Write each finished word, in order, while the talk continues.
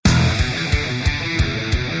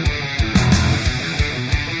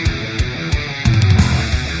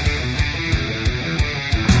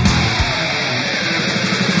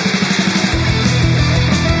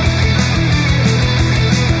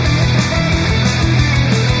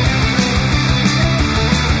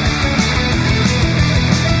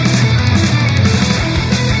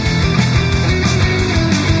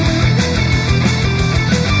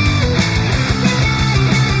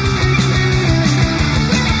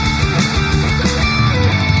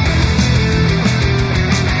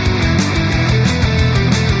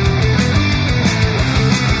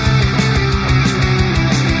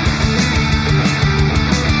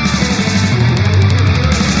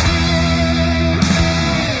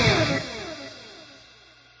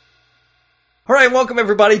All right, welcome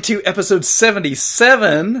everybody to episode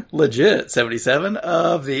 77, legit 77,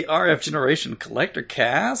 of the RF Generation Collector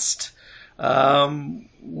Cast.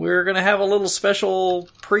 We're going to have a little special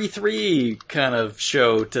pre-3 kind of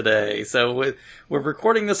show today. So we're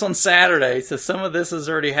recording this on Saturday, so some of this has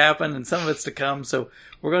already happened and some of it's to come. So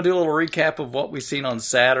we're going to do a little recap of what we've seen on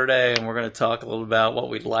Saturday, and we're going to talk a little about what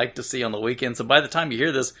we'd like to see on the weekend. So by the time you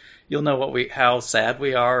hear this, you'll know how sad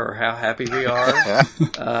we are or how happy we are.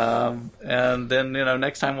 And then,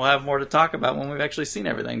 next time we'll have more to talk about when we've actually seen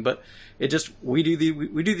everything. But we do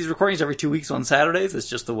these recordings every 2 weeks on Saturdays. It's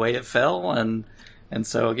just the way it fell. And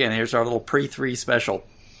so again, here's our little pre-3 special.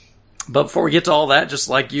 But before we get to all that, just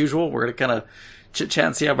like usual, we're going to kind of chit-chat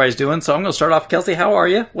and see how everybody's doing. So I'm going to start off. Kelsey, how are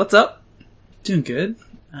you? What's up? Doing good.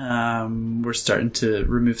 We're starting to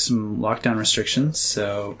remove some lockdown restrictions,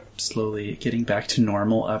 so slowly getting back to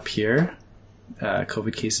normal up here.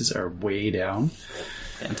 COVID cases are way down.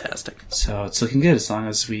 Fantastic. So it's looking good. As long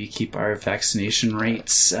as we keep our vaccination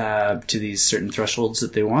rates to these certain thresholds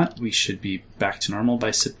that they want, we should be back to normal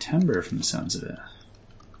by September from the sounds of it.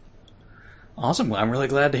 Awesome. Well, I'm really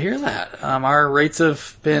glad to hear that. Our rates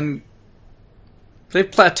have been... They've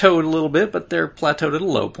plateaued a little bit, but they're plateaued at a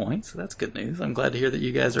low point, so that's good news. I'm glad to hear that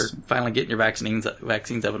you guys are finally getting your vaccines up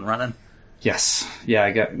and running. Yes. Yeah,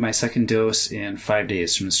 I got my second dose in 5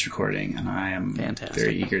 days from this recording, and I am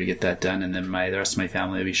very eager to get that done, and then the rest of my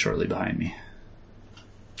family will be shortly behind me.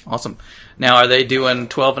 Awesome. Now, are they doing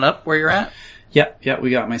 12 and up where you're at? Yeah, we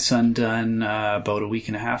got my son done about a week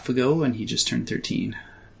and a half ago, and he just turned 13.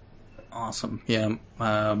 Awesome. Yeah,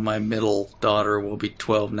 my middle daughter will be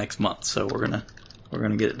 12 next month, so we're gonna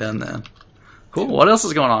get it done then. Cool. What else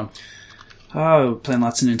is going on? Oh, playing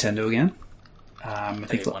lots of Nintendo again. I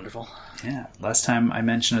think it's wonderful. Yeah. Last time I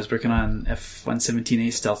mentioned I was working on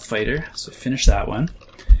F-117A Stealth Fighter, so I finished that one.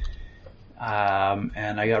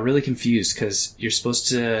 And I got really confused because you're supposed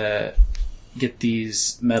to get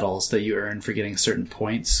these medals that you earn for getting certain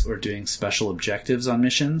points or doing special objectives on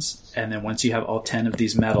missions. And then once you have all 10 of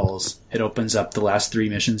these medals, it opens up the last 3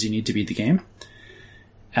 missions you need to beat the game.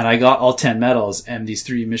 And I got all 10 medals, and these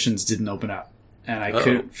 3 missions didn't open up. And I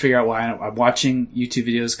couldn't figure out why. I'm watching YouTube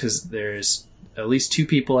videos because there's at least 2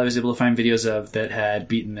 people I was able to find videos of that had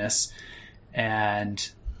beaten this. And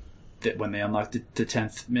that when they unlocked the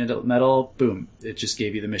 10th medal, boom, it just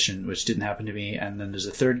gave you the mission, which didn't happen to me. And then there's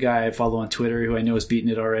a third guy I follow on Twitter who I know has beaten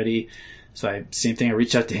it already. So same thing, I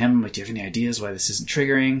reached out to him. I'm like, do you have any ideas why this isn't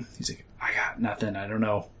triggering? He's like, I got nothing. I don't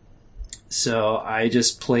know. So I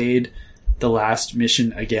just played the last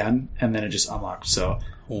mission again, and then it just unlocked. So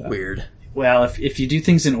weird. Well, if you do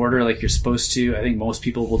things in order like you're supposed to, I think most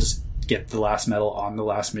people will just get the last medal on the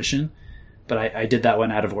last mission. But I did that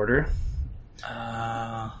one out of order.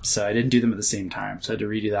 So I didn't do them at the same time. So I had to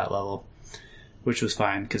redo that level, which was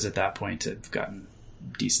fine because at that point I'd gotten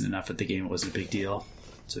decent enough at the game. It wasn't a big deal.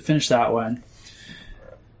 So I finished that one.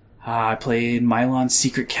 I played Milon's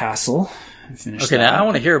Secret Castle. Now I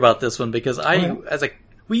want to hear about this one because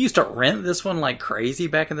we used to rent this one like crazy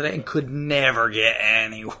back in the day and could never get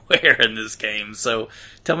anywhere in this game. So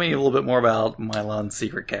tell me a little bit more about Milon's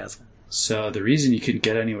Secret Castle. So the reason you couldn't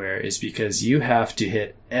get anywhere is because you have to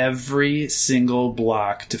hit every single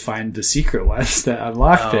block to find the secret ones that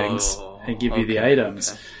unlock things and give you the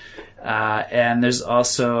items. Okay. And there's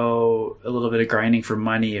also a little bit of grinding for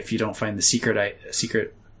money if you don't find the secret.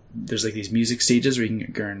 There's like these music stages where you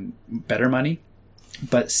can earn better money.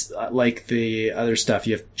 But like the other stuff,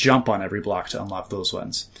 you have to jump on every block to unlock those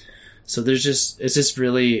ones. So it's just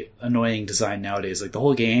really annoying design nowadays. Like the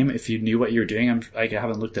whole game, if you knew what you were doing, I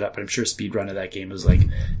haven't looked it up, but I'm sure speed run of that game was like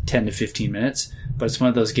 10 to 15 minutes. But it's one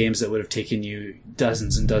of those games that would have taken you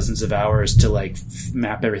dozens and dozens of hours to like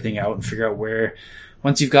map everything out and figure out where.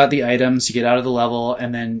 Once you've got the items, you get out of the level,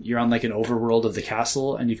 and then you're on like an overworld of the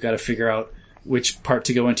castle, and you've got to figure out which part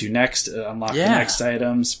to go into next, unlock the next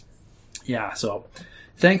items. Yeah, so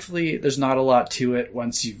thankfully there's not a lot to it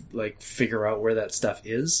once you like figure out where that stuff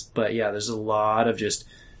is. But yeah, there's a lot of just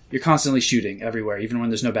you're constantly shooting everywhere, even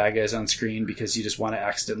when there's no bad guys on screen, because you just want to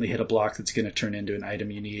accidentally hit a block that's going to turn into an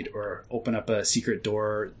item you need, or open up a secret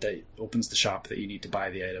door that opens the shop that you need to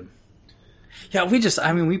buy the item. Yeah,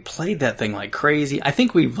 we played that thing like crazy. I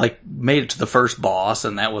think we like made it to the first boss,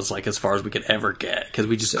 and that was like as far as we could ever get because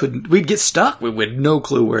we just couldn't. We'd get stuck. We had no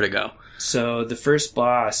clue where to go. So the first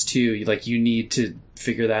boss too, you need to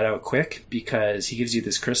figure that out quick because he gives you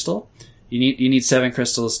this crystal. You need 7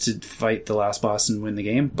 crystals to fight the last boss and win the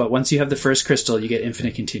game. But once you have the first crystal, you get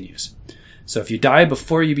infinite continues. So if you die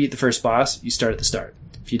before you beat the first boss, you start at the start.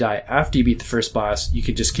 If you die after you beat the first boss, you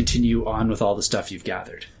can just continue on with all the stuff you've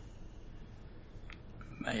gathered.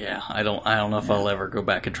 Yeah, I don't know if I'll ever go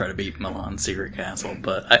back and try to beat Milan's Secret Castle,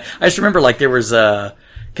 but I just remember like there was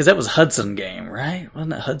because that was Hudson game, right?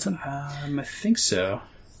 Wasn't that Hudson? I think so.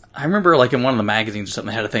 I remember like in one of the magazines or something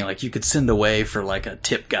they had a thing like you could send away for like a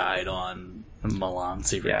tip guide on Milan's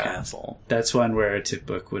Secret Castle. That's one where a tip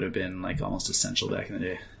book would have been like almost essential back in the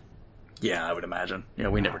day. Yeah, I would imagine. Yeah,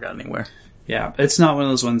 we never got anywhere. Yeah, it's not one of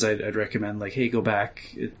those ones I'd recommend. Like, hey, go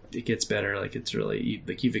back. It gets better. Like, it's really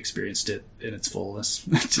like you've experienced it in its fullness.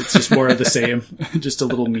 It's just more of the same, just a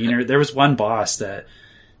little meaner. There was one boss that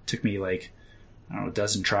took me like I don't know a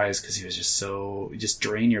dozen tries because he was just so just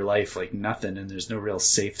drain your life like nothing, and there's no real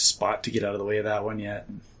safe spot to get out of the way of that one yet.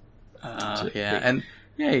 And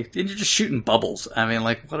you're just shooting bubbles. I mean,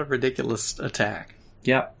 like what a ridiculous attack.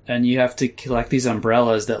 Yeah, and you have to collect these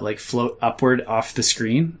umbrellas that like float upward off the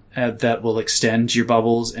screen that will extend your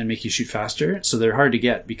bubbles and make you shoot faster. So they're hard to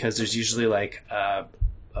get because there's usually like a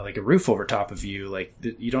roof over top of you. Like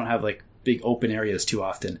you don't have like big open areas too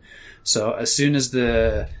often. So as soon as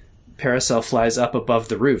the paracel flies up above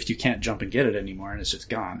the roof, you can't jump and get it anymore, and it's just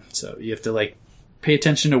gone. So you have to like pay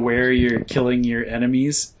attention to where you're killing your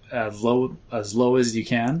enemies as low as you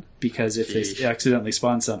can, because if they accidentally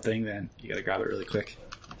spawn something, then you gotta grab it really quick.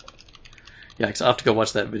 Yeah, because I'll have to go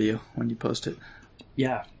watch that video when you post it.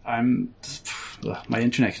 Yeah, my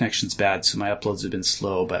internet connection's bad, so my uploads have been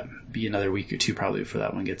slow, but be another week or two probably before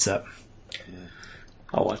that one gets up.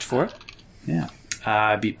 I'll watch for it. Yeah.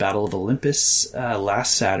 I beat Battle of Olympus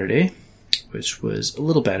last Saturday, which was a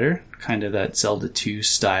little better, kind of that Zelda 2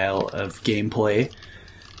 style of gameplay.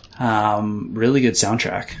 Really good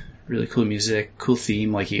soundtrack, really cool music, cool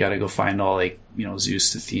theme. Like you got to go find all like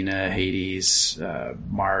Zeus, Athena, Hades,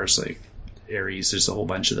 Mars, like Ares. There's a whole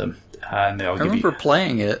bunch of them, and they all. I remember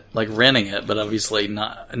playing it, like renting it, but obviously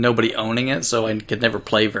nobody owning it, so I could never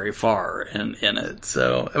play very far in it.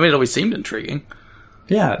 So I mean, it always seemed intriguing.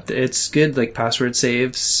 Yeah, it's good, like password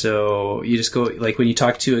saves. So you just go like when you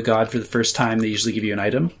talk to a god for the first time, they usually give you an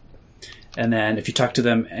item. And then if you talk to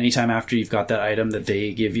them anytime after you've got that item that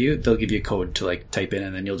they give you, they'll give you a code to like type in,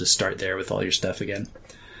 and then you'll just start there with all your stuff again.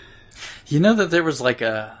 You know that there was like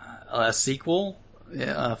a sequel,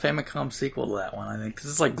 a Famicom sequel to that one, I think. 'Cause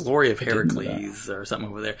it's like Glory of Heracles or something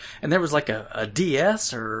over there. And there was like a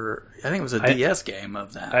DS, or I think it was a DS game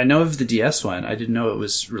of that. I know of the DS one. I didn't know it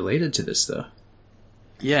was related to this, though.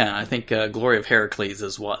 Yeah, I think Glory of Heracles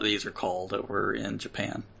is what these are called over in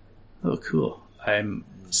Japan. Oh, cool. I'm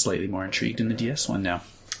slightly more intrigued in the DS one now.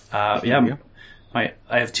 I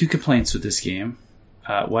have two complaints with this game.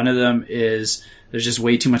 One of them is there's just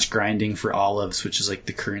way too much grinding for olives, which is like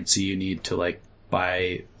the currency you need to like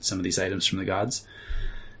buy some of these items from the gods.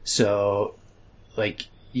 So like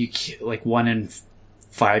 1 in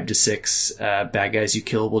 5 to 6 bad guys you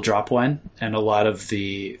kill will drop one, and a lot of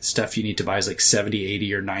the stuff you need to buy is like 70,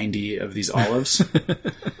 80, or 90 of these olives.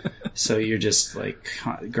 So you're just like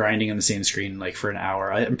grinding on the same screen like for an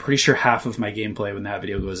hour. I'm pretty sure half of my gameplay when that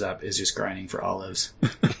video goes up is just grinding for olives.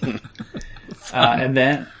 And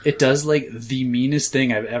then it does like the meanest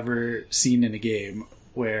thing I've ever seen in a game,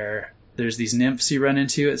 where there's these nymphs you run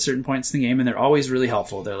into at certain points in the game, and they're always really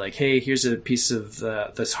helpful. They're like, hey, here's a piece of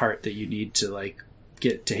this heart that you need to like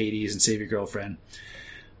get to Hades and save your girlfriend.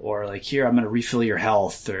 Or like, here, I'm going to refill your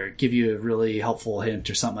health, or give you a really helpful hint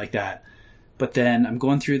or something like that. But then I'm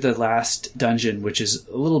going through the last dungeon, which is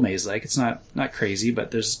a little maze-like. It's not crazy,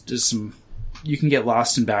 but there's some... You can get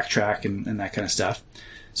lost and backtrack and that kind of stuff.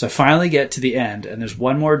 So I finally get to the end, and there's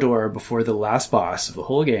one more door before the last boss of the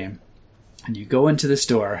whole game. And you go into this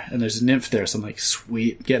door, and there's a nymph there. So I'm like,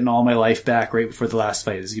 sweet, getting all my life back right before the last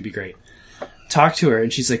fight. This is going to be great. Talk to her,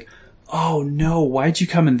 and she's like, oh no, why'd you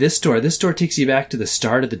come in this door? This door takes you back to the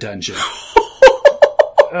start of the dungeon.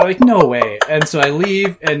 I'm like, no way. And so I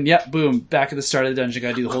leave, and boom, back at the start of the dungeon.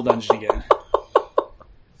 Gotta do the whole dungeon again.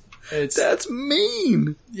 That's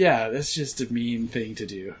mean. Yeah, that's just a mean thing to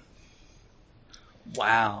do.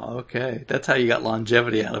 Wow, okay. That's how you got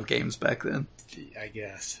longevity out of games back then. I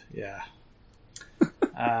guess, yeah.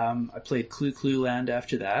 I played Clue Land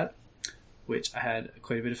after that, which I had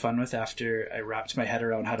quite a bit of fun with after I wrapped my head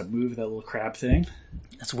around how to move that little crab thing.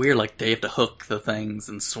 It's weird, like they have to hook the things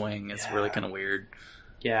and swing. It's really kind of weird.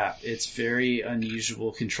 Yeah, it's very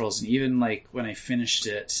unusual controls, and even like when I finished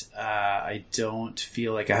it, I don't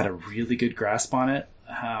feel like I had a really good grasp on it.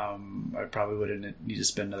 I probably would need to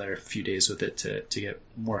spend another few days with it to get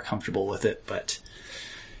more comfortable with it, but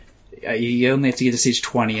you only have to get to stage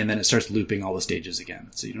 20, and then it starts looping all the stages again.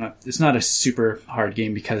 So it's not a super hard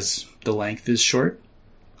game because the length is short,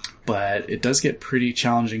 but it does get pretty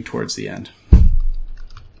challenging towards the end.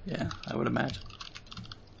 Yeah, I would imagine.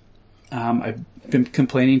 I've been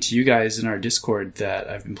complaining to you guys in our Discord that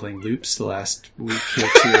I've been playing loops the last week or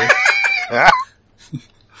two.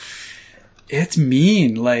 It's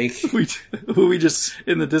mean, like we just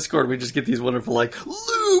in the Discord we just get these wonderful like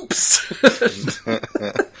loops.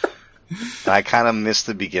 I kind of missed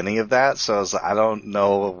the beginning of that, so I don't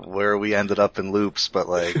know where we ended up in loops, but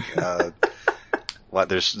like,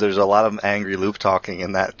 there's a lot of angry loop talking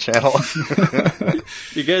in that channel.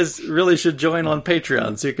 You guys really should join on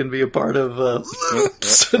Patreon so you can be a part of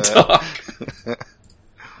loops talk.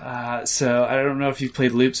 So I don't know if you've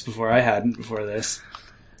played loops before. I hadn't before this.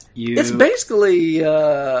 It's basically,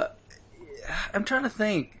 I'm trying to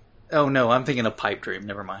think. Oh no, I'm thinking of Pipe Dream.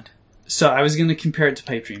 Never mind. So I was going to compare it to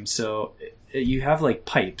Pipe Dream. So you have like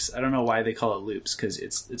pipes. I don't know why they call it loops because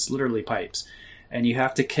it's literally pipes, and you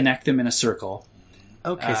have to connect them in a circle.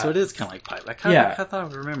 Okay, so it is kind of like pipe. I thought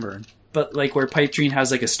I remembered. But like where Pipe Dream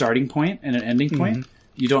has like a starting point and an ending point,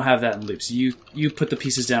 you don't have that in loops. You put the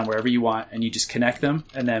pieces down wherever you want, and you just connect them.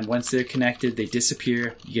 And then once they're connected, they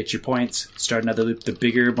disappear. You get your points. Start another loop. The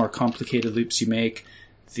bigger, more complicated loops you make,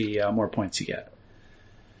 the more points you get.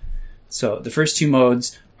 So the first two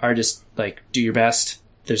modes are just like do your best.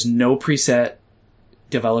 There's no preset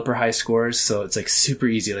developer high scores, so it's like super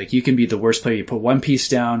easy. Like you can be the worst player. You put one piece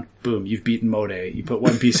down, boom, you've beaten mode A. You put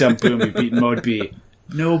one piece down, boom, you've beaten mode B.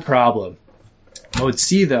 No problem. Mode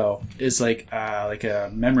C though is like a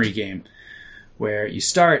memory game where you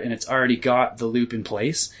start and it's already got the loop in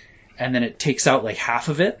place, and then it takes out like half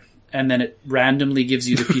of it, and then it randomly gives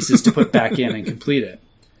you the pieces to put back in and complete it.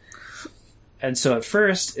 And so at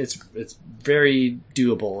first it's very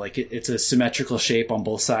doable. Like it's a symmetrical shape on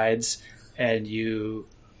both sides, and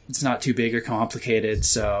it's not too big or complicated.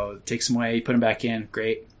 So take them away, you put them back in,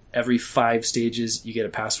 great. Every 5 stages you get a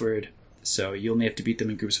password. So you only have to beat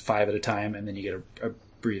them in groups of 5 at a time, and then you get a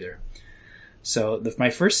breather. So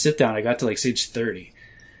my first sit down, I got to like stage 30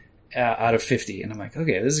 out of 50, and I'm like,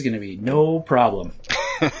 okay, this is going to be no problem.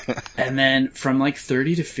 And then from like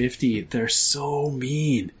 30 to 50, they're so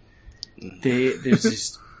mean. There's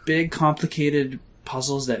these big, complicated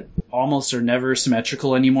puzzles that almost are never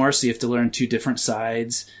symmetrical anymore, so you have to learn 2 different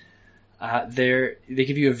sides. They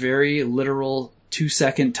give you a very literal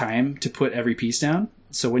 2-second time to put every piece down.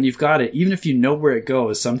 So when you've got it, even if you know where it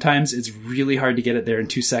goes, sometimes it's really hard to get it there in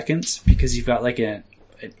 2 seconds because you've got like an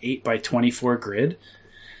 8x24 grid.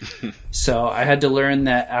 So I had to learn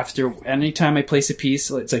that after any time I place a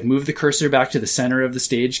piece, it's like move the cursor back to the center of the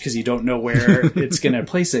stage because you don't know where it's going to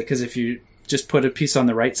place it. Because if you just put a piece on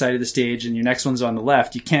the right side of the stage and your next one's on the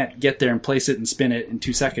left, you can't get there and place it and spin it in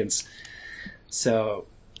 2 seconds. So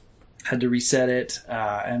I had to reset it,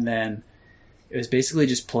 and then it was basically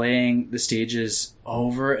just playing the stages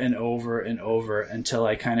over and over and over until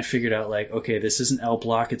I kind of figured out, like, okay, this is an L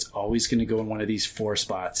block. It's always going to go in one of these 4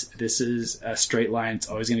 spots. This is a straight line. It's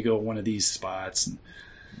always going to go in one of these spots.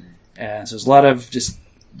 And so there's a lot of just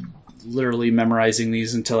literally memorizing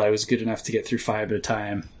these until I was good enough to get through 5 at a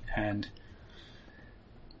time. And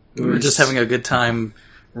we were just having a good time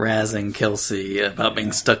razzing Kelsey about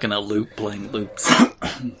being stuck in a loop playing loops.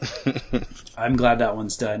 I'm glad that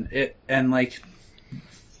one's done.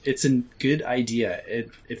 It's a good idea.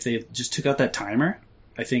 If they just took out that timer,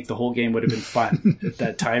 I think the whole game would have been fun.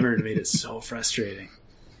 That timer made it so frustrating.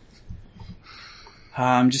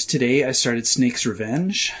 Just today I started Snake's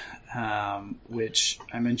Revenge, which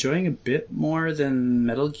I'm enjoying a bit more than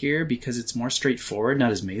Metal Gear because it's more straightforward,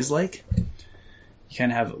 not as maze-like. You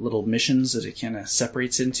kind of have little missions that it kind of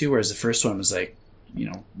separates into, whereas the first one was like,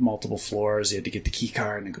 multiple floors. You had to get the key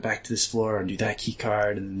card and go back to this floor and do that key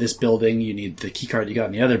card. And this building, you need the key card you got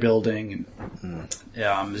in the other building. And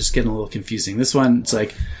I'm just getting a little confusing. This one, it's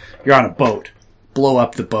like, you're on a boat. Blow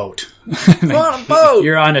up the boat. You're on a boat!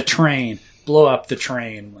 You're on a train. Blow up the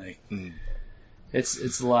train.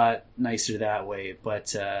 It's a lot nicer that way. But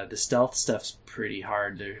the stealth stuff's pretty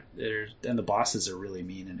hard. And the bosses are really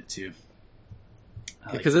mean in it, too.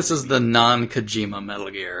 Because this is the non-Kojima Metal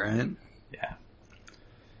Gear, right?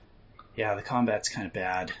 Yeah, the combat's kind of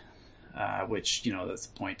bad, which, that's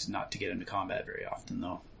the point, not to get into combat very often,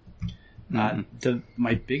 though.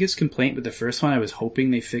 My biggest complaint with the first one, I was hoping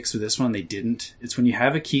they fixed with this one, they didn't. It's when you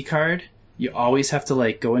have a key card, you always have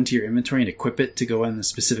to, go into your inventory and equip it to go in the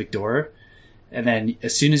specific door. And then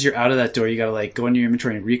as soon as you're out of that door, you got to, go into your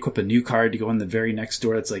inventory and re-equip a new card to go in the very next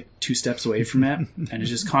door that's, 2 steps away from it. And it's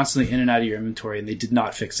just constantly in and out of your inventory, and they did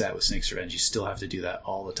not fix that with Snake's Revenge. You still have to do that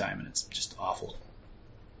all the time, and it's just awful.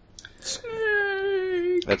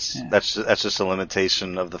 That's just a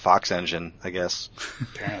limitation of the Fox engine, I guess.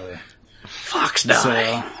 Apparently. Fox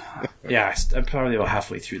die. So, yeah, I'm probably about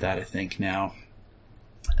halfway through that, I think, now.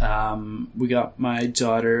 We got my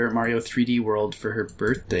daughter Mario 3D World for her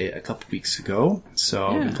birthday a couple weeks ago, so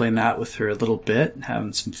I've been playing that with her a little bit and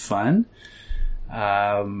having some fun.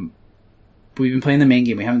 We've been playing the main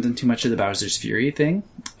game. We haven't done too much of the Bowser's Fury thing.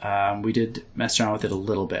 We did mess around with it a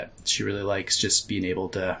little bit. She really likes just being able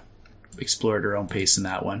to explore at her own pace in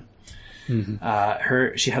that one.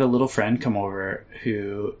 Mm-hmm. She had a little friend come over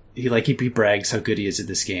who he brags how good he is at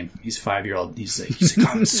this game. He's a 5-year-old. He's like,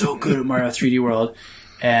 I'm so good at Mario 3D World.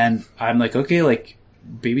 And I'm like, okay, like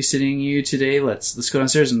babysitting you today. Let's go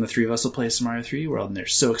downstairs and the three of us will play some Mario 3D World. And they're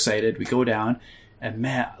so excited. We go down and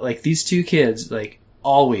man, like these two kids, like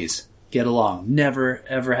always get along. Never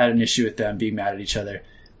ever had an issue with them being mad at each other.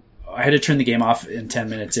 I had to turn the game off in 10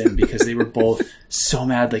 minutes in because they were both so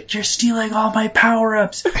mad. Like, you're stealing all my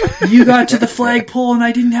power-ups. You got to the flagpole and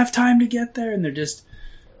I didn't have time to get there. And they're just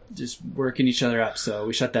working each other up. So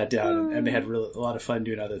we shut that down and they had a lot of fun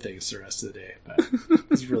doing other things the rest of the day. But it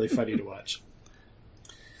was really funny to watch.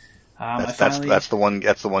 That's the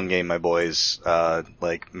one game my boys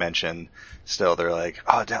mention. Still, they're like,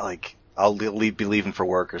 oh, Dad, like I'll be leaving for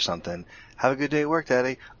work or something. Have a good day at work,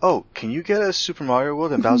 Daddy. Oh, can you get us Super Mario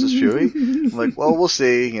World and Bowser's Fury? I'm like, well, we'll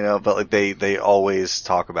see, but like they always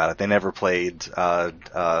talk about it. They never played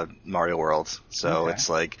Mario World, so It's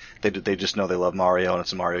like they just know they love Mario and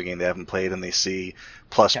it's a Mario game they haven't played, and they see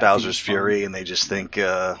plus Bowser's Fury and they just think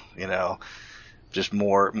just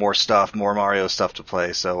more stuff, more Mario stuff to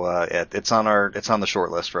play. So it's on the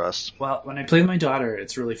short list for us. Well, when I play with my daughter,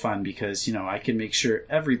 it's really fun because I can make sure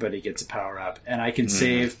everybody gets a power up, and I can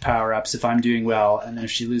save power ups if I'm doing well. And then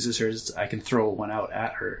if she loses hers, I can throw one out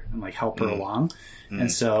at her and like help her along.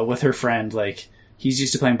 And so with her friend, like he's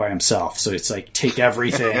used to playing by himself, so it's like take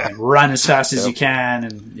everything and run as fast as you can,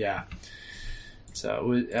 and yeah.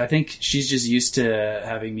 So I think she's just used to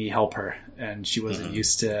having me help her, and she wasn't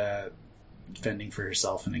used to fending for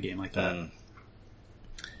herself in a game like that.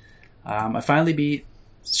 I finally beat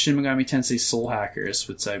Shin Megami Tensei Soul Hackers,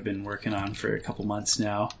 which I've been working on for a couple months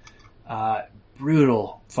now.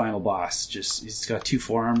 Brutal final boss. He's got 2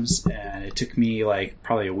 forms, and it took me like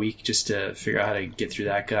probably a week just to figure out how to get through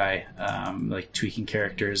that guy. Like tweaking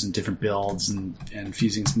characters and different builds and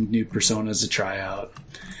fusing some new personas to try out.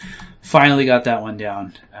 Finally got that one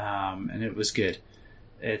down, and it was good.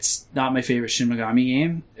 It's not my favorite Shin Megami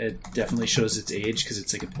game. It definitely shows its age because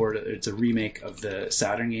it's like it's a remake of the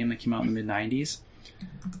Saturn game that came out in the mid-90s.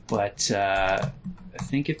 But I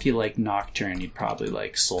think if you like Nocturne, you'd probably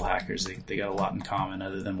like Soul Hackers. They got a lot in common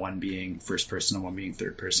other than one being first person and one being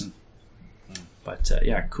third person. But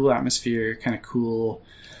cool atmosphere, kind of cool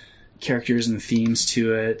characters and themes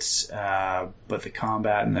to it. But the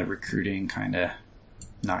combat and the recruiting kind of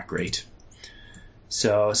not great.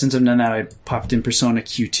 So since I've done that, I popped in Persona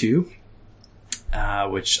Q2,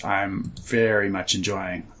 which I'm very much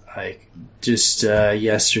enjoying. Like just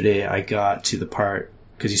yesterday, I got to the part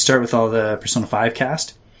because you start with all the Persona 5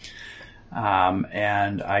 cast,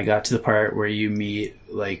 and I got to the part where you meet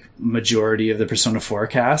like majority of the Persona 4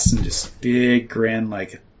 cast, and just big grin,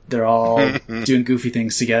 like they're all doing goofy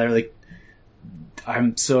things together. Like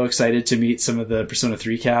I'm so excited to meet some of the Persona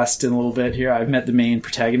 3 cast in a little bit here. I've met the main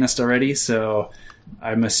protagonist already, so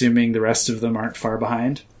I'm assuming the rest of them aren't far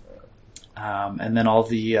behind. And then all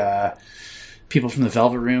the people from the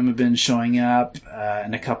Velvet Room have been showing up,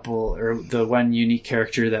 and the one unique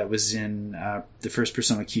character that was in the first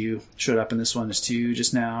Persona Q showed up in this one too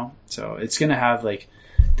just now. So it's going to have like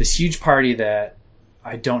this huge party that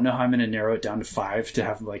I don't know how I'm going to narrow it down to 5 to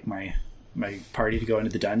have like my party to go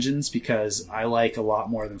into the dungeons, because I like a lot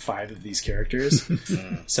more than 5 of these characters.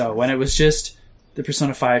 So when it was just the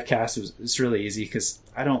Persona 5 cast, it's really easy because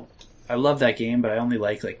I love that game, but I only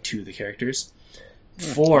like 2 of the characters.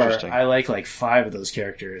 4, I like 5 of those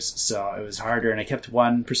characters, so it was harder, and I kept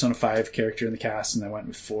one Persona 5 character in the cast, and I went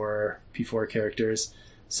with 4 P4 characters.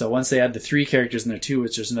 So once they add the 3 characters in there too,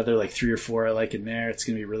 which there's another 3 or 4 I like in there, it's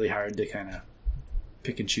going to be really hard to kind of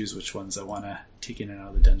pick and choose which ones I want to take in and out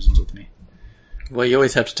of the dungeons with me. Well, you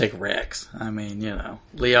always have to take Rex. I mean,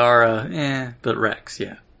 Liara, but Rex,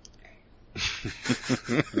 yeah.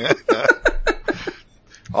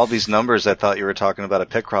 All these numbers, I thought you were talking about a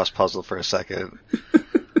Picross puzzle for a second.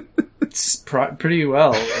 It's pretty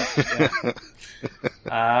well. Yeah.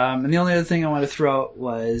 And the only other thing I want to throw out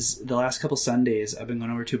was the last couple Sundays I've been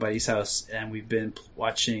going over to a buddy's house, and we've been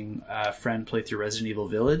watching a friend play through Resident Evil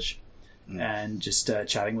Village and just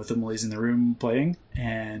chatting with him while he's in the room playing,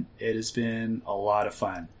 and it has been a lot of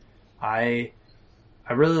fun. I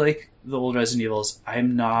really like the old Resident Evils.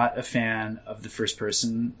 I'm not a fan of the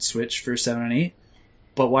first-person switch for 7 and 8,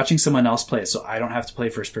 but watching someone else play it so I don't have to play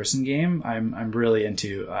first-person game, I'm really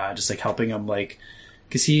into just helping them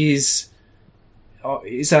because he's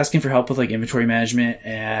asking for help with like inventory management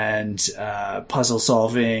and puzzle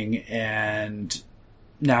solving and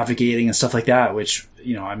navigating and stuff like that, which,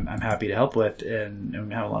 you know, I'm happy to help with, and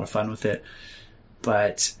we have a lot of fun with it.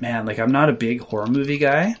 But man, like, I'm not a big horror movie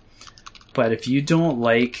guy, but if you don't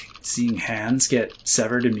like seeing hands get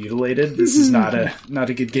severed and mutilated, this is not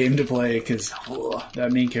a good game to play, because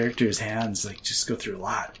that main character's hands like just go through a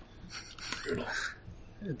lot. Brutal.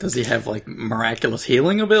 Does he have like miraculous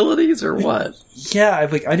healing abilities or what? Yeah,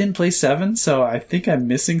 I didn't play 7, so I think I'm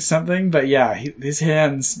missing something. But yeah, his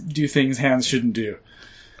hands do things hands shouldn't do.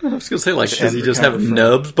 I was gonna say, like, does he just have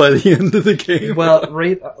nubs by the end of the game? Well,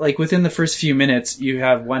 right, like within the first few minutes, you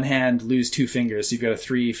have one hand lose 2 fingers. So you've got a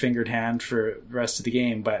 3-fingered hand for the rest of the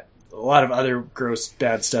game. But a lot of other gross,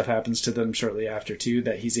 bad stuff happens to them shortly after too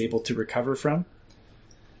that he's able to recover from.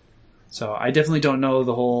 So I definitely don't know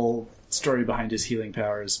the whole story behind his healing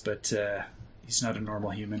powers, but he's not a normal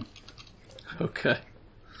human. Okay.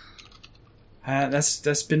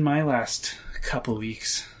 That's been my last couple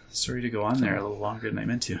weeks. Sorry to go on there a little longer than I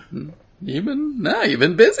meant to. You've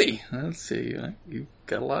been busy. Let's see. You've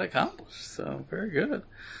got a lot accomplished, so very good.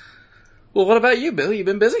 Well, what about you, Bill? You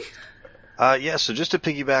been busy? Yeah, so just to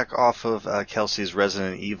piggyback off of Kelsey's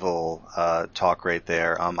Resident Evil talk right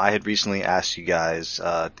there, I had recently asked you guys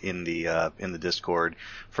in the Discord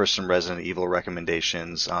for some Resident Evil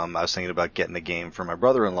recommendations. I was thinking about getting a game for my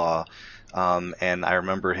brother-in-law, and I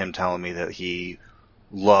remember him telling me that he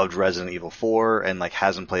loved Resident Evil 4 and like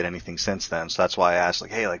hasn't played anything since then. So that's why I asked,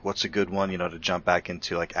 like, hey, like, what's a good one, you know, to jump back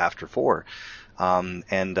into like after 4. And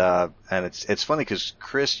it's funny because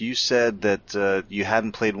Chris, you said that you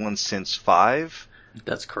hadn't played one since 5.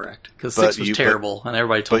 That's correct, because 6 was terrible, and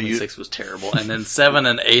everybody told me 6 was terrible, and then 7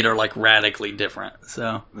 and 8 are like radically different.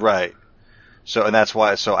 So right. So, and that's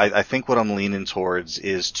why, so I think what I'm leaning towards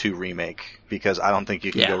is 2 remake, because I don't think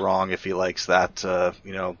you can go wrong if he likes that,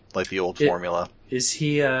 you know, like the old formula. Is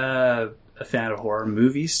he a fan of horror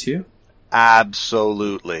movies too?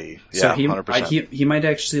 Absolutely. Yeah, so 100%. He might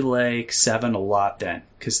actually like 7 a lot then,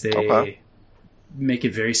 because they make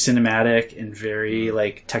it very cinematic and very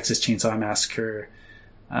like Texas Chainsaw Massacre.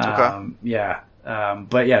 Yeah.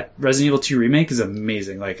 But yeah, Resident Evil 2 Remake is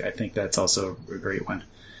amazing. Like, I think that's also a great one.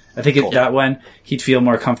 I think that one, he'd feel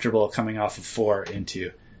more comfortable coming off of 4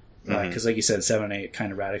 into, because like you said, 7 and 8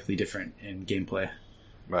 kind of radically different in gameplay.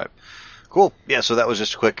 Right. Cool. Yeah, so that was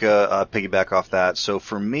just a quick piggyback off that. So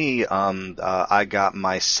for me, I got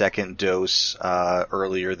my second dose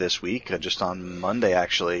earlier this week, just on Monday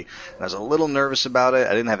actually. And I was a little nervous about it.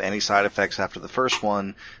 I didn't have any side effects after the first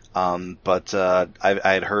one. But I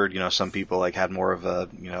had heard, you know, some people like had more of a,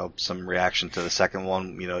 you know, some reaction to the second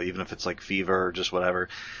one, you know, even if it's like fever or just whatever.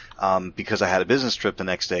 Because I had a business trip the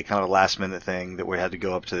next day, kind of a last minute thing that we had to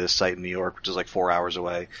go up to this site in New York, which is like 4 hours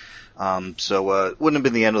away. So it wouldn't have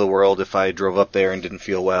been the end of the world if I drove up there and didn't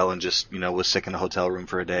feel well and just, you know, was sick in a hotel room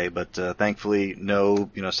for a day. But thankfully,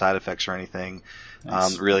 no, you know, side effects or anything.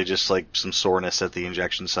 Nice. Really just like some soreness at the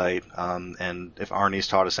injection site. And if Arnie's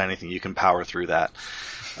taught us anything, you can power through that.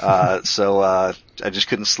 So I just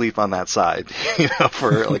couldn't sleep on that side, you know,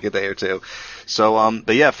 for like a day or two. So,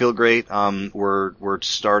 but yeah, feel great. We're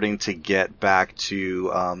starting to get back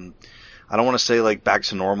to, I don't want to say like back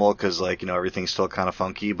to normal, cause like, you know, everything's still kind of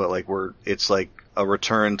funky, but like it's like a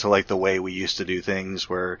return to like the way we used to do things,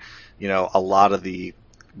 where, you know, a lot of the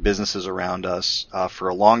businesses around us, for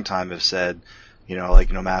a long time have said, you know, like,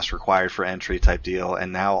 you know, mask required for entry type deal.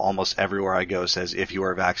 And now almost everywhere I go says, if you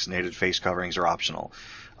are vaccinated, face coverings are optional.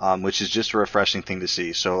 Which is just a refreshing thing to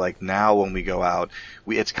see. So like now when we go out,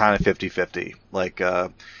 it's kind of 50-50. Like,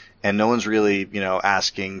 and no one's really, you know,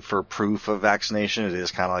 asking for proof of vaccination. It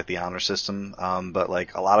is kind of like the honor system. But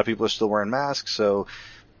like a lot of people are still wearing masks. So,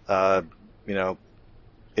 you know,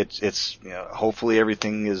 it's, you know, hopefully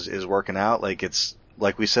everything is working out. Like it's,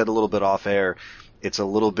 like we said a little bit off air, it's a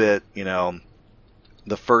little bit, you know,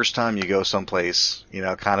 the first time you go someplace, you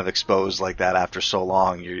know, kind of exposed like that after so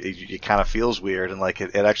long, it kind of feels weird, and like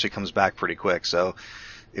it actually comes back pretty quick. So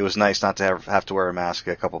it was nice not to have to wear a mask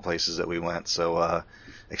at a couple places that we went. So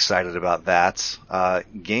excited about that.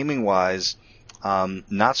 Gaming wise,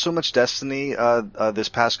 not so much Destiny this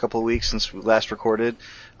past couple of weeks since we last recorded.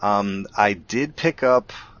 I did pick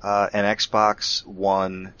up an Xbox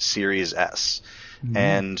One Series S. Mm-hmm.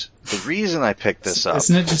 And the reason I picked this up...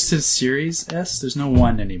 Isn't it just a Series S? There's no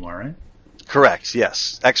 1 anymore, right? Correct,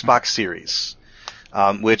 yes. Xbox Series.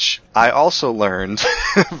 Which I also learned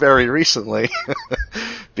very recently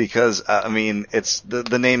because, I mean, it's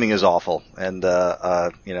the naming is awful, and,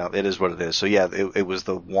 you know, it is what it is. So yeah, it was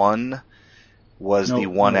the 1 was the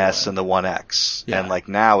One S way. and the One X. Yeah. And like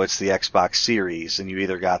now it's the Xbox Series, and you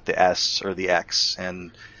either got the S or the X,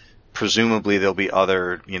 and presumably there'll be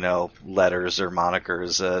other, letters or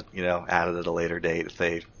monikers, added at a later date if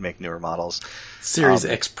they make newer models. Series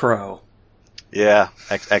X Pro. Yeah,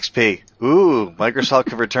 XP. Ooh, Microsoft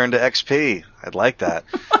could return to XP. I'd like that.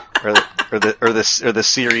 or the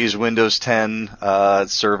Series Windows 10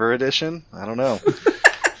 Server Edition. I don't know.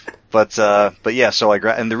 But yeah, so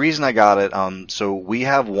and the reason I got it, so we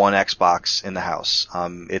have one Xbox in the house.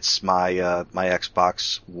 It's my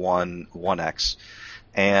Xbox One X,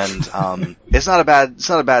 and it's not a bad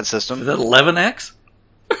system. Is that 11X?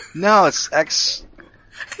 No, it's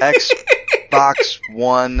Xbox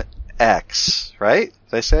One X, right?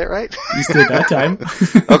 Did I say it right? You said that time.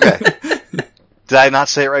 Okay. Did I not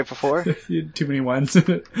say it right before? You had too many ones.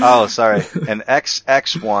 Oh, sorry. An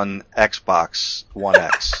XX1 Xbox One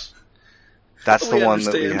X. That's the one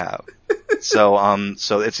that we have. So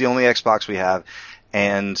it's the only Xbox we have.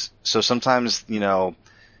 And so sometimes,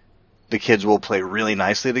 the kids will play really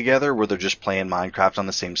nicely together where they're just playing Minecraft on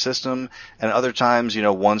the same system. And other times,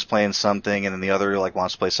 one's playing something and then the other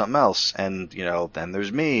wants to play something else. And, then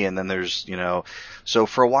there's me and then there's, so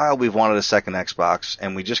for a while we've wanted a second Xbox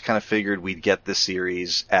and we just kind of figured we'd get the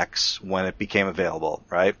Series X when it became available,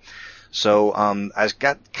 right? So, I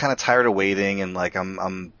got kind of tired of waiting and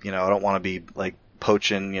I'm, I don't want to be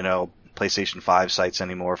poaching, PlayStation 5 sites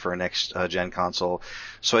anymore for a next gen console.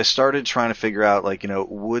 So I started trying to figure out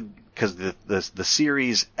because the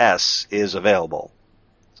Series S is available.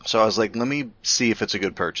 So I was like, let me see if it's a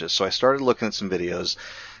good purchase. So I started looking at some videos,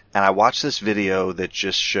 and I watched this video that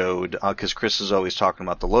just showed, because Chris is always talking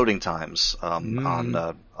about the loading times on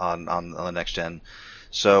the next gen.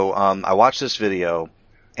 So I watched this video,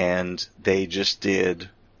 and they just did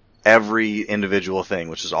every individual thing,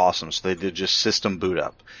 which is awesome. So they did just system boot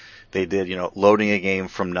up. They did, loading a game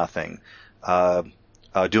from nothing.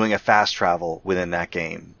 Doing a fast travel within that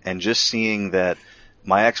game, and just seeing that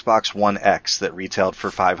my Xbox One X that retailed for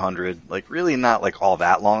 $500, really not all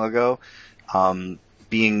that long ago,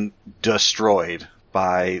 being destroyed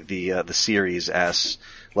by the Series S.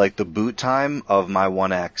 The boot time of my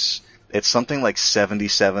One X, it's something like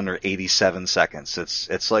 77 or 87 seconds.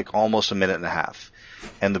 It's almost a minute and a half,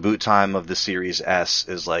 and the boot time of the Series S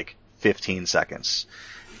is 15 seconds.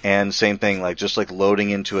 And same thing, just loading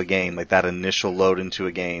into a game, that initial load into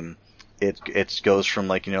a game, it goes from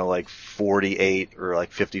 48 or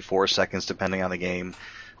 54 seconds depending on the game,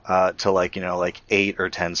 to 8 or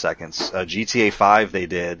 10 seconds. GTA 5 they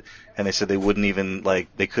did, and they said they wouldn't even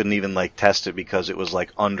they couldn't even test it because it was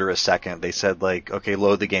under a second. They said okay,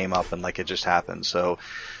 load the game up, and it just happened. So,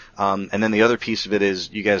 and then the other piece of it is,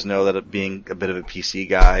 you guys know that being a bit of a PC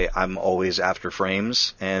guy, I'm always after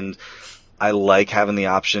frames, and I like having the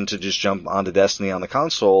option to just jump onto Destiny on the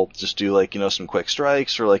console, just do some quick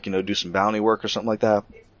strikes or do some bounty work or something like that.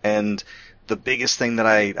 And the biggest thing that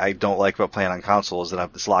I don't like about playing on console is that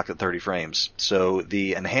it's locked at 30 frames. So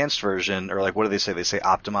the enhanced version, or what do they say? They say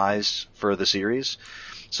optimized for the series.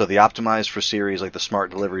 So the optimized for series, the smart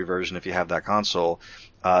delivery version, if you have that console,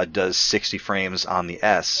 does 60 frames on the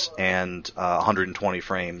S and 120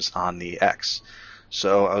 frames on the X.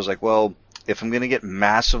 So I was like, well, if I'm going to get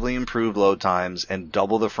massively improved load times and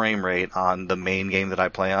double the frame rate on the main game that I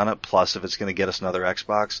play on it, plus if it's going to get us another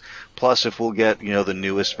Xbox, plus if we'll get, the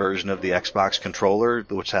newest version of the Xbox controller,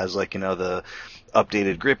 which has the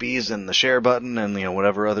updated grippies and the share button and,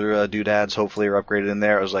 whatever other doodads hopefully are upgraded in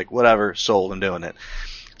there, I was like, whatever, sold, I'm doing it.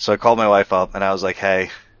 So I called my wife up and I was like, hey,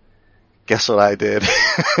 guess what I did?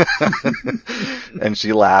 And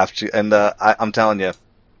she laughed. And I'm telling you,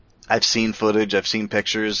 I've seen footage, I've seen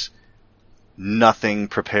pictures. Nothing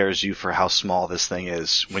prepares you for how small this thing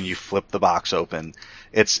is when you flip the box open.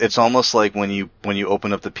 It's almost like when you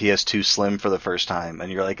open up the PS2 Slim for the first time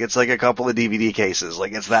and you're like, it's like a couple of DVD cases.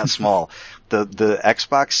 It's that small. The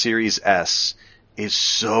Xbox Series S is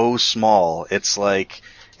so small. It's like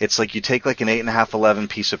you take an 8.5/11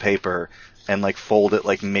 piece of paper and fold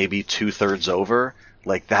it maybe 2/3 over.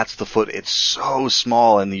 That's the foot. It's so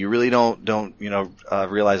small, and you really don't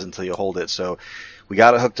realize until you hold it. So we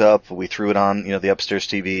got it hooked up. We threw it on, the upstairs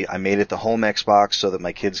TV. I made it the home Xbox so that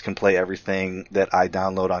my kids can play everything that I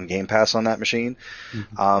download on Game Pass on that machine.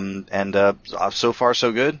 Mm-hmm. So far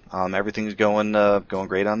so good. Everything's going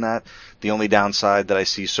great on that. The only downside that I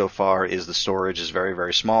see so far is the storage is very,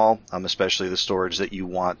 very small. Especially the storage that you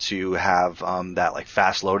want to have, that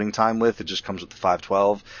fast loading time with. It just comes with the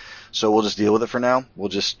 512. So we'll just deal with it for now. We'll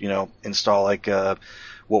just, install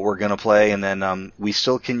what we're going to play, and then we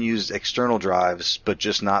still can use external drives, but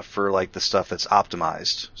just not for the stuff that's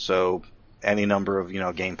optimized. So any number of,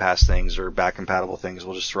 Game Pass things or back compatible things.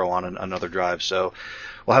 We'll just throw on another drive. So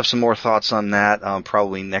we'll have some more thoughts on that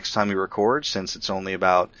probably next time we record, since it's only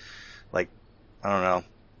about, like, I don't know,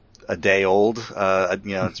 a day old.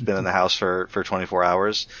 It's been in the house for 24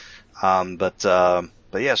 hours. But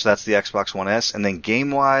yeah, so that's the Xbox One S. And then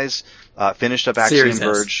game-wise, finished up Axiom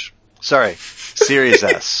Verge. Sorry, Series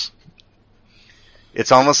S.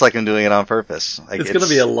 It's almost like I'm doing it on purpose. Like, it's going to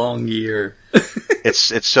be a long year.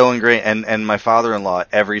 It's so ingrained. And my father-in-law,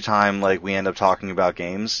 every time, like, we end up talking about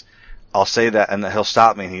games, I'll say that, and he'll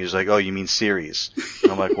stop me, and he's like, "Oh, you mean series?"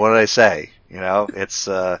 And I'm like, "What did I say?" It's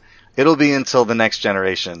it'll be until the next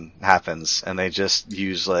generation happens, and they just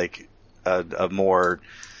use, like, a more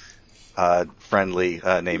friendly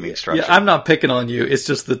naming structure. Yeah, I'm not picking on you. It's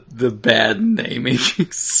just the bad naming.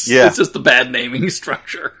 Yeah. It's just the bad naming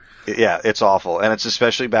structure. Yeah, it's awful. And it's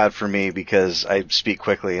especially bad for me because I speak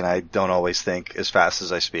quickly and I don't always think as fast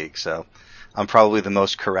as I speak. So I'm probably the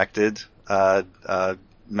most corrected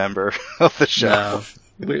member of the show.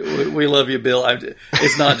 No, we love you, Bill.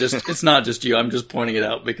 It's not just you. I'm just pointing it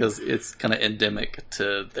out because it's kind of endemic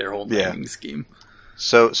to their whole naming scheme.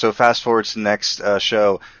 So fast forward to the next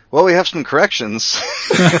show. Well, we have some corrections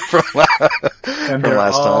from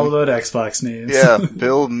last all time. about Xbox names. Yeah,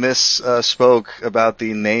 Bill misspoke about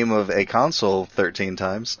the name of a console 13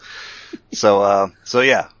 times. So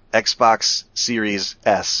yeah, Xbox Series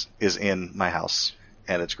S is in my house,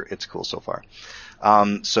 and it's cool so far.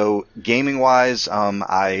 So gaming wise,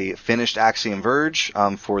 I finished Axiom Verge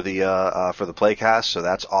for the Playcast, so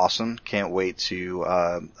that's awesome. Can't wait to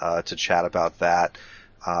chat about that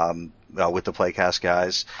with the Playcast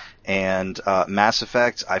guys. And Mass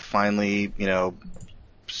Effect, I finally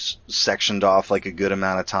sectioned off like a good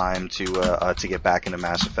amount of time to get back into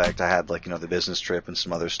Mass Effect. I had the business trip and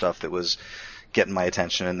some other stuff that was getting my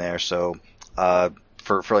attention in there. So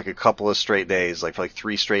for like a couple of straight days, for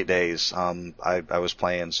 3 straight days, I was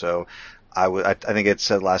playing. So I think it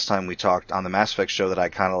said last time we talked on the Mass Effect show that I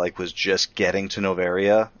kind of was just getting to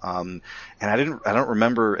Novaria. And I don't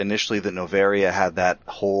remember initially that Novaria had that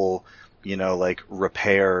whole,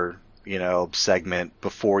 repair, segment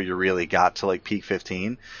before you really got to Peak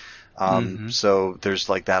 15. So there's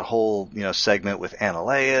that whole, segment with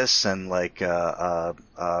Annaleus and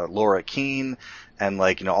Laura Keene and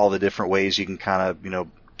all the different ways you can kind of,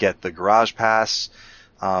 get the garage pass,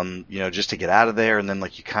 just to get out of there. And then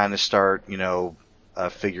you kind of start,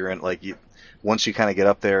 figuring once you kind of get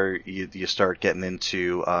up there, you start getting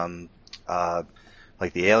into,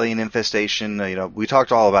 the alien infestation. We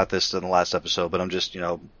talked all about this in the last episode, but I'm just,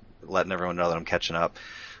 letting everyone know that I'm catching up.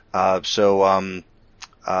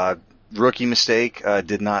 Rookie mistake,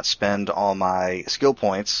 did not spend all my skill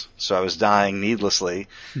points, so I was dying needlessly.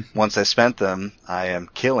 Once I spent them, I am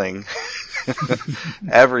killing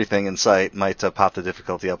everything in sight. Might pop the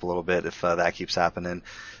difficulty up a little bit if that keeps happening.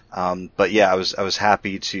 But yeah, I was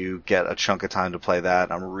happy to get a chunk of time to play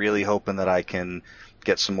that. I'm really hoping that I can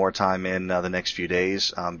get some more time in the next few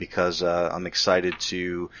days, because I'm excited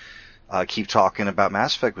to keep talking about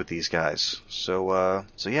Mass Effect with these guys. So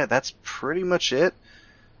yeah, that's pretty much it.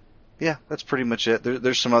 Yeah, that's pretty much it.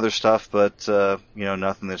 There's some other stuff, but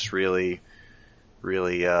nothing that's really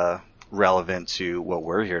relevant to what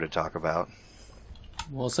we're here to talk about.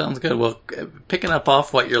 Well, sounds good. Well, picking up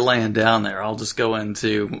off what you're laying down there, I'll just go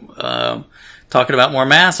into talking about more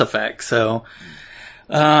Mass Effect. So,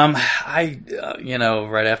 right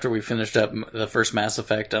after we finished up the first Mass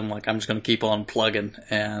Effect, I'm just going to keep on plugging.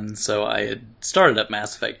 And so I had started up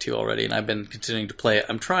Mass Effect 2 already, and I've been continuing to play it.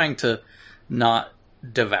 I'm trying to not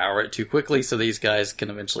devour it too quickly so these guys can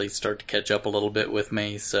eventually start to catch up a little bit with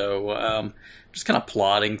me. So just kind of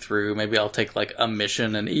plodding through. Maybe I'll take a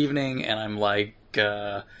mission an evening, and I'm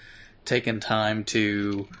taking time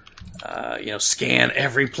to scan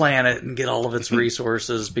every planet and get all of its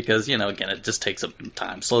resources because again, it just takes up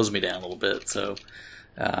time, slows me down a little bit. So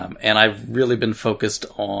and I've really been focused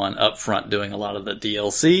on upfront doing a lot of the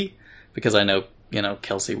DLC because I know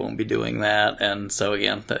Kelsey won't be doing that, and so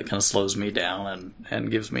again, that kind of slows me down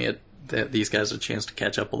and gives me these guys a chance to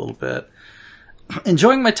catch up a little bit.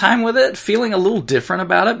 Enjoying my time with it, feeling a little different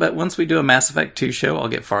about it, but once we do a Mass Effect 2 show, I'll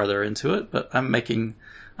get farther into it. But I'm making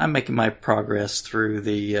my progress through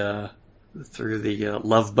the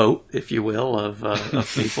love boat, if you will,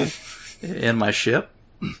 of people in my ship.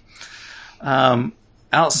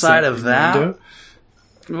 Outside of that,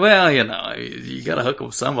 well, you got to hook up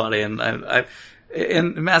with somebody, and I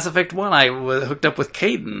in Mass Effect 1, I was hooked up with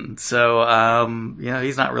Kaidan, so,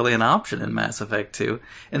 he's not really an option in Mass Effect 2.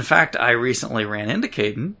 In fact, I recently ran into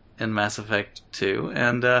Kaidan in Mass Effect 2,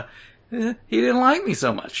 and he didn't like me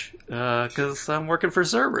so much because I'm working for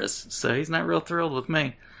Cerberus, so he's not real thrilled with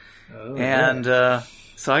me. Oh, and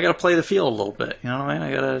so I got to play the field a little bit. You know what I mean?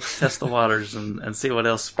 I got to test the waters and see what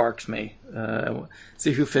else sparks me.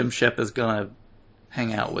 See who Fimshep is going to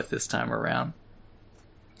hang out with this time around.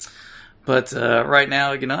 But right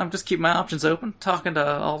now, I'm just keeping my options open, talking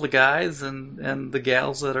to all the guys and the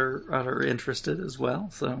gals that are interested as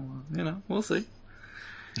well. So we'll see.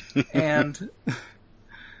 And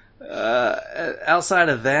outside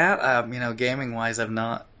of that, gaming wise, I've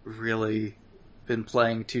not really been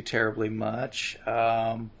playing too terribly much.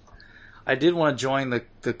 I did want to join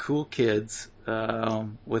the cool kids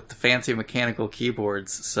with the fancy mechanical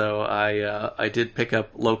keyboards, so I did pick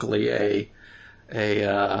up locally a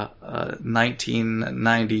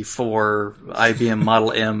 1994 IBM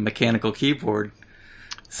Model M mechanical keyboard.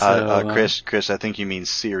 So, Chris, I think you mean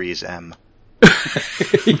Series M.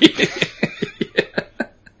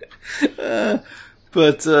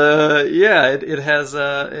 But it has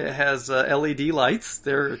LED lights.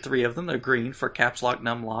 There are 3 of them. They're green for caps lock,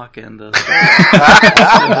 num lock, and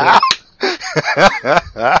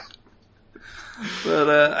but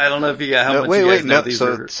I don't know if you got how much you guys know these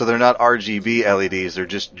are. So they're not RGB LEDs. They're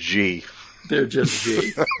just G. They're just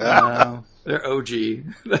G. They're OG.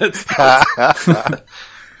 That's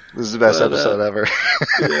This is the best episode ever.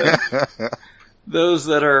 Yeah. Those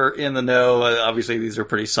that are in the know, obviously these are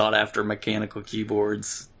pretty sought after mechanical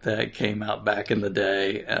keyboards that came out back in the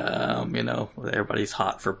day. Everybody's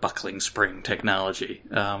hot for buckling spring technology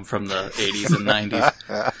from the 80s and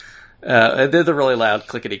 90s. They're the really loud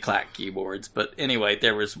clickety-clack keyboards. But anyway,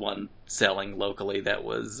 there was one selling locally that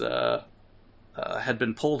was had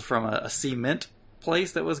been pulled from a cement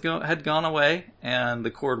place that had gone away, and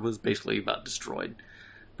the cord was basically about destroyed.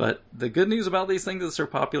 But the good news about these things is they're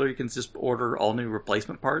popular. You can just order all new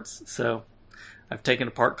replacement parts. So I've taken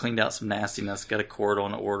it apart, cleaned out some nastiness, got a cord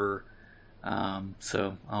on order.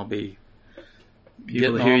 So I'll be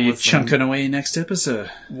people hear you chunking away next episode.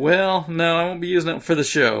 Well, no, I won't be using it for the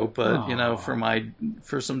show, but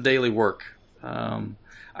for some daily work.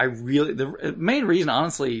 The main reason,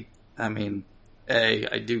 honestly, A,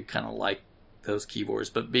 I do kind of like those keyboards,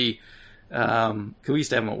 but B, we used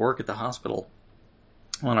to have them at work at the hospital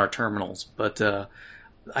on our terminals, but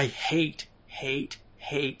I hate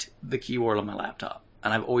the keyboard on my laptop,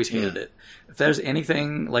 and I've always hated it. If there's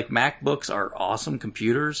anything, like MacBooks are awesome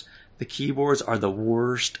computers, the keyboards are the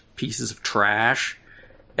worst pieces of trash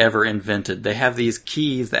ever invented. They have these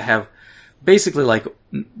keys that have basically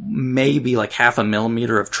maybe half a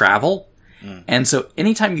millimeter of travel. And so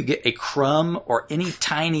anytime you get a crumb or any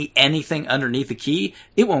tiny anything underneath the key,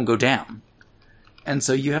 it won't go down. And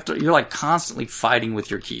so you're constantly fighting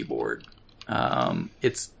with your keyboard.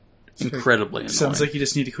 It's incredibly annoying. Sounds like you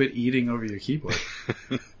just need to quit eating over your keyboard.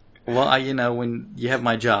 Well, when you have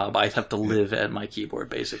my job, I have to live at my keyboard,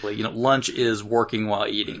 basically. Lunch is working while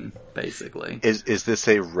eating, basically. Is this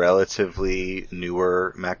a relatively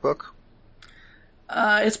newer MacBook?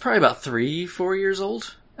 It's probably about 3-4 years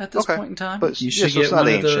old at this point in time. But you should get one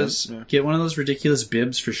of those. Yeah. Get one of those ridiculous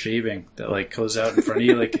bibs for shaving that goes out in front of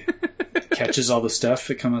you, catches all the stuff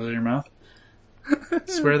that comes out of your mouth.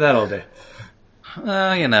 Just wear that all day.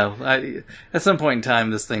 At some point in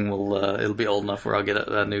time, this thing it'll be old enough where I'll get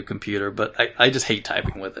a new computer. But I just hate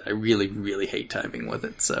typing with it. I really, really hate typing with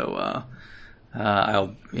it. So,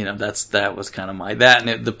 that was kind of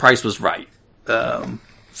and the price was right. So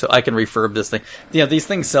I can refurb this thing. These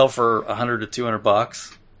things sell for $100 to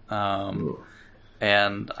 $200.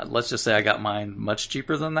 And let's just say I got mine much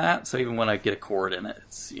cheaper than that. So even when I get a cord in it,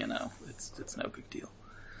 it's no big deal.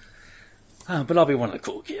 But I'll be one of the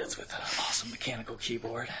cool kids with an awesome mechanical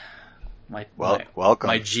keyboard. Welcome.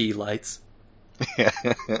 My G lights.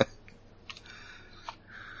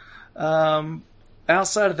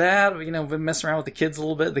 Outside of that, we've been messing around with the kids a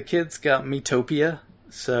little bit. The kids got Miitopia.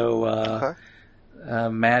 So,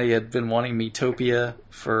 Maddie had been wanting Miitopia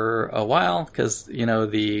for a while because, the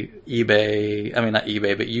not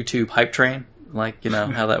eBay, but YouTube hype train,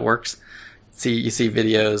 how that works. You see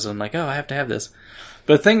videos and I have to have this.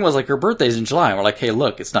 But the thing was, her birthday's in July. And we're like, hey,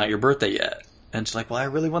 look, it's not your birthday yet. And she's like, well, I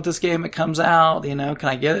really want this game. It comes out, can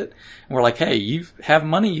I get it? And we're like, hey, you have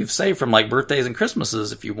money you've saved from birthdays and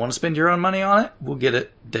Christmases. If you want to spend your own money on it, we'll get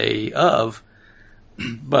it day of.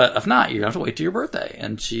 But if not, you have to wait till your birthday.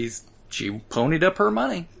 And she ponied up her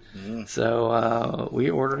money. So we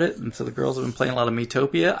ordered it. And so the girls have been playing a lot of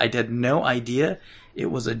Miitopia. I had no idea it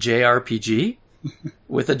was a JRPG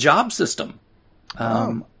with a job system.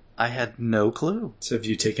 I had no clue. So have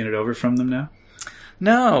you taken it over from them now?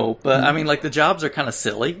 No, but I mean, like, the jobs are kind of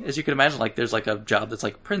silly, as you can imagine. Like, there's like a job that's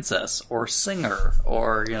like princess or singer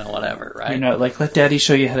or, you know, whatever, right? You're not like, let daddy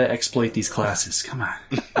show you how to exploit these classes. Come on.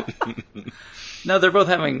 No, they're both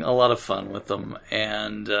having a lot of fun with them,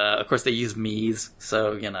 and of course they use Mii's,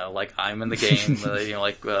 so, you know, like, I'm in the game, you know,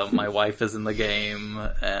 like, my wife is in the game,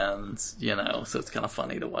 and, you know, so it's kind of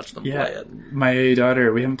funny to watch them play it. My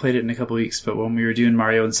daughter, we haven't played it in a couple weeks, but when we were doing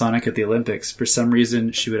Mario and Sonic at the Olympics, for some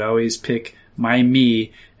reason she would always pick my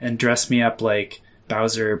Mii and dress me up like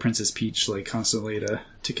Bowser or Princess Peach, like, constantly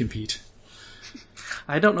to compete.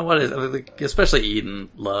 I don't know what it is. I mean, especially Eden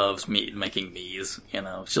loves making Mii's. You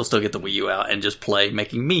know, she'll still get the Wii U out and just play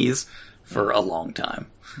making Mii's for a long time.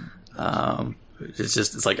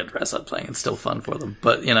 It's like a dress-up thing. It's still fun for them.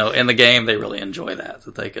 But, you know, in the game, they really enjoy that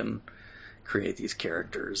they can create these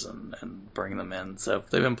characters and bring them in. So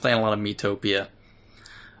they've been playing a lot of Miitopia.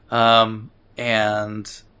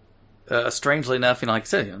 Strangely enough, you know, like I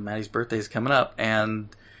said, you know, Maddie's birthday is coming up, and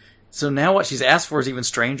so now what she's asked for is even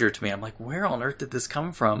stranger to me. I'm like, where on earth did this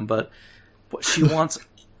come from? But what she wants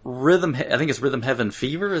I think it's Rhythm Heaven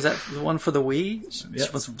Fever. Is that the one for the Wii? Yep,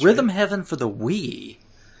 she wants Rhythm Heaven for the Wii.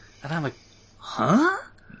 And I'm like, huh?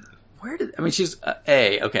 She's,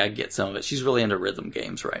 okay, I get some of it. She's really into rhythm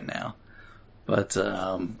games right now. But,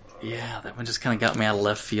 yeah, that one just kind of got me out of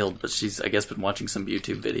left field. But she's, I guess, been watching some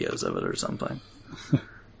YouTube videos of it or something.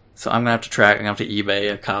 So I'm going to have to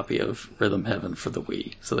eBay a copy of Rhythm Heaven for the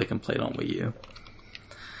Wii so they can play it on Wii U.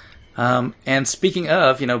 And speaking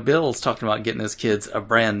of, you know, Bill's talking about getting his kids a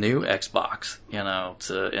brand new Xbox, you know,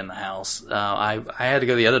 in the house. I had to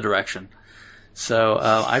go the other direction. So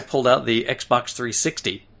I pulled out the Xbox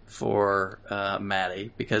 360 for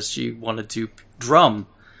Maddie because she wanted to drum.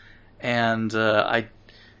 And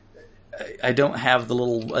I don't have the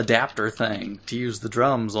little adapter thing to use the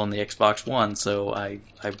drums on the Xbox One, so I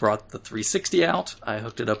brought the 360 out. I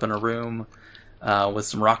hooked it up in a room with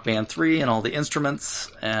some Rock Band 3 and all the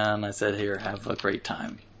instruments, and I said, here, have a great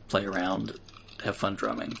time. Play around, have fun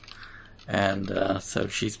drumming. And so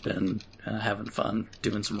she's been having fun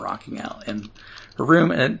doing some rocking out in her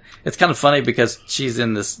room. And it's kind of funny because she's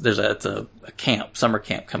in this, it's a camp, summer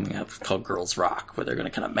camp coming up called Girls Rock, where they're going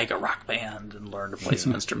to kind of make a rock band and learn to play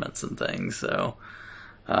some instruments and things. So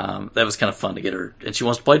that was kind of fun to get her. And she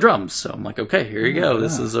wants to play drums. So I'm like, okay, here you go.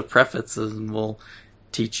 This is a preface, and we'll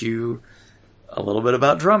teach you a little bit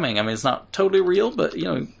about drumming. I mean, it's not totally real, but, you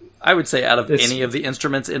know, I would say out of any of the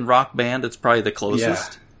instruments in Rock Band, it's probably the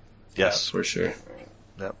closest. Yeah. Yes, for sure.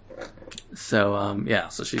 Yep. So,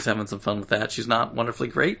 so she's having some fun with that. She's not wonderfully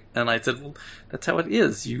great. And I said, well, that's how it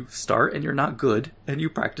is. You start and you're not good, and you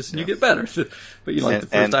practice and you get better. But you know, like the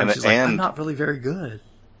first time, she's like, I'm not really very good.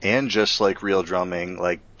 And just like real drumming,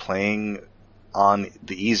 like playing on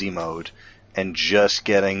the easy mode and just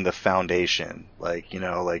getting the foundation. Like, you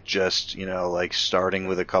know, like just, you know, like starting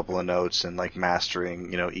with a couple of notes and like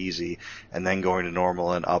mastering, you know, easy, and then going to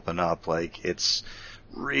normal and up. Like, it's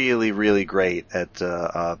really, really great at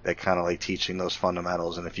kind of like teaching those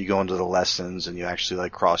fundamentals. And if you go into the lessons and you actually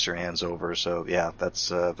like cross your hands over, so yeah,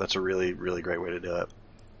 that's a really, really great way to do it.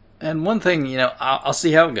 And one thing, you know, I'll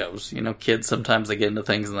see how it goes. You know, kids sometimes they get into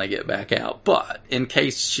things and they get back out. But in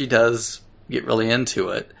case she does get really into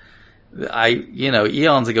it,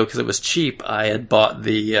 eons ago, because it was cheap, I had bought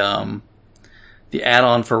the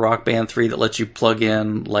add-on for Rock Band 3 that lets you plug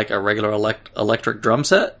in like a regular electric drum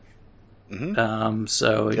set.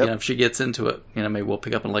 Mm-hmm. You know, if she gets into it, you know, maybe we'll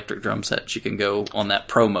pick up an electric drum set. She can go on that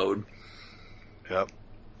pro mode. Yep.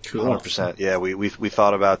 Cool. 100%. Yeah, we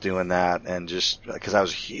thought about doing that, and just because I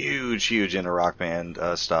was huge into Rock Band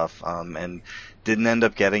stuff, and didn't end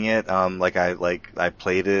up getting it. I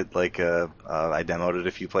played it, I demoed it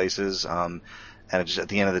a few places, and it just at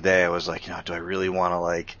the end of the day, I was like, you know, do I really want to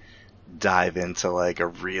like dive into like a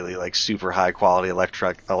really like super high quality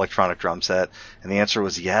electronic drum set? And the answer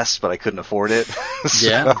was yes, but I couldn't afford it.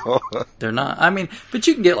 Yeah, they're not. I mean, but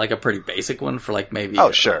you can get like a pretty basic one for like maybe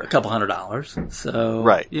a couple $100. So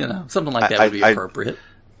right, you know, something like that would be appropriate.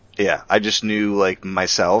 Yeah, I just knew like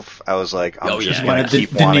myself. I was like, I'm just going to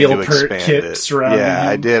keep wanting to expand it. Yeah,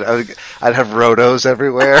 I did. I'd have rotos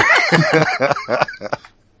everywhere.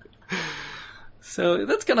 So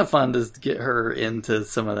that's kind of fun to get her into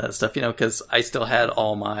some of that stuff, you know, because I still had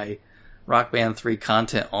all my Rock Band 3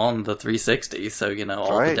 content on the 360, so, you know,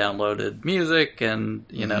 all the downloaded music and,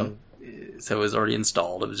 you know, so it was already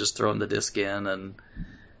installed. It was just throwing the disc in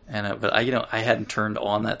but I hadn't turned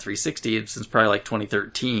on that 360 since probably like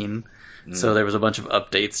 2013, so there was a bunch of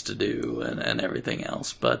updates to do and everything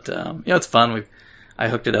else. But, you know, it's fun. I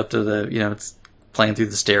hooked it up to the, you know, it's playing through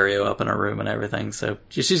the stereo up in her room and everything. So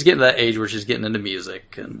she's getting to that age where she's getting into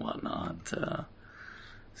music and whatnot.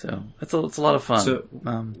 So it's a lot of fun. So,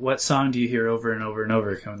 what song do you hear over and over and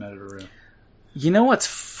over coming out of her room? You know what's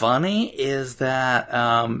funny is that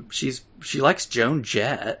she likes Joan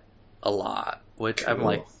Jett a lot, which cool. I'm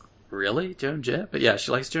like, really, Joan Jett? But yeah, she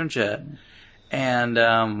likes Joan Jett,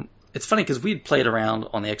 and it's funny because we'd played around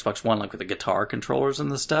on the Xbox One like with the guitar controllers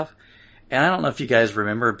and this stuff, and I don't know if you guys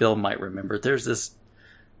remember. Bill might remember. There's this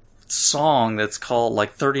song that's called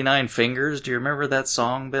like 39 Fingers. Do you remember that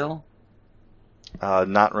song, Bill?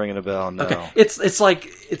 Not ringing a bell, no. Okay. It's like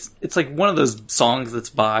one of those songs that's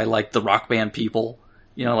by like the Rock Band People,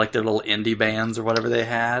 you know, like their little indie bands or whatever they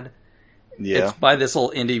had. Yeah. It's by this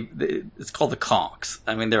little indie. It's called the Conks.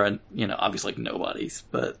 I mean, they're obviously like nobodies,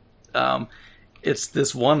 but it's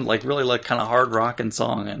this one like really like kind of hard rocking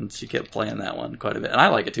song, and she kept playing that one quite a bit, and I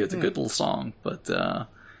like it too. It's a good little song, but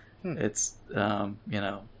it's the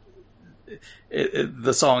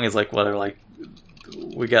song is like whatever like.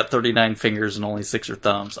 We got 39 fingers and only 6 are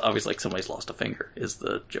thumbs. Obviously, like somebody's lost a finger is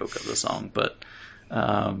the joke of the song, but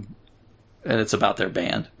and it's about their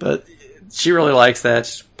band. But she really likes that.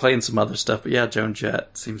 She's playing some other stuff, but yeah, Joan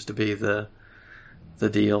Jett seems to be the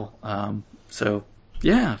deal. So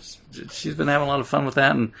yeah, she's been having a lot of fun with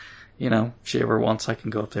that, and you know, if she ever wants, I can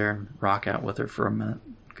go up there and rock out with her for a minute,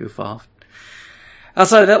 goof off.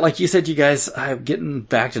 Outside of that, like you said, you guys, I'm getting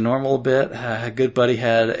back to normal a bit. A good buddy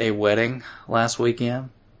had a wedding last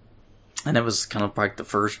weekend, and it was kind of like the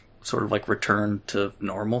first sort of like return to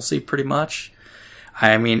normalcy, pretty much.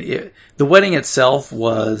 I mean, the wedding itself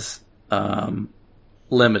was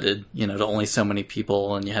limited, you know, to only so many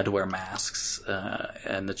people, and you had to wear masks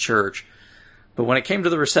in the church. But when it came to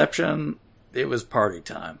the reception, it was party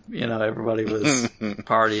time. You know, everybody was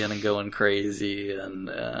partying and going crazy, and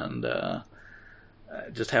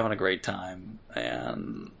just having a great time.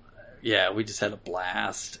 And yeah, we just had a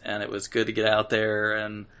blast, and it was good to get out there,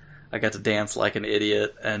 and I got to dance like an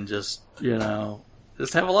idiot and just, you know,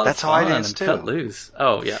 just have a lot of fun and cut loose.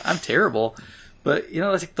 Oh yeah, I'm terrible. But, you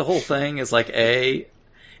know, I think the whole thing is like it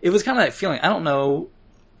was kind of that feeling, I don't know,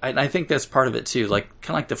 I think that's part of it too, like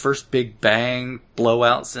kind of like the first big bang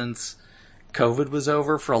blowout since COVID was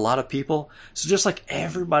over for a lot of people. So just like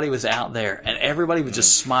everybody was out there and everybody was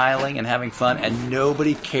just smiling and having fun, and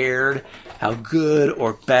nobody cared how good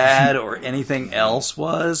or bad or anything else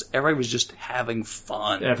was. Everybody was just having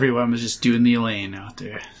fun. Everyone was just doing the Elaine out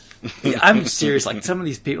there. Yeah, I'm serious. Like some of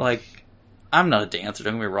these people, like, I'm not a dancer,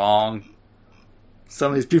 don't get me wrong.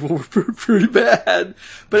 Some of these people were pretty bad,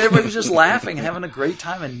 but everybody was just laughing and having a great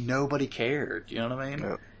time, and nobody cared. You know what I mean?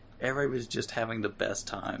 Yep. Everybody was just having the best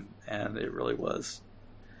time, and it really was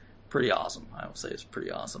pretty awesome. I will say it's pretty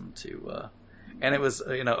awesome to, and it was,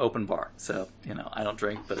 you know, open bar. So, you know, I don't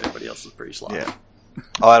drink, but everybody else is pretty sloppy. Yeah.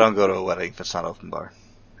 Oh, I don't go to a wedding that's not open bar.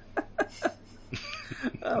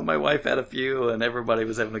 My wife had a few, and everybody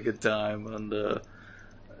was having a good time, and,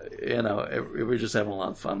 you know, we were just having a lot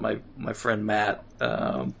of fun. My friend Matt,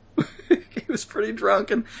 he was pretty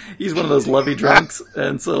drunk, and he's one of those lovey drunks,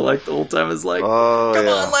 and so like the whole time is like, come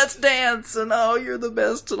on, let's dance, and oh, you're the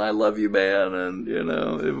best, and I love you, man, and you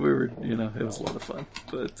know, we were, you know, it was a lot of fun,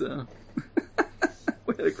 but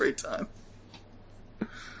we had a great time.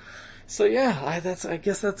 So yeah, I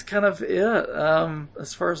guess that's kind of it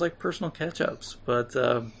as far as like personal catch-ups. But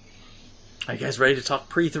are you guys ready to talk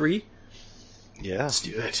pre-3? Yeah, let's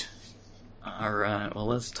do it. All right. Well,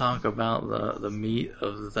 let's talk about the meat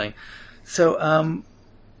of the thing. So,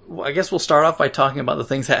 I guess we'll start off by talking about the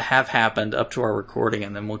things that have happened up to our recording,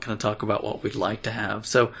 and then we'll kind of talk about what we'd like to have.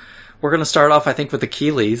 So, we're going to start off, I think, with the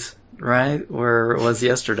Keeleys, right? Where it was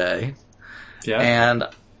yesterday. Yeah. And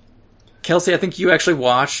Kelsey, I think you actually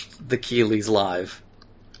watched the Keeleys live.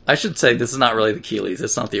 I should say this is not really the Keeleys.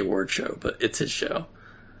 It's not the award show, but it's his show.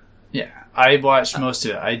 Yeah. I watched most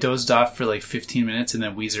of it. I dozed off for like 15 minutes, and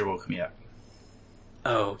then Weezer woke me up.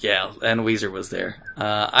 Oh, yeah, and Weezer was there.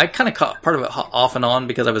 I kind of caught part of it off and on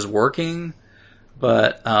because I was working,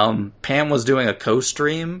 but Pam was doing a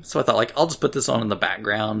co-stream, so I thought, like, I'll just put this on in the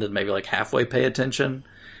background and maybe, like, halfway pay attention,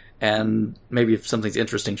 and maybe if something's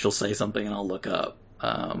interesting, she'll say something and I'll look up.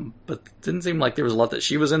 But it didn't seem like there was a lot that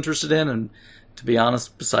she was interested in, and to be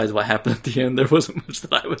honest, besides what happened at the end, there wasn't much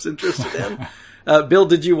that I was interested in. Bill,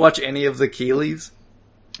 did you watch any of the Keeleys?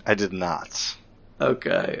 I did not.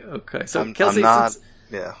 Okay. So, Kelsey,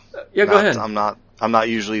 yeah, go ahead. I'm not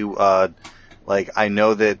usually like, I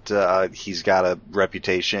know that he's got a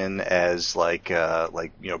reputation as like you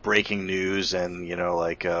know, breaking news and, you know,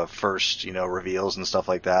 like first, you know, reveals and stuff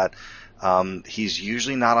like that. He's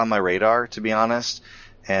usually not on my radar, to be honest.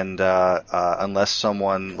 And unless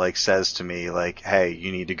someone like says to me like, "Hey,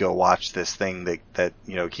 you need to go watch this thing that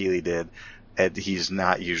you know Keeley did," he's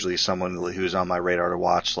not usually someone who's on my radar to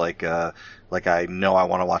watch. Like I know I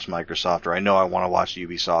want to watch Microsoft, or I know I want to watch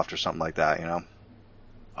Ubisoft or something like that. You know.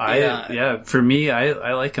 For me,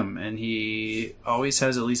 I like him, and he always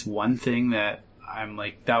has at least one thing that I'm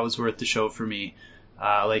like, that was worth the show for me.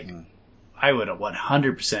 I would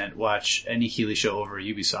 100% watch any Keighley show over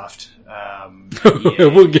Ubisoft.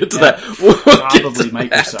 We'll get to that. Probably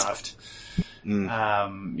Microsoft.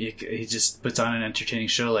 He just puts on an entertaining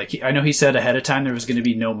show. Like, I know he said ahead of time there was going to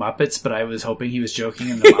be no Muppets, but I was hoping he was joking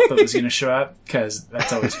and the Muppet was going to show up, because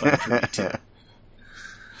that's always fun for me too.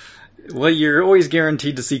 Well, you're always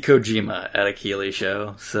guaranteed to see Kojima at a Keighley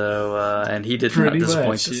show, so and he did not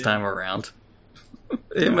disappoint this time around.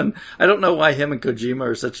 And I don't know why him and Kojima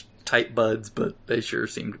are such tight buds, but they sure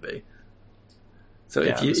seem to be.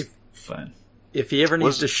 So fun. If he ever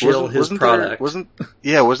needs to shill his product,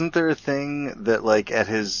 wasn't there a thing that like at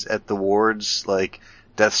the awards, like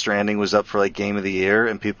Death Stranding was up for like Game of the Year,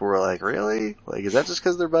 and people were like, really? Like, is that just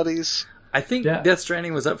because they're buddies? I think Death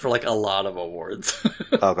Stranding was up for like a lot of awards.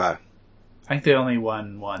 Okay. I think they only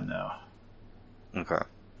won one though. Okay.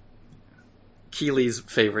 Keighley's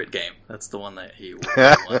favorite game. That's the one that he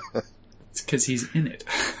won. It's because he's in it.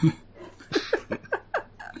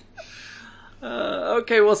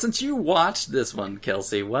 Okay, well, since you watched this one,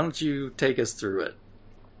 Kelsey, why don't you take us through it?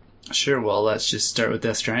 Sure, well, let's just start with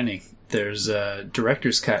Death Stranding. There's a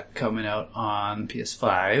director's cut coming out on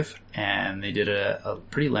PS5, and they did a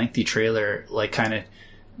pretty lengthy trailer, like kind of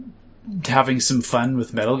having some fun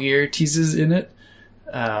with Metal Gear teases in it.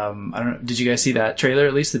 I don't know, did you guys see that trailer,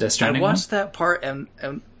 at least the Death Stranding one? I watched that part, and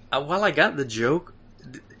while I got the joke,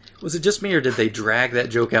 was it just me, or did they drag that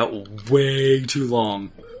joke out way too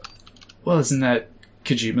long? Well, isn't that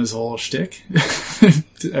Kojima's whole shtick?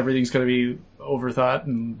 Everything's going to be overthought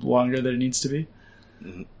and longer than it needs to be?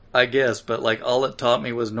 I guess, but like all it taught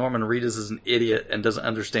me was Norman Reedus is an idiot and doesn't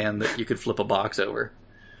understand that you could flip a box over.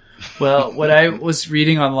 Well, what I was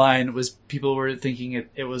reading online was people were thinking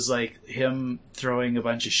it was like him throwing a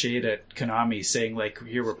bunch of shade at Konami, saying like,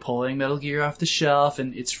 here, we're pulling Metal Gear off the shelf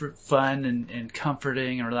and it's fun and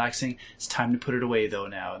comforting and relaxing. It's time to put it away though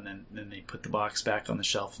now. And then they put the box back on the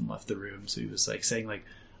shelf and left the room. So he was like saying like,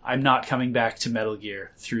 I'm not coming back to Metal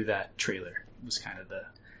Gear through that trailer. It was kind of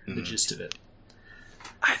the gist of it.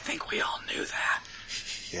 I think we all knew that.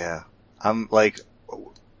 Yeah. I'm like...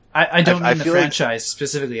 I don't mean the franchise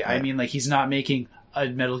specifically. Yeah. I mean, like, he's not making a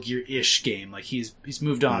Metal Gear-ish game. Like, he's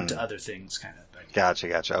moved on to other things, kind of thing.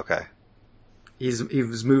 Gotcha. Okay.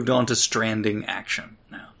 He's moved on to Stranding action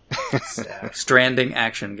now. Stranding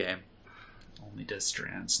action game. Only does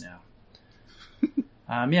strands now.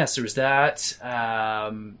 Yes, there was that.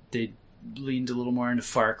 They leaned a little more into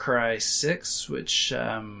Far Cry 6, which...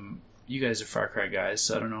 you guys are Far Cry guys,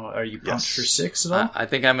 so I don't know. Are you pumped for 6 at all? I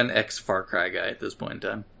think I'm an ex-Far Cry guy at this point in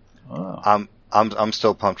time. Oh. I'm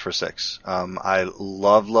still pumped for 6. I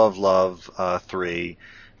love 3.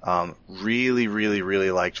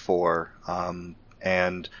 Really liked 4.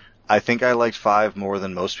 And I think I liked 5 more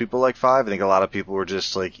than most people like 5. I think a lot of people were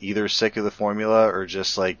just like either sick of the formula or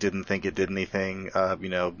just like didn't think it did anything,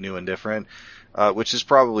 new and different. Which is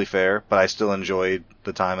probably fair, but I still enjoyed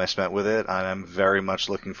the time I spent with it, and I'm very much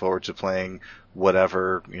looking forward to playing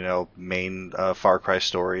whatever, main Far Cry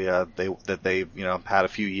story that they had a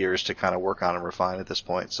few years to kind of work on and refine at this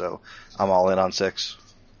point. So I'm all in on 6.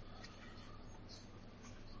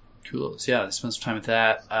 Cool. So yeah, spent some time with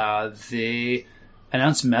that. They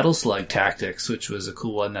announced Metal Slug Tactics, which was a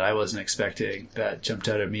cool one that I wasn't expecting. That jumped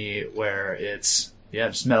out at me, where it's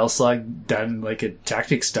just Metal Slug done like a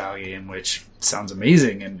tactics style game, which sounds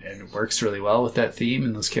amazing and works really well with that theme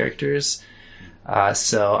and those characters.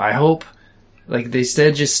 So I hope, like, they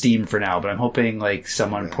said just Steam for now, but I'm hoping like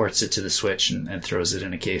someone ports it to the Switch and throws it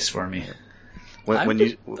in a case for me. I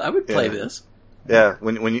would play this. Yeah,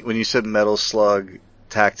 when you said Metal Slug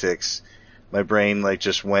Tactics, my brain like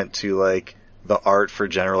just went to like the art for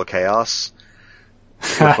General Chaos.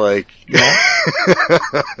 With, like,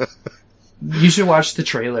 you should watch the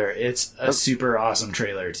trailer. It's a super awesome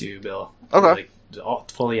trailer too, Bill. Okay. Like, all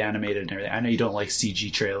fully animated and everything. I know you don't like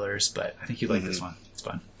CG trailers, but I think you'd like this one. It's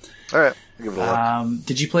fun. All right, I'll give it a look.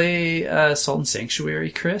 Did you play Salt and Sanctuary,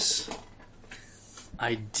 Chris?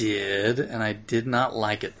 I did, and I did not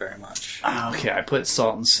like it very much. Okay, I put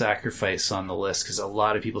Salt and Sacrifice on the list because a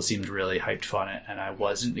lot of people seemed really hyped on it, and I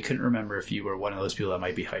wasn't. I couldn't remember if you were one of those people that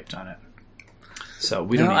might be hyped on it. So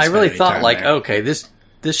we don't. I really thought like, okay, this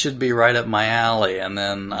should be right up my alley, and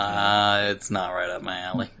then it's not right up my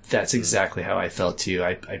alley. That's exactly how I felt too.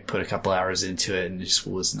 I put a couple hours into it and it just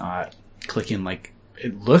was not clicking. Like,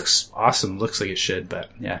 it looks awesome, looks like it should, but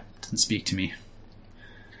yeah, it doesn't speak to me.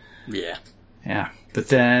 Yeah. Yeah, but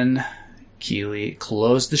then Keighley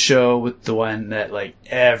closed the show with the one that like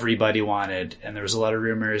everybody wanted, and there was a lot of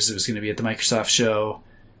rumors it was going to be at the Microsoft show.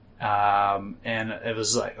 And it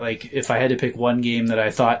was like if I had to pick one game that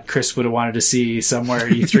I thought Chris would have wanted to see somewhere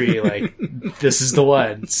at E3, like this is the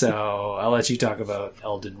one. So I'll let you talk about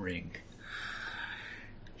Elden Ring.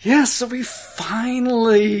 Yeah, so we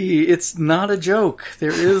finally, it's not a joke.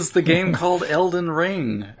 There is the game called Elden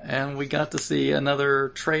Ring, and we got to see another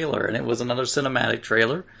trailer, and it was another cinematic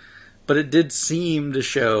trailer, but it did seem to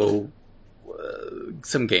show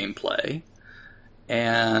some gameplay,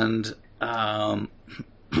 and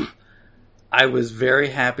I was very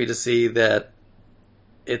happy to see that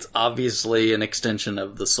it's obviously an extension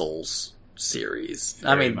of the Souls series.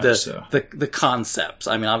 Very I mean, so. the concepts.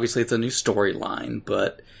 I mean, obviously it's a new storyline,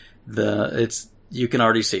 but you can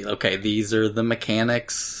already see, okay, these are the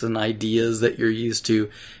mechanics and ideas that you're used to.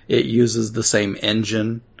 It uses the same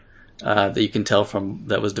engine that you can tell from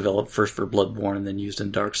that was developed first for Bloodborne and then used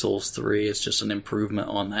in Dark Souls 3. It's just an improvement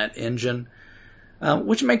on that engine.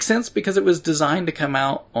 Which makes sense because it was designed to come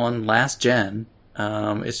out on last gen.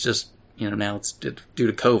 It's just, now it's due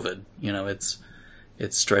to COVID.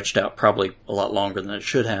 It's stretched out probably a lot longer than it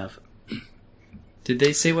should have. Did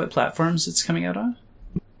they say what platforms it's coming out on?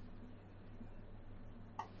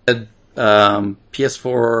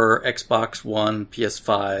 PS4, Xbox One,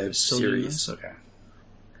 PS5 series. Okay.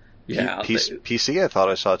 Yeah. PC, I thought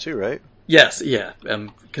I saw too, right? Yes, yeah,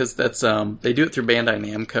 because that's they do it through Bandai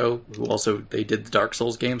Namco, who also they did the Dark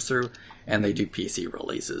Souls games through, and they do PC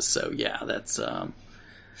releases. So yeah, that's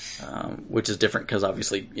which is different because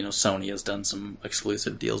obviously Sony has done some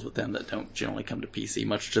exclusive deals with them that don't generally come to PC,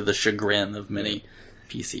 much to the chagrin of many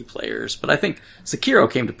PC players. But I think Sekiro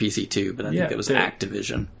came to PC too, but I think it was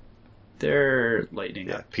Activision. They're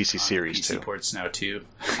lightning up PC series PC too. ports now too.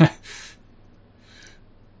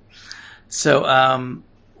 So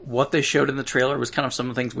what they showed in the trailer was kind of some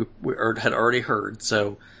of the things we had already heard.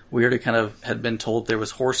 So we already kind of had been told there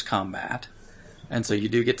was horse combat. And so you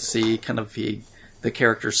do get to see kind of the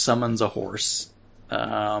character summons a horse.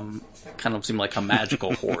 Kind of seemed like a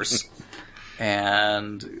magical horse.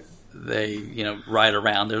 And they, ride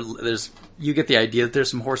around. You get the idea that there's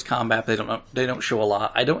some horse combat. They don't show a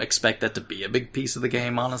lot. I don't expect that to be a big piece of the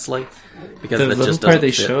game, honestly. Because the little just part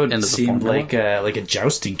they fit showed into the seemed formula. like a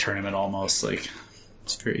jousting tournament almost. Like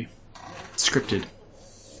it's very scripted.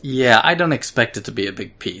 Yeah, I don't expect it to be a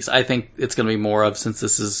big piece. I think it's going to be more of, since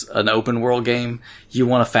this is an open world game, you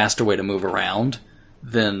want a faster way to move around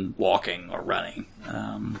than walking or running.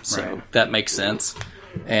 So that makes sense.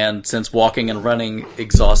 And since walking and running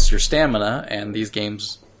exhausts your stamina, and these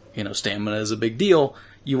games, stamina is a big deal,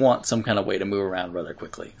 you want some kind of way to move around rather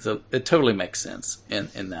quickly. So it totally makes sense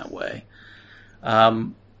in that way.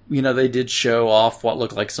 They did show off what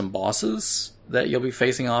looked like some bosses that you'll be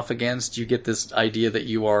facing off against. You get this idea that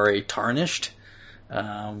you are a Tarnished,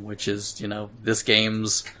 which is, this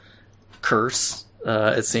game's curse,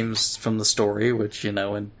 it seems from the story, which,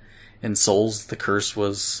 in Souls, the curse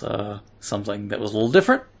was something that was a little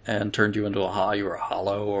different and turned you into you were a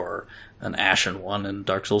hollow or an ashen one in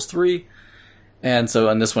Dark Souls 3. And so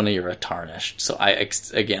in this one, you're a Tarnished. So I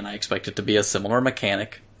expect it to be a similar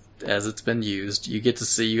mechanic as it's been used. You got to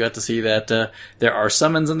see that there are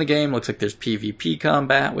summons in the game. Looks like there's PvP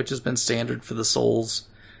combat, which has been standard for the Souls.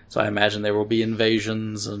 So I imagine there will be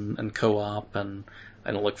invasions and co-op, and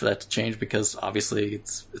I don't look for that to change because obviously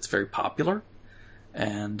it's very popular.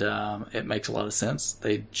 And it makes a lot of sense.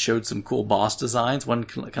 They showed some cool boss designs. One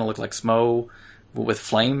kind of looked like Smo with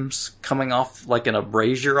flames coming off like in a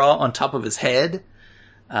brazier on top of his head.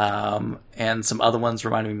 And some other ones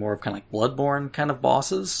reminded me more of kind of like Bloodborne kind of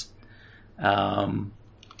bosses. And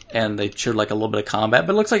they showed like a little bit of combat,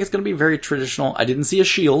 but it looks like it's going to be very traditional. I didn't see a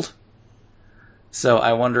shield. So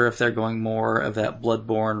I wonder if they're going more of that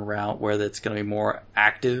Bloodborne route where it's going to be more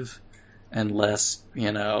active and less,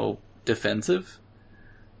 defensive.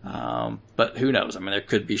 But who knows? I mean, there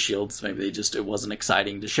could be shields. Maybe it wasn't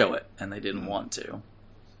exciting to show it, and they didn't want to.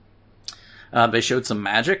 They showed some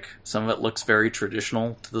magic. Some of it looks very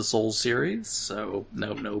traditional to the Souls series, so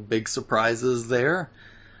no big surprises there.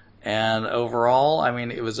 And overall, I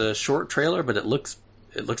mean, it was a short trailer, but it looks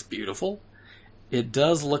beautiful. It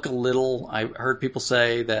does look a little. I heard people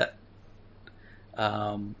say that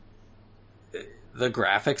the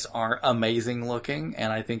graphics aren't amazing looking,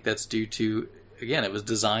 and I think that's due to, again, it was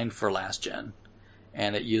designed for last gen,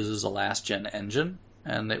 and it uses a last gen engine,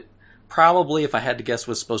 and it probably, if I had to guess,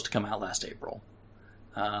 was supposed to come out last April.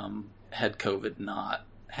 Had COVID not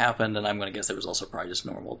happened, and I'm going to guess there was also probably just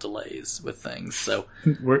normal delays with things. So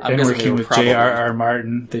working with J.R.R.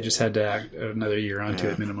 Martin, they just had to add another year onto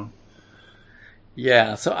it minimum.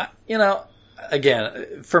 Yeah, so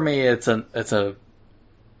again, for me, it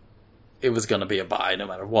was going to be a buy no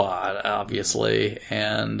matter what, obviously,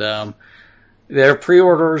 and there are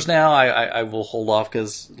pre-orders now. I will hold off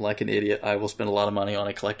because, like an idiot, I will spend a lot of money on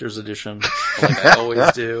a collector's edition, like I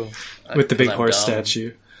always do, with the big horse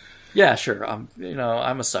statue. Yeah, sure.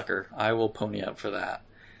 I'm a sucker. I will pony up for that.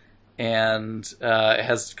 And it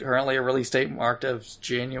has currently a release date marked as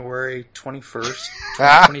January 21st,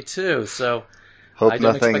 2022. So hope I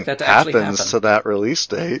don't nothing expect that to actually happen. happens to that release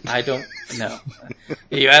date. I don't know.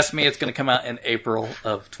 You asked me, it's going to come out in April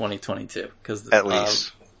of 2022 because at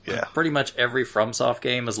least, yeah, pretty much every FromSoft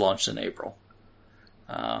game is launched in April.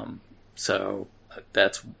 So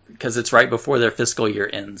that's because it's right before their fiscal year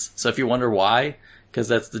ends. So if you wonder why, because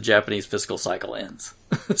that's the Japanese fiscal cycle ends.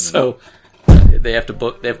 So. They have to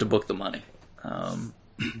book the money.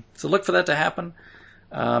 So look for that to happen.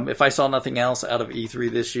 If I saw nothing else out of E3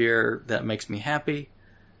 this year, that makes me happy.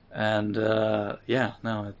 And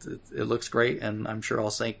it looks great, and I'm sure I'll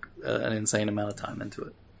sink an insane amount of time into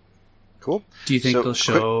it. Cool. Do you think they'll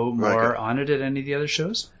show more on it at any of the other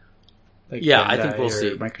shows? Like I think we'll see.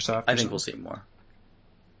 Microsoft. I think we'll see more.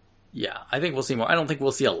 Yeah, I think we'll see more. I don't think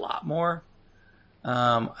we'll see a lot more.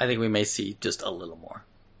 I think we may see just a little more.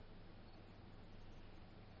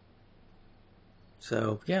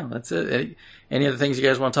 So, yeah, that's it. Any other things you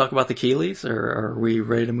guys want to talk about the Keighleys, or are we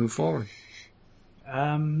ready to move forward?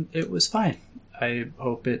 It was fine. I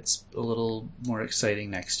hope it's a little more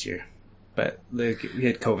exciting next year. But we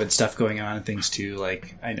had COVID stuff going on and things too.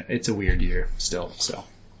 Like, I know it's a weird year still, so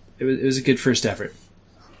it was a good first effort.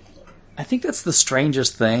 I think that's the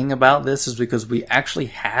strangest thing about this is because we actually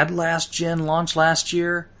had last gen launch last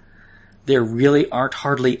year. There really aren't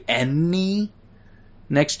hardly any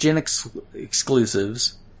next-gen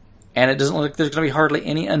exclusives, and it doesn't look like there's going to be hardly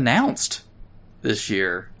any announced this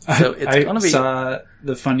year. So it's going to be... I saw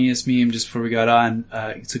the funniest meme just before we got on.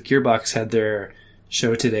 So Gearbox had their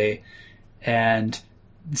show today, and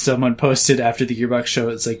someone posted after the Gearbox show,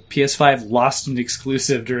 it's like, PS5 lost an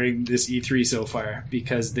exclusive during this E3 so far,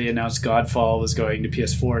 because they announced Godfall was going to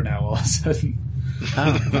PS4 now all of a sudden.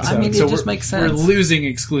 It just makes sense. We're losing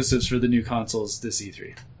exclusives for the new consoles this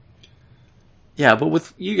E3. Yeah, but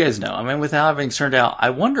with you guys know, with how everything's turned out, I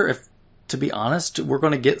wonder if, to be honest, we're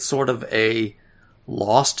going to get sort of a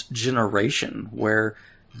lost generation where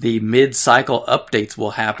the mid-cycle updates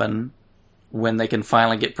will happen when they can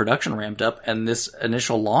finally get production ramped up, and this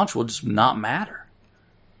initial launch will just not matter.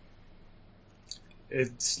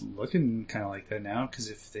 It's looking kind of like that now, because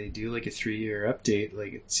if they do like a 3-year update,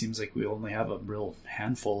 like it seems like we only have a real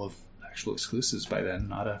handful of actual exclusives by then,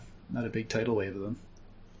 not a big tidal wave of them.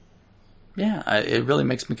 Yeah, it really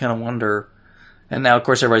makes me kind of wonder. And now, of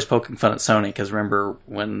course, everybody's poking fun at Sony, because remember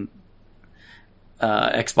when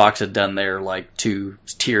Xbox had done their like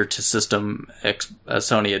 2-tier to system,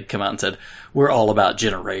 Sony had come out and said, we're all about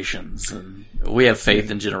generations, and we have faith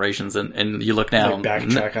in generations, and you look now... Like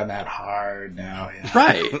backtrack on that hard now. Yeah.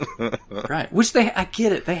 Right. Right. Which I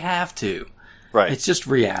get it, they have to. Right. It's just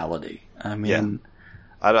reality. I've got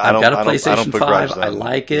a PlayStation 5, I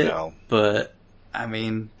like it, but, at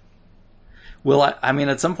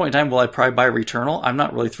some point in time, will I probably buy Returnal? I'm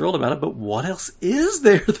not really thrilled about it, but what else is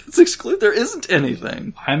there that's exclusive? There isn't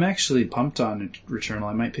anything. I'm actually pumped on Returnal.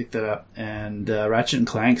 I might pick that up. And Ratchet &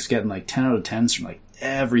 Clank's getting like 10 out of 10s from like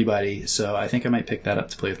everybody, so I think I might pick that up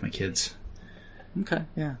to play with my kids. Okay,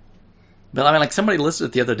 yeah. But somebody listed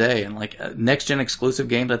it the other day, and like next-gen exclusive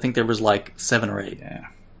games, I think there was like 7 or 8. Yeah.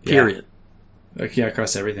 Period. Yeah,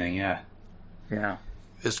 across everything, yeah. Yeah.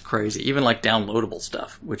 It's crazy. Even like downloadable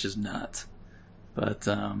stuff, which is nuts. But,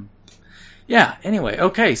 anyway,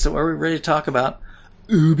 okay, so are we ready to talk about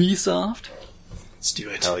Ubisoft? Let's do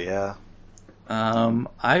it. Hell yeah.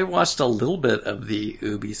 I watched a little bit of the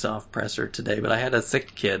Ubisoft presser today, but I had a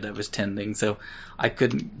sick kid I was tending, so I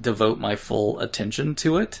couldn't devote my full attention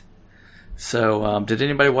to it. So, did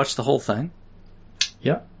anybody watch the whole thing?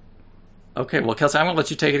 Yep. Okay, well, Kelsey, I'm going to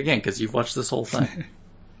let you take it again, because you've watched this whole thing.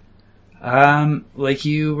 Like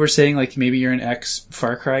you were saying, like maybe you're an ex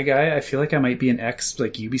Far Cry guy. I feel like I might be an ex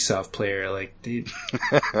like Ubisoft player. Like they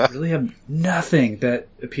really have nothing that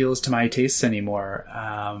appeals to my tastes anymore.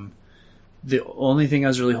 The only thing I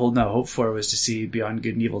was really holding out hope for was to see Beyond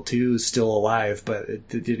Good and Evil 2 still alive, but it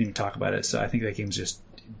didn't even talk about it. So I think that game's just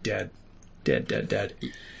dead.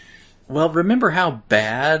 Well, remember how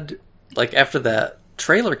bad, like after that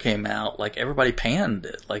trailer came out, like everybody panned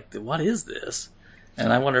it. Like, what is this?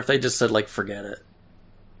 And I wonder if they just said, like, forget it.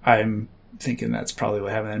 I'm thinking that's probably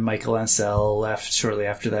what happened. And Michael Ansel left shortly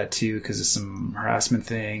after that, too, because of some harassment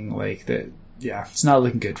thing. Like, that. Yeah, it's not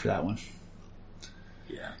looking good for that one.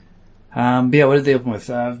 Yeah. But yeah, what did they open with?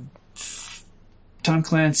 Tom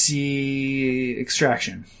Clancy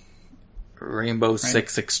Extraction. Rainbow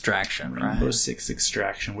Six Extraction, right? Rainbow Six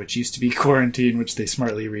Extraction, which used to be Quarantine, which they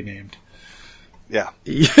smartly renamed. Yeah.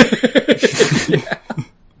 Yeah,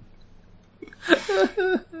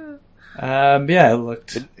 it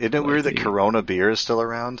looked... Isn't it weird that Corona beer is still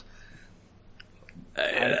around?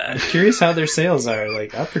 I'm curious how their sales are,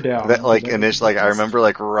 like, up or down. That, like, initially, like, I remember,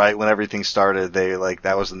 like, right when everything started, they, like,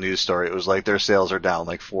 that was the news story. It was like their sales are down,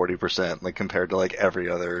 like, 40%, like, compared to, like, every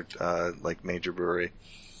other, like, major brewery.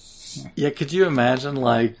 Yeah, could you imagine,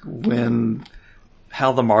 like,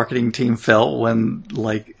 how the marketing team felt when,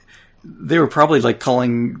 like, they were probably, like,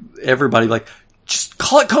 calling everybody, like, just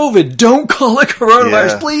call it COVID, don't call it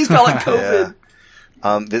coronavirus, please call it COVID.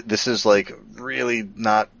 Yeah. This is, like, really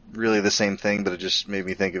not really the same thing, but it just made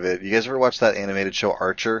me think of it. You guys ever watch that animated show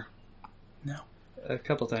Archer? No. A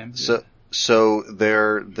couple times. So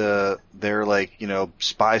their like, you know,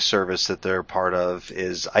 spy service that they're part of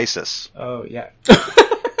is ISIS. Oh, yeah.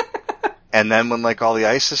 And then when, like, all the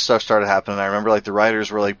ISIS stuff started happening, I remember, like, the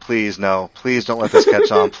writers were like, please, no, please don't let this catch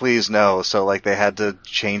on, please, no. So, like, they had to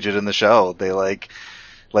change it in the show. They, like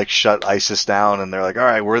shut ISIS down, and they're like, all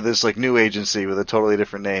right, we're this, like, new agency with a totally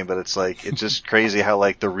different name. But it's, like, it's just crazy how,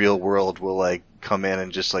 like, the real world will, like, come in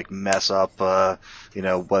and just, like, mess up, you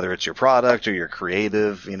know, whether it's your product or your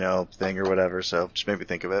creative, you know, thing or whatever. So, just made me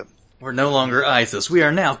think of it. We're no longer ISIS. We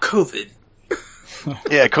are now COVID.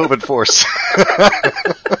 Yeah, COVID force.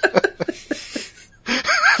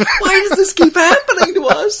 Why does this keep happening to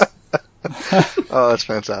us? Oh, that's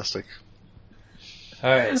fantastic.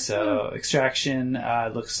 Alright, so Extraction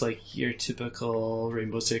looks like your typical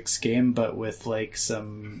Rainbow Six game, but with like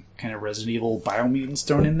some kind of Resident Evil biomutants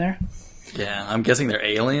thrown in there. Yeah, I'm guessing they're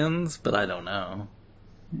aliens, but I don't know.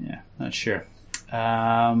 Yeah, not sure.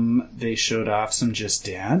 They showed off some Just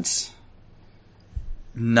Dance.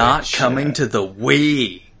 Not coming to the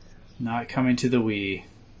Wii. Not coming to the Wii.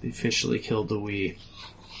 They officially killed the Wii.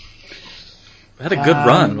 It had a good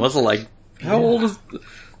run. Was it like, how old is,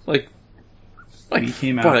 like Wii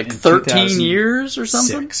came out like in 13 years or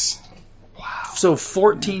something? 2006. Wow. So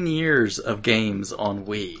 14 years of games on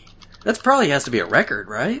Wii. That's probably has to be a record,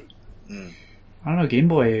 right? I don't know, Game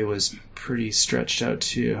Boy was pretty stretched out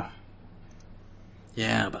too.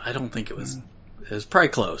 Yeah, but I don't think it was. It was probably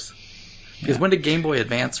close. Because when did Game Boy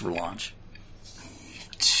Advance launch?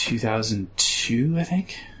 2002, I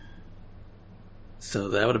think. So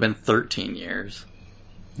that would have been 13 years.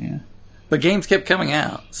 Yeah. But games kept coming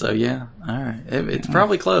out, so yeah. Alright. It's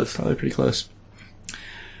probably close. Probably pretty close.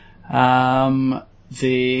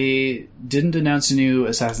 They didn't announce a new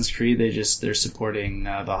Assassin's Creed. They're supporting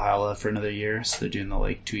Valhalla for another year, so they're doing the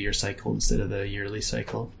 2-year cycle instead of the yearly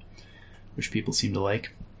cycle, which people seem to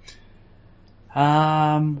like.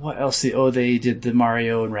 What else? They did the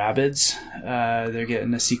Mario and Rabbids. They're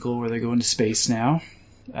getting a sequel where they're going to space now,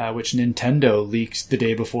 which Nintendo leaked the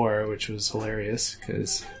day before, which was hilarious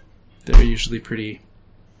because they're usually pretty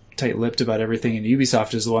tight-lipped about everything, and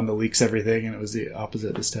Ubisoft is the one that leaks everything, and it was the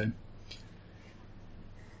opposite this time.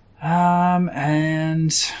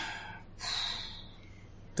 And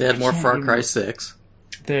they had more Far Cry 6.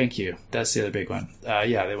 Thank you. That's the other big one.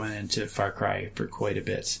 Yeah, they went into Far Cry for quite a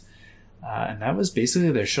bit. And that was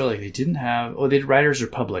basically their show. Like, they didn't have... Oh, they did Riders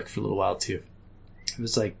Republic for a little while, too. It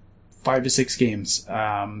was 5 to 6 games.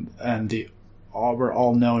 And they were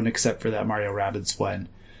all known except for that Mario Rabbids one.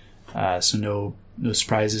 So no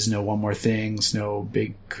surprises, no one more things, no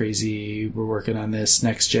big crazy, we're working on this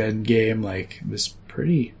next-gen game. It was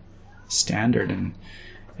pretty standard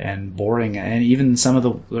and boring. And even some of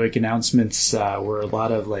the announcements were a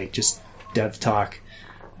lot of just dev talk.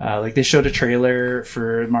 They showed a trailer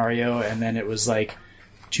for Mario, and then it was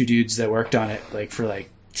 2 dudes that worked on it for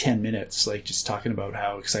 10 minutes, just talking about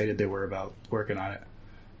how excited they were about working on it.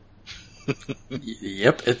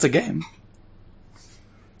 Yep, it's a game.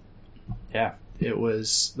 Yeah, it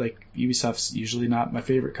was Ubisoft's usually not my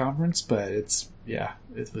favorite conference, but it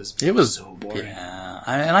was so boring. Yeah,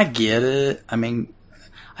 and I get it. I mean,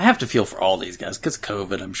 I have to feel for all these guys because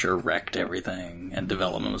COVID, I'm sure, wrecked everything, and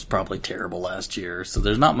development was probably terrible last year. So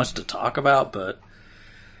there's not much to talk about, but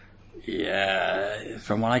yeah,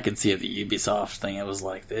 from what I could see of the Ubisoft thing, it was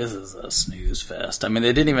this is a snooze fest. I mean,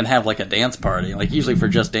 they didn't even have a dance party. Usually for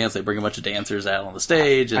Just Dance, they bring a bunch of dancers out on the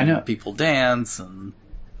stage and people dance, and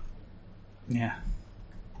yeah,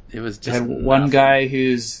 it was just they had one guy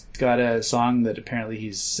who's got a song that apparently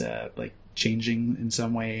he's changing in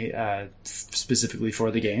some way specifically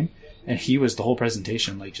for the game, and he was the whole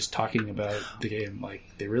presentation just talking about the game.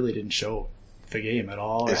 They really didn't show the game at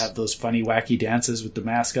all, or have those funny, wacky dances with the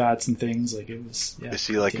mascots and things. Like it was. Yeah, is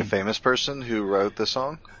he like a famous person who wrote the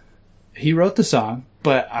song? He wrote the song,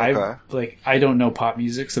 but I don't know pop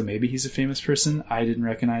music, so maybe he's a famous person. I didn't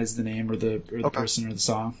recognize the name or the person or the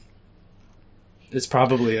song. It's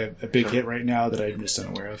probably a big hit right now that I'm just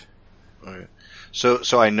unaware of. Okay.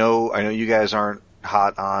 So I know you guys aren't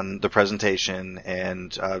hot on the presentation,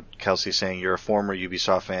 and Kelsey saying you're a former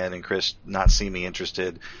Ubisoft fan, and Chris not seeming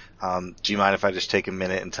interested. Do you mind if I just take a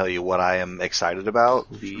minute and tell you what I am excited about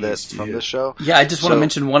from this show? Yeah, I just want to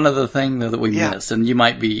mention one other thing though that we missed, and you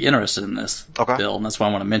might be interested in this, Bill, and that's why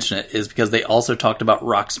I want to mention it, is because they also talked about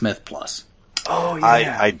Rocksmith Plus. Oh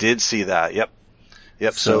yeah, I did see that. Yep.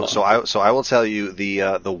 So I will tell you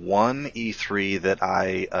the one E3 that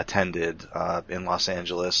I attended in Los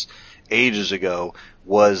Angeles ages ago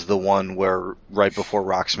was the one where right before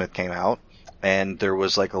Rocksmith came out, and there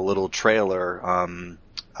was like a little trailer, kind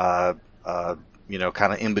of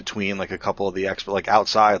in between like a couple of the expo, like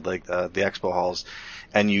outside like the expo halls,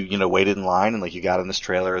 and you waited in line and like you got in this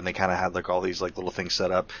trailer, and they kind of had like all these like little things set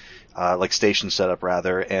up, like stations set up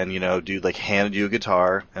rather, and dude like handed you a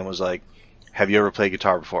guitar and was like, have you ever played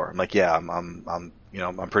guitar before? I'm like, yeah, I'm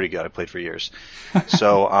pretty good. I played for years.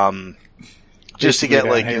 So, just to get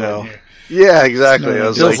like, yeah, exactly. I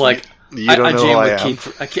was like, you don't know who I am.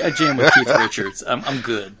 I jam with Keith Richards. I'm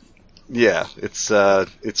good. Yeah, it's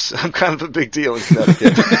I'm kind of a big deal in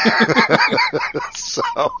Connecticut.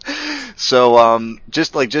 so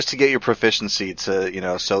just to get your proficiency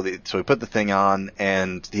to so we put the thing on,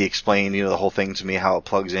 and he explained the whole thing to me, how it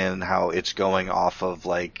plugs in, how it's going off of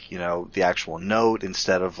like the actual note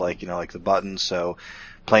instead of like like the button. So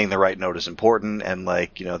playing the right note is important, and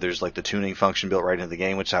like there's like the tuning function built right into the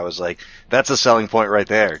game, which I was like, that's a selling point right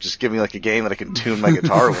there. Just give me like a game that I can tune my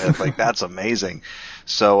guitar with. Like that's amazing.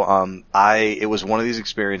 So it was one of these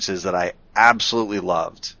experiences that I absolutely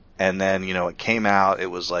loved. And then it came out, it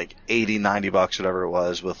was like $80-$90 whatever it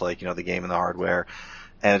was with like the game and the hardware,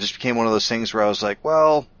 and it just became one of those things where I was like,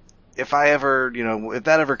 well, if I ever if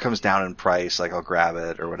that ever comes down in price, like I'll grab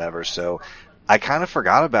it or whatever. So I kind of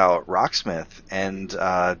forgot about Rocksmith, and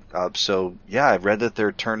so yeah, I read that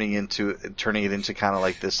they're turning it into kind of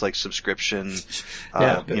like this like subscription,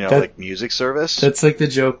 like music service. That's like the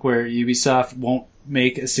joke where Ubisoft won't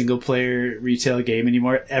make a single player retail game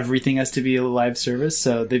anymore. Everything has to be a live service,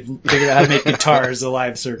 so they've figured out how to make guitars a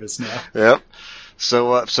live service now. Yep.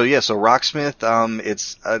 So Rocksmith,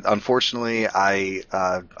 it's unfortunately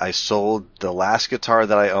I sold the last guitar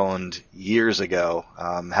that I owned years ago.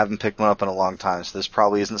 Haven't picked one up in a long time, so this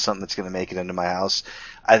probably isn't something that's going to make it into my house.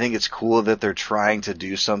 I think it's cool that they're trying to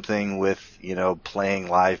do something with playing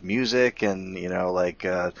live music, and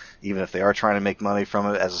even if they are trying to make money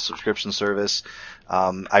from it as a subscription service.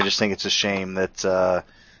 I just think it's a shame that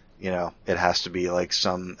it has to be like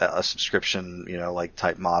a subscription, like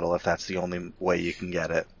type model, if that's the only way you can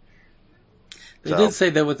get it. They did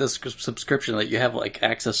say that with this subscription that you have like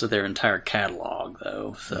access to their entire catalog,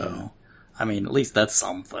 though. So, I mean, at least that's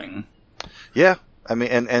something. Yeah. I mean,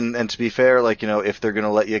 and to be fair, like, if they're going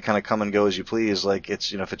to let you kind of come and go as you please, like,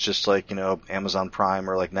 it's, if it's just like, Amazon Prime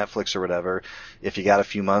or like Netflix or whatever, if you got a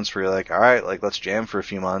few months where you're like, all right, like, let's jam for a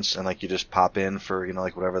few months, and like, you just pop in for,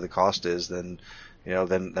 like, whatever the cost is, then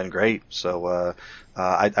great. So,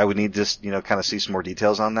 I would need to, kind of see some more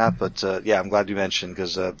details on that, but, yeah, I'm glad you mentioned,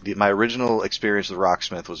 because, my original experience with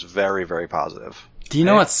Rocksmith was very, very positive. Do you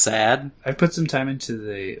know what's sad? I've put some time into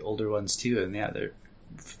the older ones too, and yeah, they're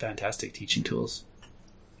fantastic teaching tools.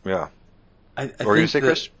 Yeah. I what were you going to say,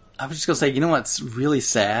 Chris? I was just going to say, what's really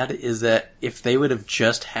sad is that if they would have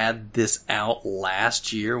just had this out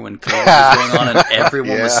last year when COVID was going on and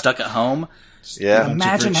everyone was stuck at home,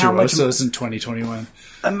 imagine how much in 2021.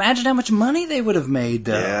 Imagine how much money they would have made,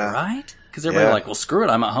 though, right? Because everybody like, well, screw it,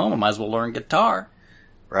 I'm at home, I might as well learn guitar.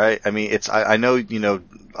 Right. I mean, I know,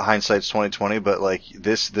 hindsight's 2020, but like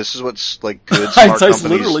this is what's like good smart hindsight's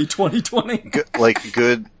companies. Literally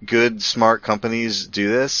 2020. Good smart companies do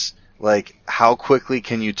this. Like, how quickly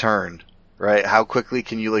can you turn? Right? How quickly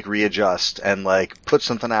can you like readjust and like put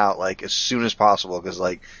something out like as soon as possible? Because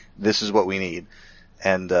like this is what we need.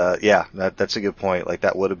 And that's a good point. Like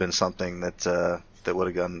that would have been something that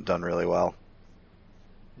would have done really well.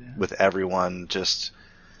 Yeah. With everyone just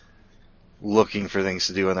looking for things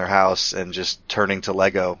to do in their house and just turning to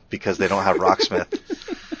Lego because they don't have Rocksmith.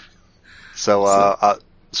 So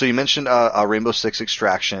So you mentioned Rainbow Six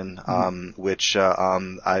Extraction, which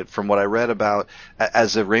from what I read about,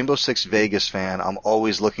 as a Rainbow Six Vegas fan, I'm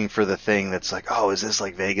always looking for the thing that's like, oh, is this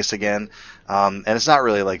like Vegas again? And it's not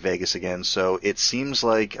really like Vegas again. So it seems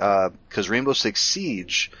like because Rainbow Six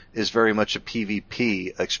Siege is very much a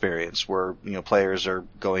PvP experience where players are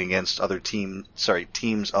going against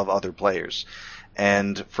teams of other players.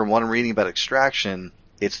 And from what I'm reading about Extraction,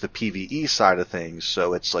 it's the PvE side of things.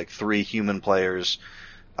 So it's like 3 human players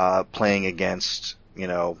playing against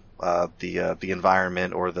the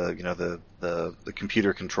environment or the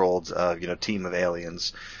computer controlled team of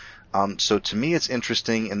aliens. So to me it's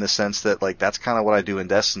interesting in the sense that like that's kind of what I do in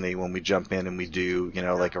Destiny when we jump in and we do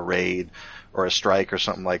like a raid or a strike or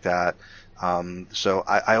something like that. So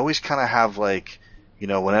I always kind of have like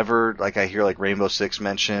whenever like I hear like Rainbow Six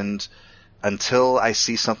mentioned, until I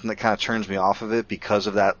see something that kind of turns me off of it because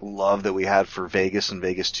of that love that we had for Vegas and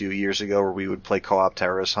Vegas 2 years ago where we would play co-op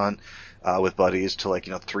terrorist hunt with buddies till like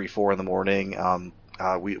 3-4 in the morning.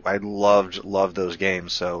 I loved those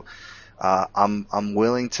games. So I'm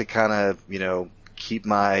willing to kind of keep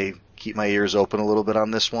my ears open a little bit on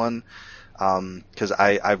this one because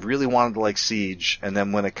I really wanted to like Siege, and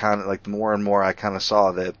then when it kind of like the more and more I kind of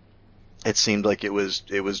saw that it seemed like it was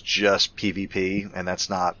just PvP, and that's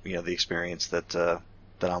not the experience that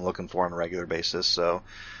I'm looking for on a regular basis. So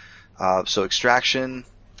Extraction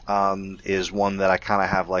is one that I kind of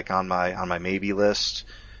have like on my maybe list.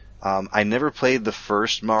 I never played the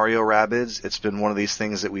first Mario Rabbids. It's been one of these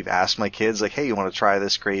things that we've asked my kids, like, hey, you want to try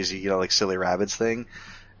this crazy like silly Rabbids thing?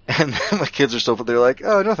 And my kids are still they're like,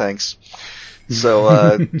 oh no thanks.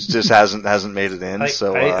 So it just hasn't made it in.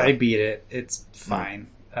 I beat it. It's fine.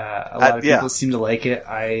 A lot of people seem to like it.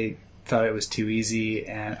 I thought it was too easy,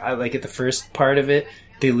 and I like it. The first part of it,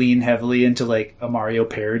 they lean heavily into like a Mario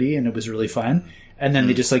parody, and it was really fun. And then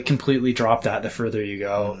they just like completely drop that the further you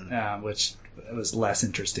go, which was less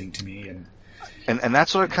interesting to me. And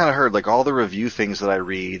that's what I kind of heard. Like all the review things that I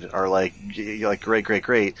read are like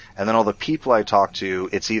great, and then all the people I talk to,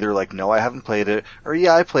 it's either like no, I haven't played it, or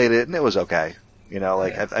yeah, I played it and it was okay.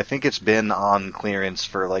 I think it's been on clearance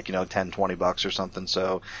for like, $10-$20 or something.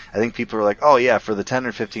 So I think people are like, oh yeah, for the $10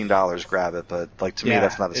 or $15, grab it. But like to me,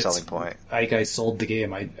 that's not a selling point. I sold the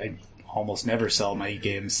game. I almost never sell my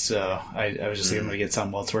games. So I was just going to get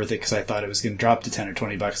something well, it's worth it because I thought it was going to drop to $10 or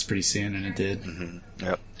 $20 pretty soon, and it did. Mm-hmm.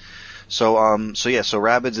 Yep. So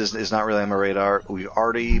Rabbids is not really on my radar. We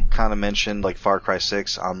already kind of mentioned like Far Cry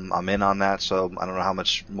 6. I'm in on that. So I don't know how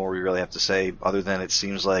much more we really have to say other than it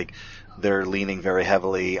seems like they're leaning very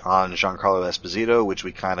heavily on Giancarlo Esposito, which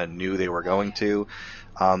we kind of knew they were going to.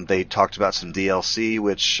 They talked about some DLC,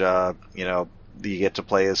 which, you get to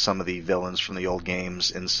play as some of the villains from the old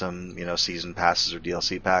games in some, season passes or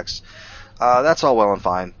DLC packs. That's all well and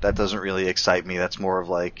fine. That doesn't really excite me. That's more of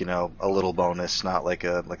like, a little bonus, not like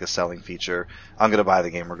a selling feature. I'm going to buy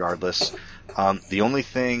the game regardless. The only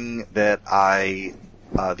thing that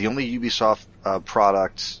the only Ubisoft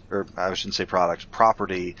product, or I shouldn't say product,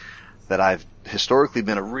 property that I've historically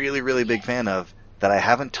been a really, really big fan of that I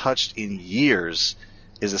haven't touched in years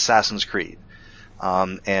is Assassin's Creed.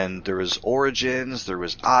 And there was Origins, there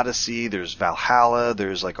was Odyssey, there's Valhalla,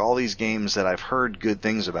 there's like all these games that I've heard good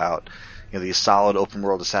things about, these solid open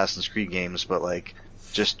world Assassin's Creed games, but like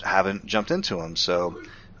just haven't jumped into them. So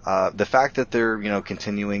the fact that they're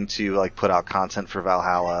continuing to like put out content for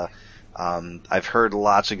Valhalla, I've heard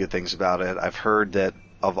lots of good things about it. I've heard that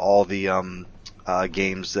of all the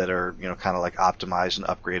games that are kind of like optimized and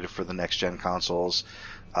upgraded for the next gen consoles,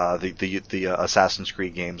 the Assassin's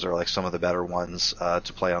Creed games are like some of the better ones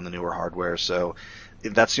to play on the newer hardware. So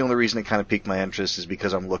that's the only reason it kind of piqued my interest, is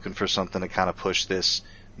because I'm looking for something to kind of push this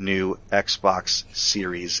new Xbox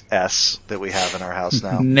Series S that we have in our house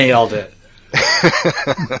now. Nailed it.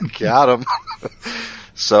 Got him.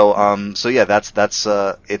 So yeah, that's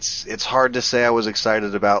it's hard to say I was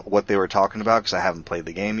excited about what they were talking about because I haven't played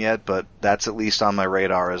the game yet, but that's at least on my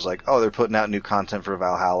radar as like, oh, they're putting out new content for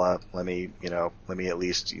Valhalla. Let me at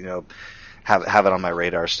least, have it on my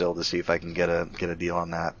radar still to see if I can get a deal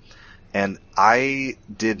on that. And I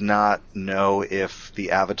did not know if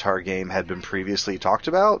the Avatar game had been previously talked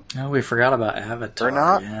about. Oh, we forgot about Avatar. Or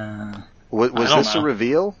not? Yeah. Was this a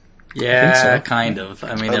reveal? Yeah, kind of.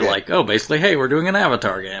 I mean, they're like, oh, basically, hey, we're doing an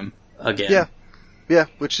Avatar game again. Yeah,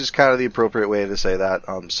 which is kind of the appropriate way to say that.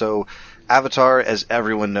 So Avatar, as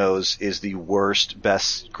everyone knows, is the worst,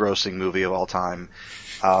 best grossing movie of all time.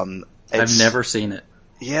 I've never seen it.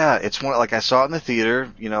 Yeah, it's one like I saw it in the theater,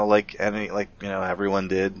 like everyone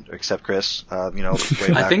did except Chris, way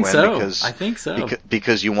back I think when so. because I think so.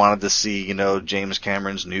 Because you wanted to see, James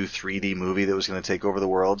Cameron's new 3D movie that was going to take over the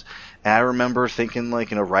world. And I remember thinking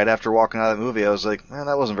right after walking out of the movie, I was like, man,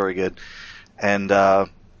 that wasn't very good. And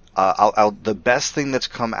the best thing that's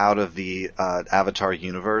come out of the Avatar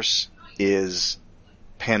universe is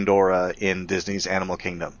Pandora in Disney's Animal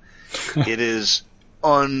Kingdom. It is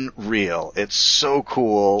unreal. It's so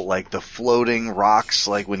cool. Like the floating rocks,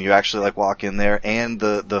 like when you actually walk in there, and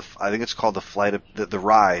the I think it's called the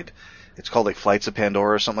ride. It's called Flights of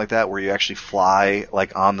Pandora or something like that, where you actually fly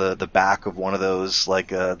on the back of one of those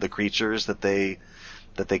the creatures that they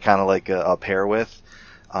kind of pair with.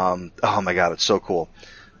 Oh my god, it's so cool.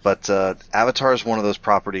 But Avatar is one of those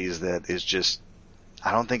properties that is just,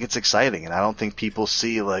 I don't think it's exciting, and I don't think people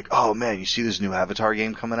see oh man, you see this new Avatar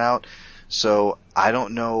game coming out. So I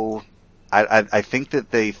don't know. I think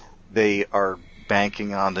that they are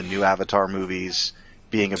banking on the new Avatar movies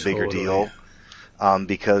being a bigger deal.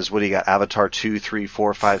 Because what do you got? Avatar 2, 3,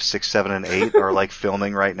 4, 5, 6, 7, and 8 are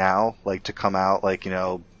filming right now, to come out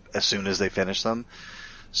as soon as they finish them.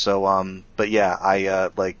 So but yeah, I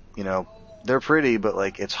they're pretty,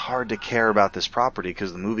 but it's hard to care about this property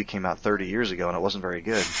because the movie came out 30 years ago and it wasn't very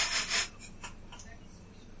good.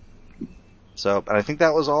 So, and I think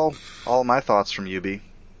that was all my thoughts from UB.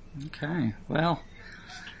 Okay, well,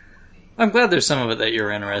 I'm glad there's some of it that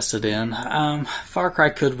you're interested in. Far Cry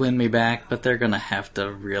could win me back, but they're going to have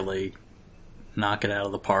to really knock it out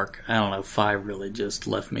of the park. I don't know, 5 really just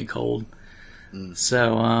left me cold.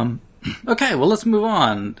 So, okay, well, let's move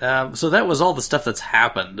on. So that was all the stuff that's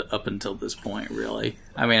happened up until this point, really.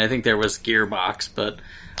 I mean, I think there was Gearbox, but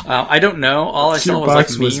I don't know. All I saw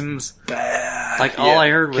was memes. All I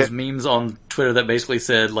heard was memes on Twitter that basically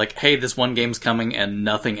said "Hey, this one game's coming and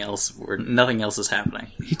nothing else is happening."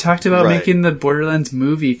 He talked about making the Borderlands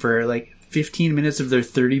movie for 15 minutes of their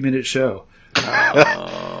 30-minute show.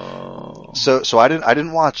 So I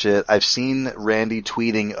didn't watch it. I've seen Randy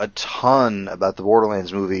tweeting a ton about the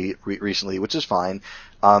Borderlands movie recently, which is fine.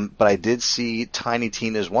 But I did see Tiny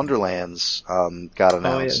Tina's Wonderlands got announced.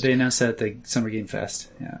 Oh yeah, they announced that at the Summer Game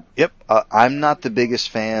Fest. Yeah. Yep. I'm not the biggest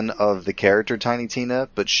fan of the character Tiny Tina,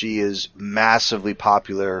 but she is massively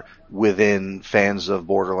popular within fans of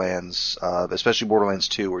Borderlands, especially Borderlands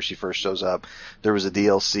 2, where she first shows up. There was a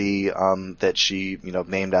DLC that she,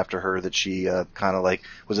 named after her, that she kind of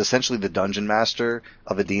was essentially the dungeon master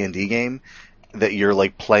of a D&D game that you're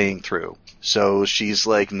playing through. So she's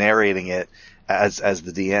narrating it as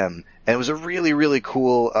the DM, and it was a really, really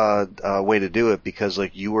cool way to do it because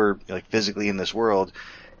you were physically in this world,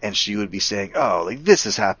 and she would be saying, "Oh, this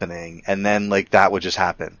is happening," and then that would just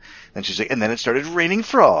happen, and she's like, and then it started raining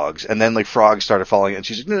frogs, and then frogs started falling, and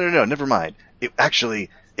she's like, no, never mind. It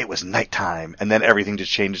was nighttime, and then everything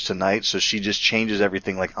just changes to night. So she just changes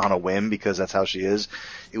everything on a whim because that's how she is.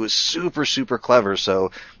 It was super, super clever.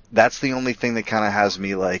 So that's the only thing that kind of has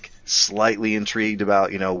me slightly intrigued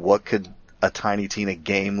about what could a Tiny Tina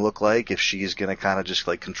game look like if she's going to kind of just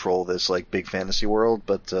control this big fantasy world.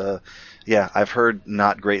 But yeah, I've heard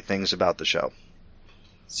not great things about the show.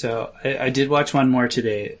 So I did watch one more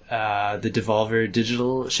today, the Devolver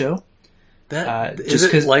Digital show. That is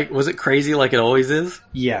it was it crazy like it always is?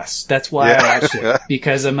 Yes, that's why I watched it,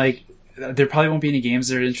 because I'm there probably won't be any games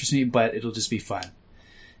that interest me, but it'll just be fun,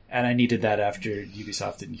 and I needed that after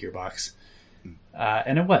Ubisoft and Gearbox.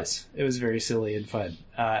 And it was very silly and fun.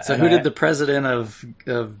 So who did the president of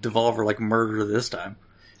Devolver murder this time?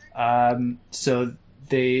 So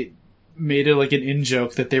they made it an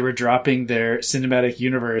in-joke that they were dropping their cinematic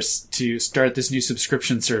universe to start this new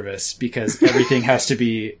subscription service because everything has to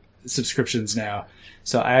be subscriptions now.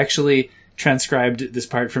 So I actually transcribed this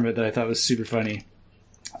part from it that I thought was super funny.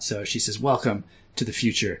 So she says, "Welcome to the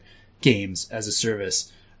future. Games as a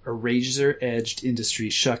service. A razor-edged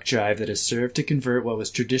industry shuck jive that has served to convert what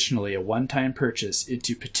was traditionally a one-time purchase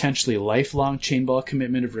into potentially lifelong chainball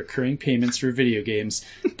commitment of recurring payments for video games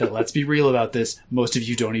that, let's be real about this, most of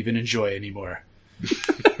you don't even enjoy anymore."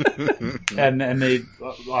 and they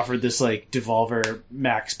offered this Devolver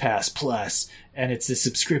Max Pass Plus, and it's a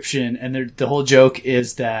subscription, and the whole joke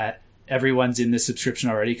is that everyone's in this subscription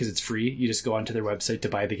already because it's free. You just go onto their website to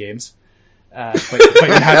buy the games. But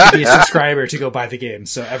you have to be a subscriber to go buy the game,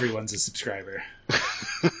 so everyone's a subscriber.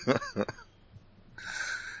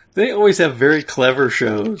 They always have very clever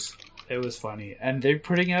shows. It was funny. And they're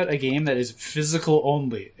putting out a game that is physical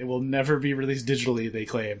only. It will never be released digitally, they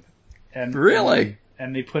claim. And really?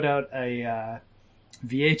 And they put out a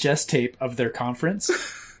VHS tape of their conference.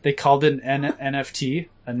 They called it an NFT,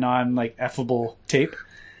 a non-effable tape.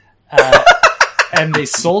 and they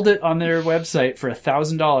sold it on their website for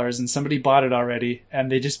 $1,000, and somebody bought it already,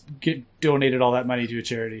 and they just donated all that money to a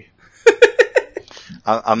charity.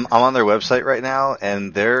 I'm on their website right now,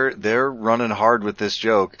 and they're running hard with this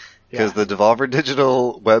joke because the Devolver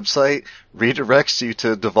Digital website redirects you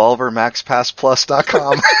to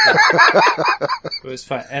DevolverMaxPassPlus.com. It was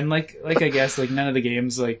fun, and like I guess like none of the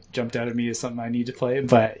games like jumped out at me as something I need to play,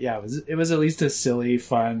 but yeah, it was at least a silly,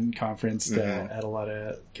 fun conference that had a lot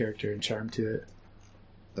of character and charm to it.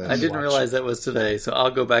 I didn't realize that was today, so I'll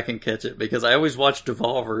go back and catch it because I always watch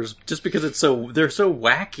Devolvers just because they're so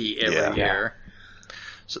wacky every year.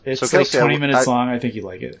 It's like Kelsey, 20 minutes long. I think you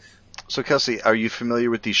like it. So, Kelsey, are you familiar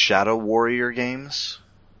with these Shadow Warrior games?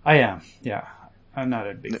 I am, yeah. I'm not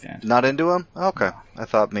a big fan. Not into them? Okay. I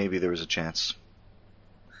thought maybe there was a chance.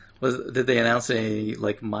 Did they announce any,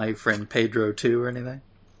 like, My Friend Pedro 2 or anything?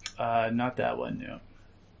 Not that one, no.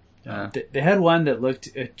 They had one that looked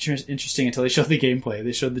interesting until they showed the gameplay.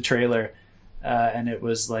 They showed the trailer, and it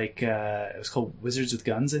was like, it was called Wizards with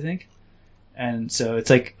Guns, I think. And so it's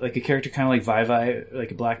like a character kind of like Vivi,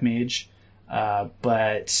 like a black mage, but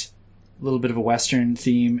a little bit of a Western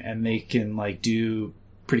theme, and they can like do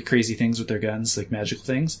pretty crazy things with their guns, like magical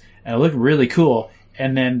things. And it looked really cool.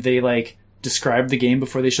 And then they like described the game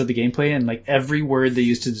before they showed the gameplay, and like every word they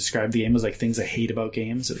used to describe the game was like things I hate about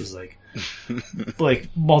games. It was like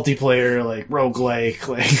like multiplayer, like roguelike,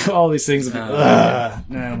 like all these things. No, I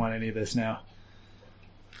don't want any of this now.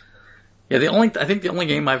 Yeah, I think the only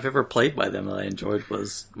game I've ever played by them that I enjoyed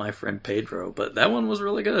was My Friend Pedro, but that one was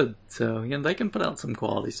really good. So, they can put out some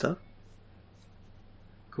quality stuff.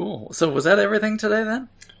 Cool. So, was that everything today then?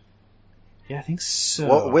 Yeah, I think so.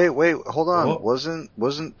 Well, wait, hold on. Oh. Wasn't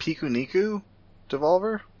Piku Niku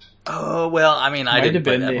Devolver? Oh, well, I mean, I didn't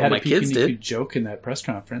play that, but my kids did. They had a Piku Niku joke in that press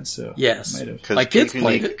conference, so yes, my kids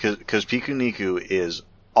played it. Because Piku Niku is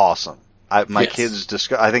awesome. Kids,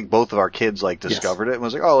 I think both of our kids discovered it and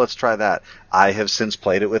was like, oh, let's try that. I have since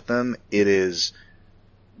played it with them. It is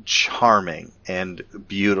charming and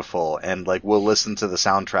beautiful, and we'll listen to the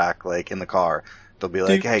soundtrack in the car. They'll be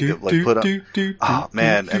like, hey, put up, oh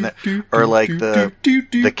man, and then, or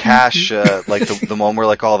the cash, the one where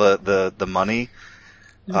all the money.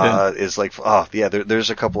 Is there's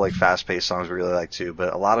a couple fast-paced songs we really like too,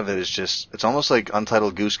 but a lot of it is just, it's almost like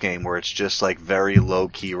Untitled Goose Game, where it's just very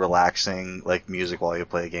low-key, relaxing music while you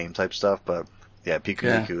play a game type stuff. But yeah, Piku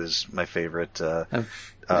Niku is my favorite. I've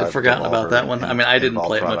forgotten about that one. I mean, I didn't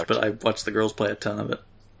play it much, but I watched the girls play a ton of it.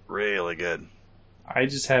 Really good. I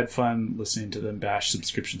just had fun listening to them bash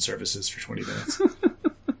subscription services for 20 minutes.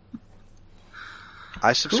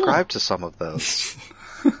 I subscribe to some of those.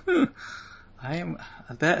 I am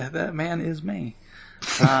that man is me.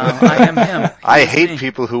 I am him. I hate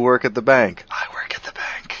people who work at the bank. I work at the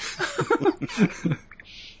bank.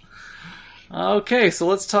 Okay, so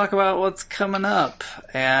let's talk about what's coming up.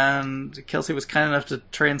 And Kelsey was kind enough to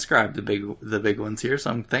transcribe the big ones here,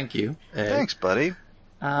 so thank you. Thanks, buddy.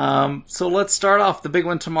 So let's start off. The big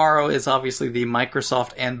one tomorrow is obviously the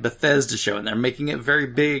Microsoft and Bethesda show, and they're making it very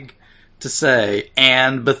big to say,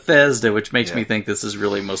 and Bethesda, which makes me think this is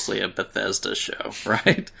really mostly a Bethesda show,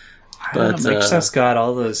 right? But Microsoft's got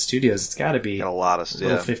all those studios. It's got to be a lot of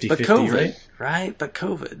 50-50, right? But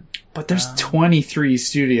COVID. But there's 23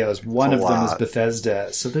 studios. One of them is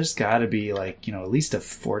Bethesda, so there's got to be at least a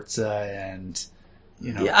Forza and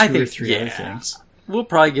two or three other things. We'll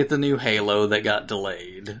probably get the new Halo that got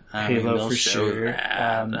delayed. Halo for sure.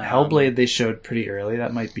 Hellblade they showed pretty early.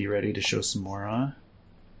 That might be ready to show some more on.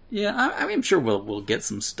 Yeah, I'm sure we'll get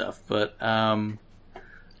some stuff, but Crackdown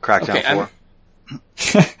 4.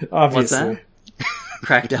 Obviously. What's that?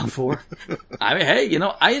 Crackdown 4. I mean, hey,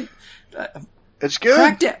 it's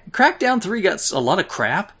good. Crackdown 3 got a lot of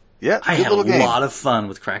crap. Yeah, I had a lot of fun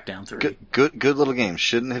with Crackdown 3. Good little game.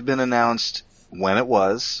 Shouldn't have been announced when it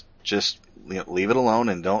was. Just leave it alone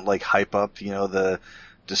and don't hype up. The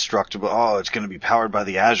destructible. Oh, it's going to be powered by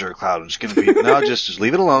the Azure cloud. It's going to be no. Just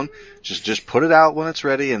leave it alone. Just put it out when it's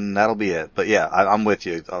ready, and that'll be it. But yeah, I'm with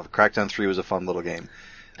you. Crackdown 3 was a fun little game.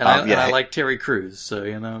 And I like Terry Crews,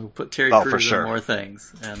 so put Terry Crews in more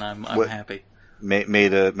things, and I'm happy.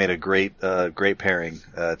 Made a great pairing,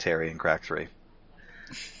 Terry and Crack 3.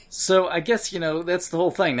 So I guess that's the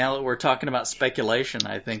whole thing. Now that we're talking about speculation,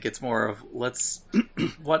 I think it's more of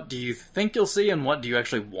what do you think you'll see, and what do you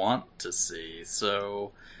actually want to see?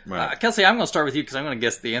 So, right. Kelsey, I'm going to start with you because I'm going to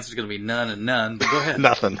guess the answer is going to be none and none. But go ahead.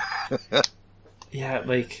 Nothing. Yeah,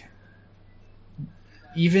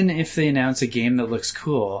 even if they announce a game that looks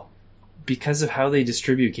cool, because of how they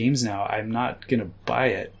distribute games now, I'm not going to buy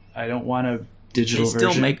it. I don't want to digital version.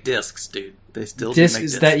 They still make discs, dude. They still discs do make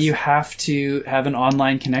discs. that you have to have an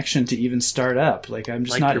online connection to even start up. Like, I'm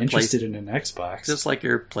just not interested in an Xbox. Just like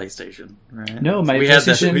your PlayStation, right? No, my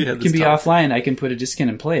PlayStation can be offline. I can put a disc in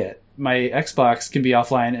and play it. My Xbox can be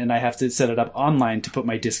offline, and I have to set it up online to put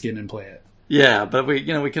my disc in and play it. Yeah, but we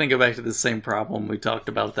kind of go back to the same problem we talked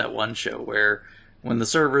about that one show where when the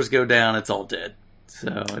servers go down, it's all dead.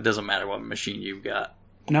 So it doesn't matter what machine you've got.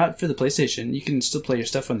 Not for the PlayStation. You can still play your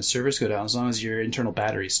stuff when the servers go down as long as your internal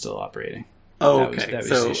battery's still operating. Oh, okay.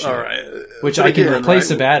 All right. Which I can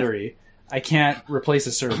replace a battery. I can't replace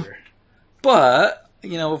a server. But,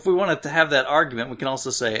 if we wanted to have that argument, we can also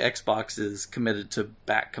say Xbox is committed to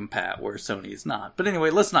back compat where Sony is not. But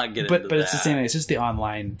anyway, let's not get into that. But it's the same thing. It's just the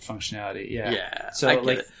online functionality. Yeah. Yeah.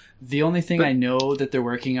 So, the only thing I know that they're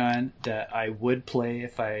working on that I would play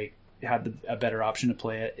if I had a better option to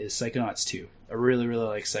play it is Psychonauts 2. I really, really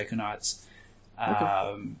like Psychonauts.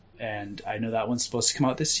 Okay. And I know that one's supposed to come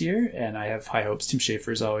out this year, and I have high hopes. Tim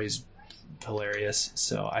Schafer is always hilarious.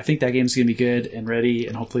 So I think that game's going to be good and ready,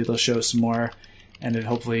 and hopefully they'll show some more. And then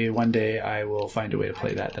hopefully one day I will find a way to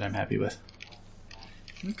play that I'm happy with.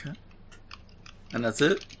 Okay. And that's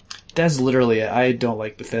it? That's literally it. I don't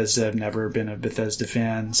like Bethesda. I've never been a Bethesda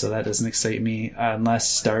fan, so that doesn't excite me.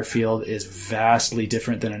 Unless Starfield is vastly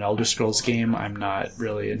different than an Elder Scrolls game, I'm not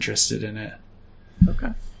really interested in it.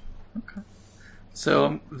 Okay.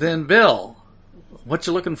 So then, Bill, what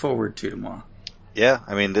you looking forward to tomorrow? Yeah,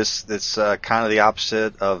 I mean, this kind of the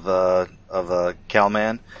opposite of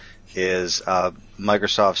Calman. Is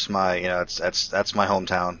Microsoft's that's my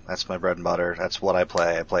hometown. That's my bread and butter. That's what I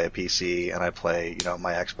play. I play a PC and I play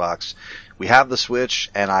my Xbox. We have the Switch,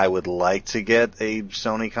 and I would like to get a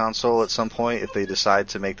Sony console at some point if they decide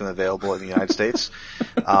to make them available in the United States.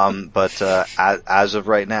 But as of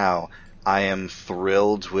right now, I am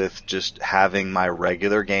thrilled with just having my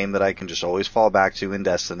regular game that I can just always fall back to in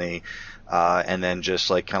Destiny. And then just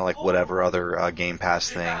kind of whatever other Game Pass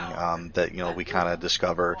thing that we kind of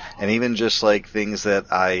discover, and even just things that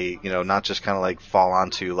I not just kind of fall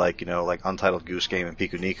onto like Untitled Goose Game and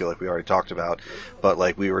Piku Niku like we already talked about, but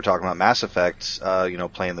we were talking about Mass Effect,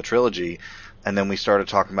 playing the trilogy, and then we started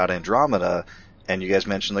talking about Andromeda, and you guys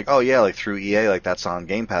mentioned through EA that's on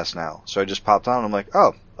Game Pass now, so I just popped on and I'm like,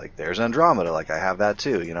 oh, there's Andromeda, I have that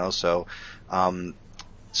too, so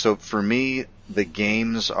so for me, the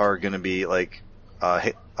games are going to be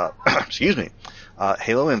excuse me,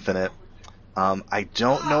 Halo Infinite. I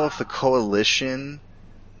don't know if the Coalition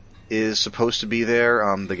is supposed to be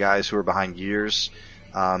there. The guys who are behind Gears.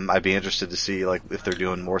 I'd be interested to see if they're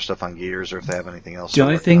doing more stuff on Gears or if they have anything else. The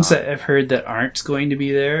only things that I've heard that aren't going to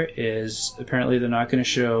be there is apparently they're not going to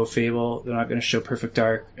show Fable, they're not going to show Perfect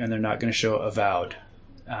Dark, and they're not going to show Avowed.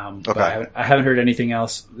 Okay. But I haven't heard anything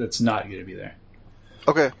else that's not going to be there.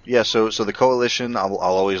 Okay, yeah, so the Coalition, I'll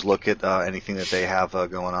always look at anything that they have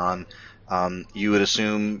going on. You would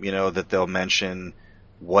assume, that they'll mention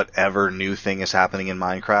whatever new thing is happening in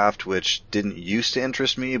Minecraft, which didn't used to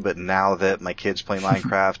interest me, but now that my kids play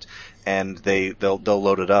Minecraft and they'll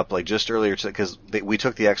load it up, just earlier, because we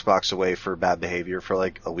took the Xbox away for bad behavior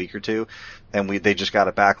for a week or two, and they just got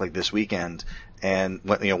it back this weekend. And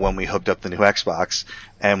when we hooked up the new Xbox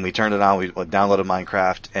and we turned it on, we downloaded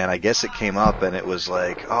Minecraft, and I guess it came up and it was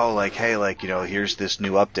hey, here's this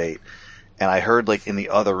new update. And I heard in the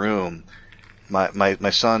other room, my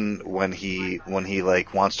son, when he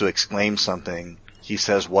wants to exclaim something, he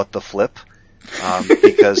says, "What the flip?"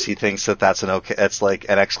 Because he thinks that's it's an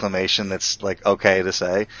exclamation that's okay to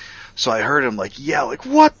say. So I heard him yell,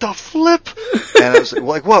 what the flip? And I was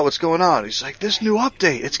what's going on? He's this new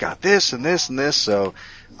update, it's got this and this and this. So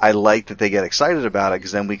I like that they get excited about it,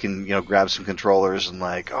 because then we can, grab some controllers and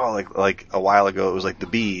like a while ago it was the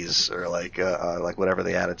bees or whatever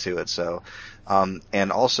they added to it. So,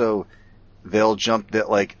 and also they'll jump that,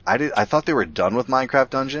 I thought they were done with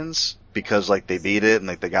Minecraft Dungeons, because they beat it and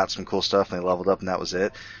they got some cool stuff and they leveled up and that was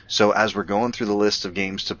it. So as we're going through the list of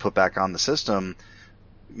games to put back on the system,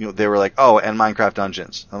 they were oh, and Minecraft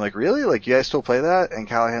Dungeons. I'm really? You guys still play that? And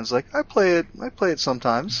Callahan's I play it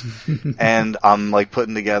sometimes. And I'm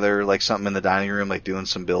putting together something in the dining room, doing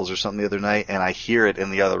some bills or something the other night, and I hear it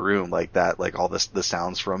in the other room that, all the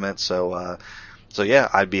sounds from it. So yeah,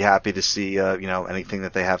 I'd be happy to see, anything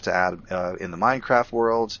that they have to add, in the Minecraft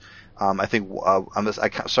world. I think,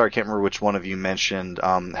 sorry, I can't remember which one of you mentioned,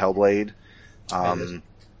 Hellblade.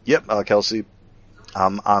 Yep, Kelsey.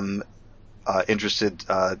 I'm interested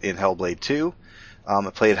in Hellblade 2. I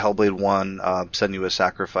played Hellblade 1, Senua's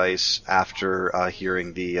Sacrifice, after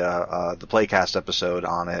hearing the Playcast episode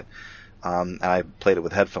on it. and I played it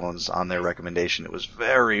with headphones on their recommendation. It was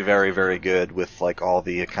very, very, very good with like all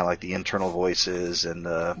the kind of like the internal voices and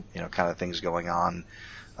kind of things going on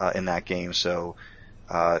in that game. So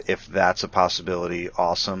if that's a possibility,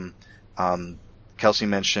 awesome. Kelsey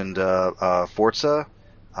mentioned Forza.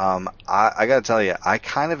 I gotta tell you, I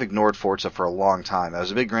kind of ignored Forza for a long time. I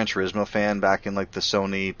was a big Gran Turismo fan back in like the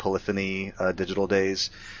Sony Polyphony digital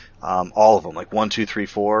days. All of them, like 1, 2, 3,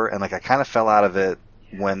 4, and like I kind of fell out of it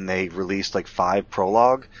when they released like 5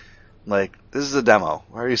 Prologue. Like, this is a demo.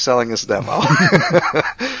 Why are you selling this demo?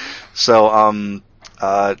 So,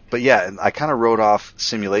 but yeah, I kind of wrote off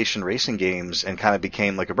simulation racing games and kind of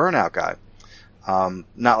became like a Burnout guy.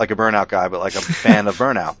 Not like a Burnout guy, but like a fan of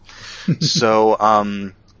Burnout. So,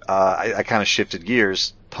 I kind of shifted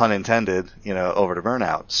gears, pun intended, over to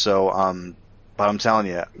Burnout. So, but I'm telling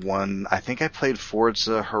you, I think I played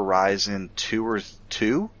Forza Horizon 2 or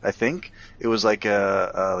 2, I think. It was like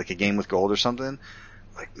a game with gold or something.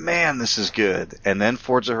 Like, man, this is good. And then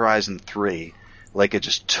Forza Horizon 3, like, it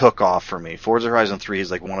just took off for me. Forza Horizon 3 is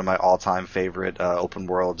like one of my all-time favorite open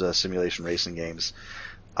world simulation racing games.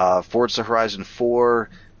 Forza Horizon 4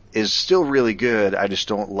 is still really good. I just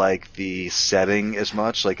don't like the setting as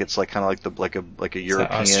much. Like, it's like kind of like a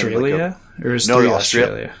European. Is that Australia? Or is no, 3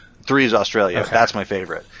 Australia? 3 is Australia. Okay. That's my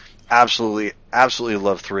favorite. Absolutely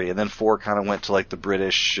love 3. And then 4 kind of went to like the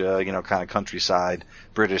British, kind of countryside,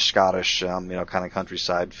 British, Scottish, kind of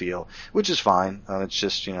countryside feel, which is fine. It's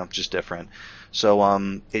just, just different.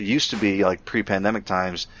 So, it used to be like pre-pandemic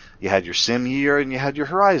times, you had your Sim year and you had your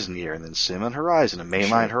Horizon year, and then Sim and Horizon and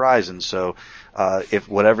Mainline Horizon. So, if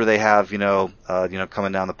whatever they have,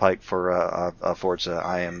 coming down the pike for, Forza,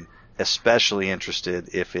 I am especially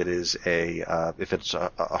interested if it's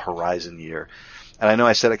a Horizon year. And I know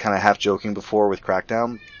I said it kind of half joking before with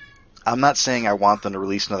Crackdown. I'm not saying I want them to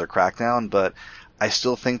release another Crackdown, but I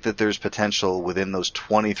still think that there's potential within those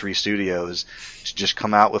 23 studios to just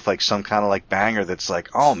come out with like some kind of like banger that's like,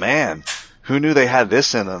 oh man, who knew they had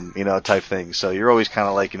this in them, type thing. So you're always kind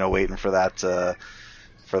of like, waiting for that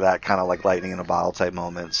kind of like lightning in a bottle type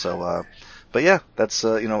moment. So, but yeah, that's,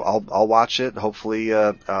 I'll watch it. Hopefully,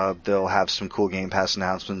 they'll have some cool Game Pass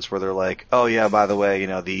announcements where they're like, oh yeah, by the way,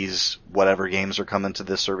 these whatever games are coming to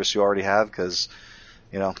this service you already have, because,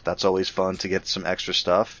 that's always fun to get some extra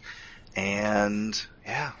stuff. And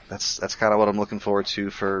yeah, that's kind of what I'm looking forward to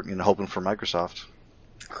for, hoping for Microsoft.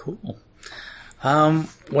 Cool.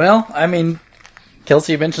 Well, I mean,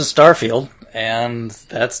 Kelsey, you mentioned Starfield, and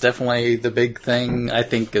that's definitely the big thing I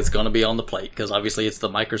think is going to be on the plate, because obviously it's the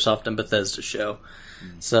Microsoft and Bethesda show.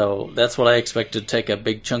 So that's what I expect to take a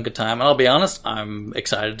big chunk of time. And I'll be honest, I'm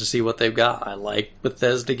excited to see what they've got. I like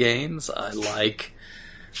Bethesda games. I like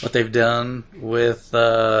what they've done with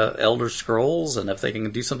Elder Scrolls, and if they can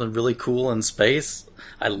do something really cool in space.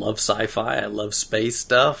 I love sci-fi. I love space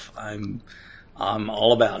stuff. I'm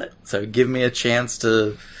all about it. So give me a chance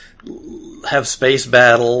to have space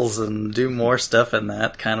battles and do more stuff in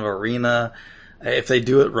that kind of arena. If they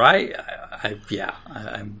do it right,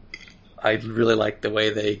 I really like the way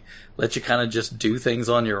they let you kind of just do things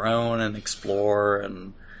on your own and explore,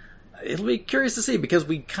 and it'll be curious to see, because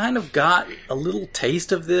we kind of got a little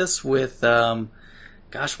taste of this with,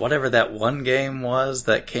 whatever that one game was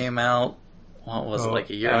that came out. What was it,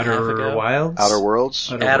 like a year and a half ago? Outer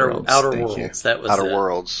Worlds? Outer Worlds. That was Outer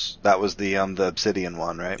Worlds. That was the Obsidian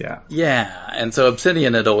one, right? Yeah. Yeah, and so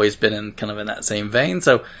Obsidian had always been in that same vein.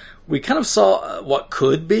 So we kind of saw what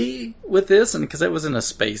could be with this, and because it was in a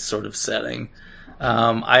space sort of setting.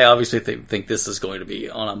 I obviously think this is going to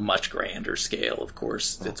be on a much grander scale. Of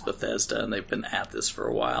course, it's Bethesda, and they've been at this for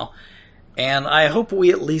a while. And I hope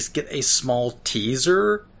we at least get a small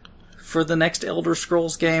teaser for the next Elder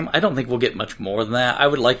Scrolls game. I don't think we'll get much more than that. I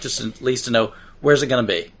would like just at least to know, where's it going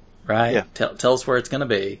to be, right? Yeah. Tell us where it's going to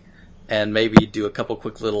be, and maybe do a couple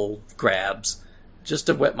quick little grabs just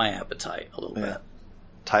to whet my appetite a little bit.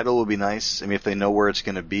 Title would be nice. I mean, if they know where it's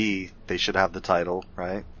going to be, they should have the title,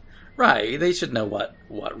 right? Right, they should know what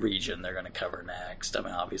region they're going to cover next. I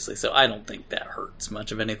mean, obviously, so I don't think that hurts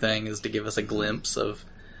much of anything, is to give us a glimpse of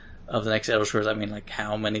the next Elder Scrolls. I mean, like,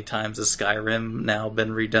 how many times has Skyrim now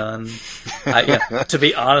been redone? To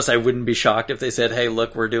be honest, I wouldn't be shocked if they said, hey,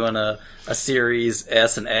 look, we're doing a Series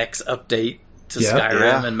S and X update to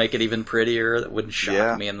Skyrim and make it even prettier. That wouldn't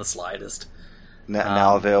shock me in the slightest.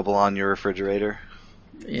 Now available on your refrigerator.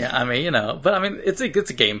 Yeah, I mean, but I mean, it's a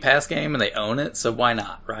Game Pass game and they own it, so why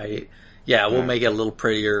not, right? Yeah, we'll make it a little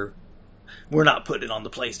prettier. We're not putting it on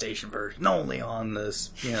the PlayStation version. Only on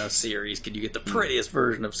this, series could you get the prettiest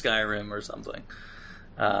version of Skyrim or something.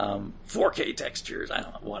 4K textures, I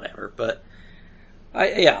don't know, whatever. But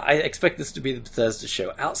I expect this to be the Bethesda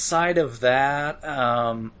show. Outside of that,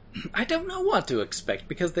 I don't know what to expect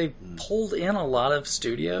because they pulled in a lot of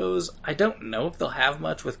studios. I don't know if they'll have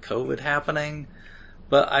much with COVID happening,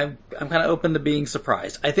 but I'm kind of open to being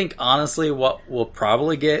surprised. I think honestly, what we'll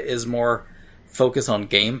probably get is more focus on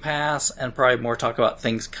Game Pass and probably more talk about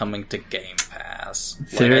things coming to Game Pass.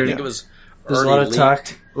 I think it was. There's a lot of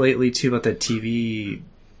talk lately too about the TV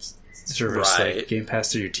service, right. like Game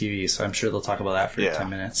Pass through your TV. So I'm sure they'll talk about that for 10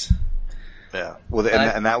 minutes. Yeah, well,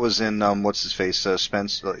 and that was in what's his face,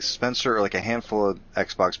 Spencer, like a handful of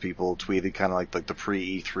Xbox people tweeted kind of like the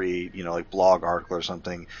pre E3, like blog article or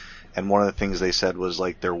something. And one of the things they said was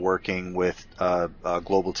like they're working with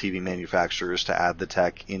global TV manufacturers to add the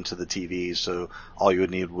tech into the TVs, so all you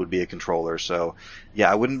would need would be a controller. So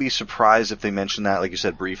yeah, I wouldn't be surprised if they mentioned that, like you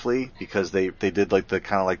said, briefly, because they did like the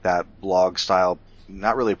kind of like that blog style,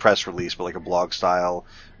 not really a press release, but like a blog style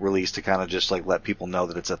release to kind of just like let people know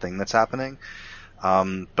that it's a thing that's happening.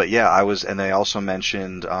 But yeah, and they also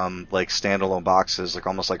mentioned, like standalone boxes, like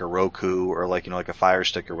almost like a Roku or like, like a Fire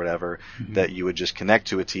Stick or whatever, that you would just connect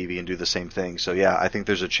to a TV and do the same thing. So yeah, I think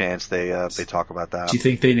there's a chance they talk about that. Do you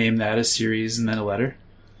think they name that a series and then a letter?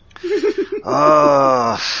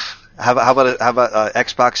 How about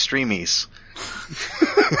Xbox Streamies?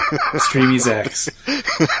 Streamies X.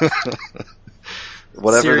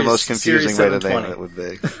 Whatever the most confusing way to name it would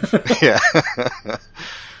be. Yeah.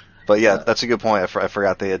 But yeah, that's a good point. I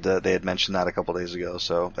forgot they had mentioned that a couple days ago.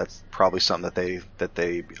 So that's probably something that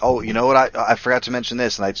they. Oh, you know what? I forgot to mention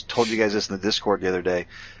this, and I told you guys this in the Discord the other day.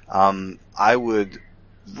 I would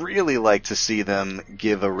really like to see them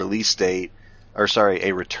give a release date,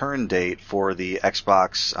 a return date for the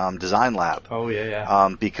Xbox Design Lab. Oh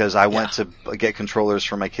yeah. Because I went to get controllers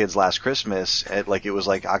for my kids last Christmas at it was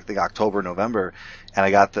like I think October, November, and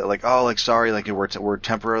I got sorry, we're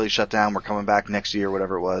temporarily shut down. We're coming back next year,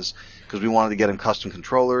 whatever it was, because we wanted to get them custom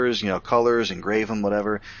controllers, colors, engrave them,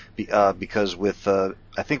 whatever. Because with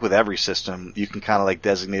I think with every system, you can kind of like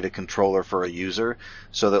designate a controller for a user,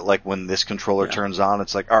 so that like when this controller turns on,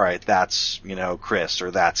 it's like, all right, that's Chris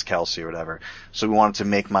or that's Kelsey or whatever. So we wanted to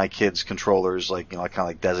make my kids' controllers like kind of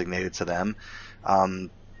like designated to them,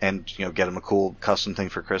 and get them a cool custom thing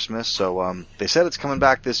for Christmas. So they said it's coming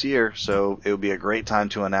back this year, so it would be a great time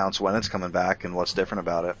to announce when it's coming back and what's different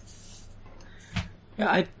about it.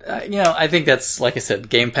 Yeah, I think that's, like I said,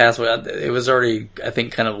 Game Pass. It was already, I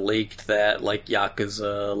think, kind of leaked that like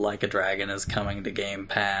Yakuza Like a Dragon is coming to Game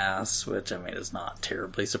Pass, which I mean is not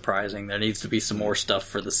terribly surprising. There needs to be some more stuff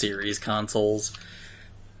for the series consoles.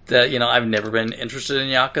 That I've never been interested in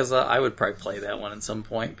Yakuza. I would probably play that one at some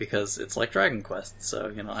point because it's like Dragon Quest.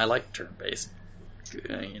 So I like turn-based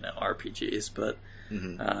RPGs, but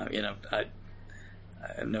I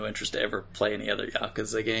have no interest to ever play any other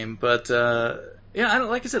Yakuza game. But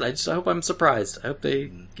like I said, I hope I'm surprised. I hope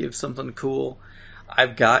they give something cool.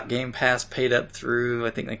 I've got Game Pass paid up through I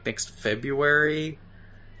think like next February.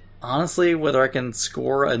 Honestly, whether I can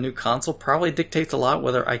score a new console probably dictates a lot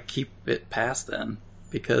whether I keep it past then.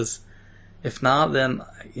 Because if not, then,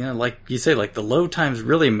 like you say, like the load times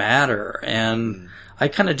really matter. And I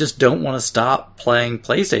kind of just don't want to stop playing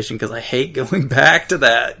PlayStation because I hate going back to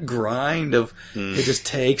that grind of it just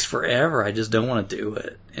takes forever. I just don't want to do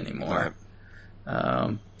it anymore.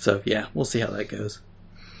 Right. So, yeah, we'll see how that goes.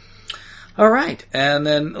 All right. And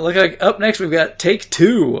then up next we've got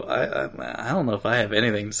Take-Two. I don't know if I have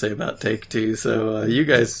anything to say about Take-Two. So you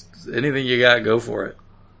guys, anything you got, go for it.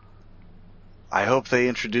 I hope they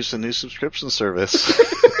introduce a new subscription service.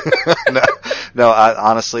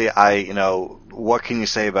 Honestly, what can you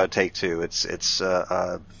say about Take-Two? It's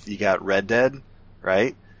you got Red Dead,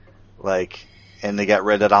 right? And they got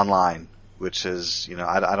Red Dead Online, which is,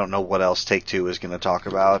 I don't know what else Take-Two is going to talk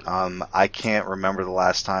about. I can't remember the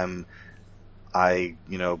last time I,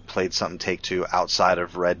 played something Take-Two outside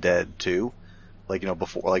of Red Dead 2,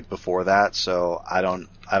 before that. So I don't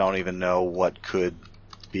even know what could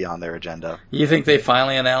be on their agenda. You think they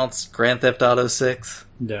finally announced Grand Theft Auto 6?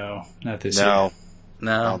 No, not this year.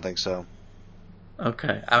 No, I don't think so.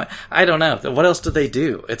 Okay. I don't know. What else do they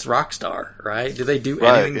do? It's Rockstar, right? Do they do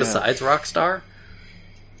anything besides Rockstar?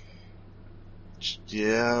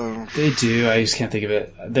 Yeah. They do. I just can't think of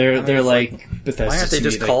it. They're like Bethesda. Why aren't they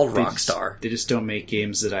just called Rockstar? They just don't make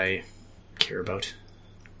games that I care about.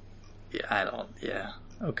 Yeah,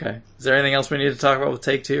 Okay. Is there anything else we need to talk about with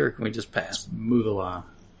Take-Two, or can we just pass? Move along.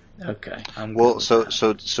 Okay. Just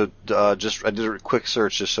I did a quick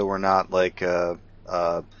search just so we're not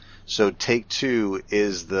so Take-Two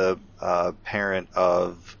is the parent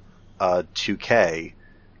of 2K.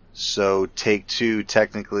 So Take-Two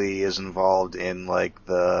technically is involved in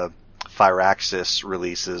the Firaxis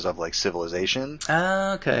releases of like Civilization.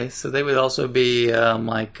 Okay, so they would also be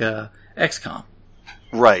like XCOM.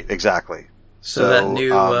 Right, exactly. So that new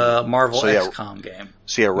Marvel XCOM game.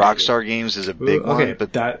 So yeah, Rockstar Games is a big one.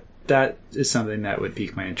 But that is something that would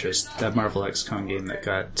pique my interest. That Marvel XCOM game that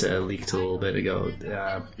got leaked a little bit ago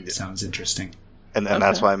sounds interesting. And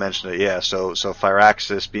that's why I mentioned it. Yeah, so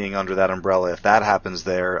Firaxis being under that umbrella, if that happens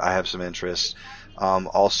there, I have some interest.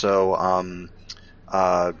 Also,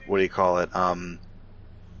 what do you call it?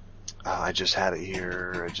 I just had it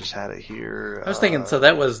here. I was thinking, so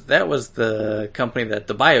that was the company that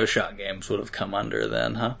the BioShock games would have come under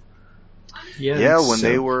then, huh? Yeah, when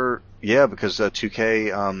they were, because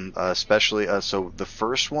 2K, especially, so the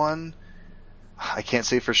first one, I can't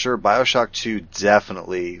say for sure. BioShock 2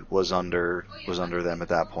 definitely was under them at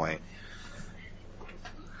that point.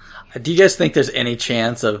 Do you guys think there's any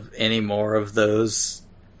chance of any more of those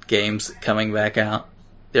games coming back out?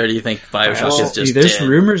 Or do you think BioShock is just There's dead?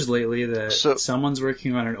 rumors lately that someone's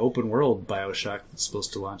working on an open world BioShock that's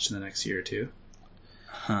supposed to launch in the next year or two.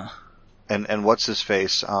 Huh. And what's his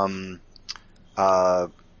face? Ken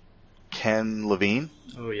Levine?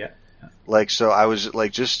 Oh, yeah. Like, so I was,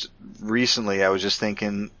 like, just recently, I was just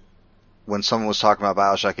thinking, when someone was talking about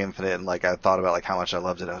BioShock Infinite, and, like, I thought about, like, how much I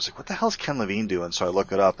loved it, I was like, what the hell is Ken Levine doing? So I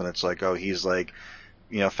look it up, and it's like, oh, he's, like,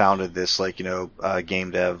 founded this, like,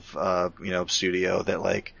 game dev, studio that,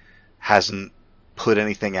 like, hasn't put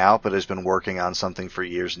anything out, but has been working on something for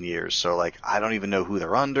years and years. So, like, I don't even know who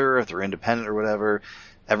they're under, if they're independent or whatever.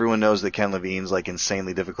 Everyone knows that Ken Levine's, like,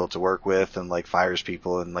 insanely difficult to work with and, like, fires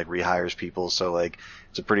people and, like, rehires people. So, like,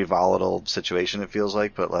 it's a pretty volatile situation, it feels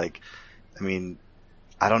like. But, like, I mean,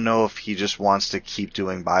 I don't know if he just wants to keep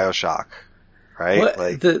doing BioShock, right? Well,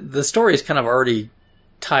 like, the story is kind of already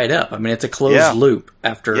tied up. I mean, it's a closed loop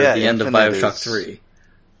after the end of BioShock 3.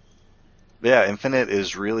 Yeah, Infinite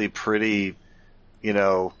is really pretty,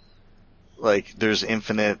 like, there's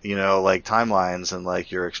infinite, like, timelines and,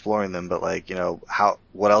 like, you're exploring them, but, like,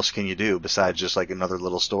 what else can you do besides just, like, another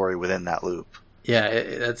little story within that loop? Yeah,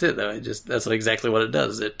 that's it, though. That's exactly what it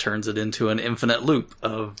does. It turns it into an infinite loop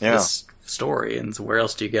of this story, and so where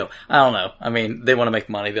else do you go? I don't know. I mean, they want to make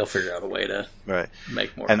money. They'll figure out a way to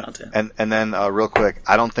make more content. And then, real quick,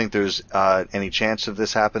 I don't think there's any chance of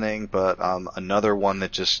this happening, but another one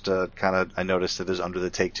that just kind of I noticed that is under the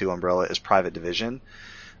Take-Two umbrella is Private Division.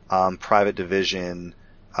 Private Division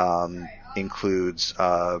includes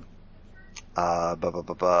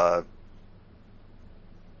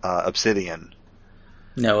Obsidian.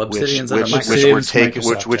 No, Obsidian's under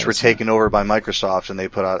Microsoft. Which were taken over by Microsoft, and they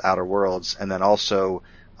put out Outer Worlds. And then also,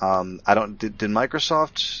 did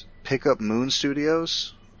Microsoft pick up Moon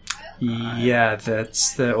Studios? Yeah,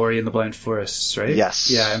 that's the Ori and the Blind Forests, right?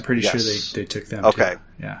 Yes. Yeah, I'm pretty sure they took them Okay. too.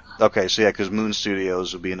 Yeah. Okay, so because Moon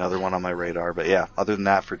Studios would be another one on my radar. But yeah, other than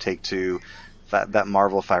that, for Take-Two, that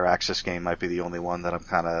Marvel Firaxis game might be the only one that I'm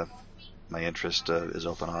kind of, my interest is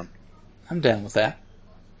open on. I'm down with that.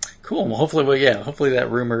 Cool. Well, hopefully that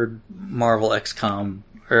rumored Marvel XCOM,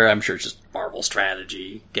 or I'm sure it's just Marvel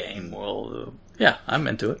strategy game will, I'm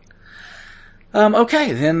into it.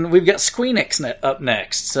 Okay, then we've got Squeenix up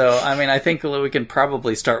next. So, I mean, I think we can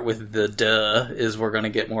probably start with is we're going to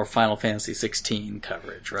get more Final Fantasy 16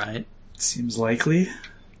 coverage, right? Seems likely.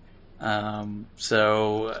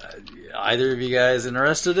 So, either of you guys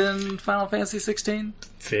interested in Final Fantasy 16?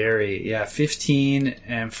 Very, yeah. 15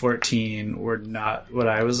 and 14 were not what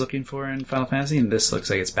I was looking for in Final Fantasy, and this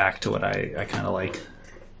looks like it's back to what I kind of like.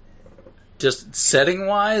 Just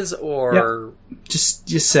setting-wise, or just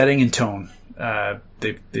setting and tone.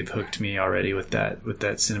 They've hooked me already with that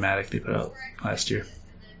cinematic they put out last year.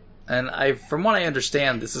 And from what I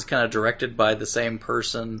understand, this is kind of directed by the same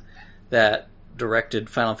person that directed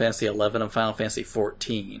Final Fantasy 11 and Final Fantasy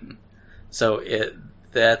 14. So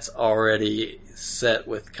that's already set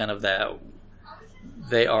with kind of that.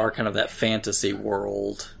 They are kind of that fantasy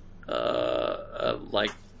world,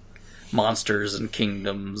 like monsters and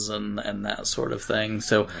kingdoms and that sort of thing.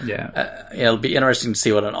 So it'll be interesting to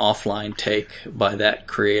see what an offline take by that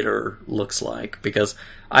creator looks like, because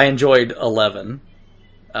I enjoyed 11.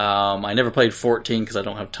 I never played 14 because I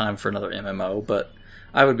don't have time for another MMO, but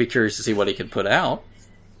I would be curious to see what he can put out.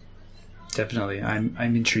 Definitely. I'm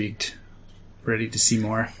intrigued. Ready to see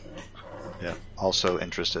more. Yeah. Also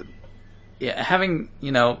interested. Yeah, having,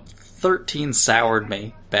 13 soured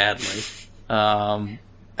me badly. And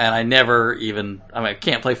I never even... I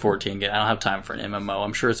can't play 14 again. I don't have time for an MMO.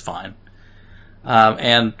 I'm sure it's fine.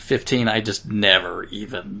 And 15, I just never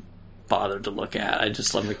even bothered to look at. I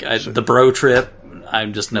just... the bro trip,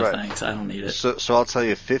 I'm just no Right. thanks. I don't need it. So I'll tell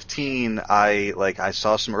you, 15, I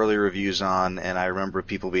saw some early reviews on, and I remember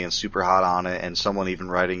people being super hot on it, and someone even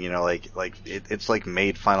writing, it's like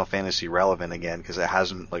made Final Fantasy relevant again, because it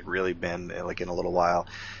hasn't like really been like in a little while.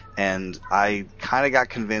 And I kind of got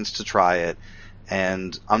convinced to try it,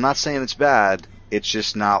 and I'm not saying it's bad, it's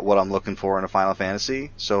just not what I'm looking for in a Final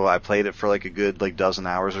Fantasy. So I played it for like a good like dozen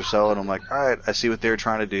hours or so, and I'm like, alright, I see what they're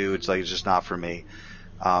trying to do, it's just not for me.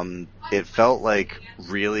 It felt like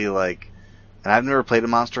really like, and I've never played a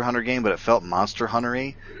Monster Hunter game, but it felt Monster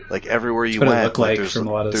Hunter-y. Like everywhere you That's what went, it looked like there's from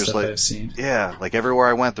a lot of the stuff like, I've seen. Yeah, like everywhere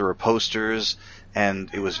I went, there were posters, and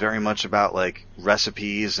it was very much about like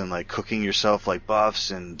recipes and like cooking yourself like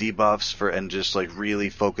buffs and debuffs and just like really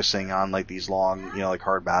focusing on like these long, like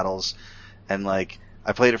hard battles. And like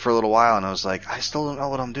I played it for a little while, and I was like, I still don't know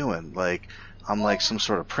what I'm doing. Like I'm like some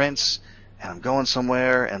sort of prince, and I'm going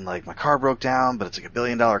somewhere, and like my car broke down, but it's like $1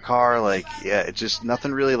 billion car. Like, yeah, it just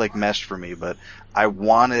nothing really like meshed for me. But I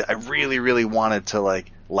really, really wanted to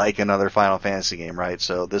like another Final Fantasy game, right?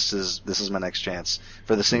 So this is my next chance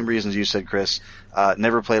for the same reasons you said, Chris.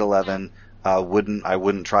 Never played 11. I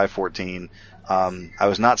wouldn't try 14. I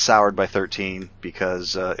was not soured by 13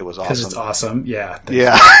 because it was awesome. Because it's awesome, yeah.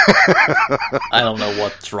 Yeah. I don't know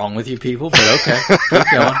what's wrong with you people, but okay, keep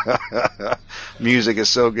going. Music is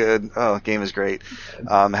so good. Oh, game is great. Has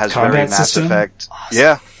Combat very Mass system? Effect. Awesome.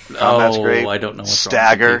 Yeah, combat's great. I don't know what's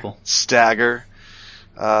wrong with you people. Stagger.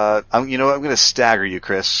 You know what? I'm going to stagger you,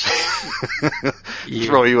 Chris.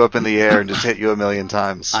 Throw you up in the air and just hit you 1,000,000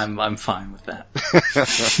 times. I'm fine with that.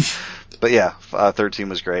 But yeah, 13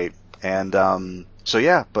 was great. And totally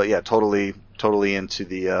into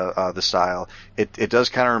the style. It does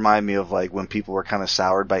kind of remind me of like when people were kind of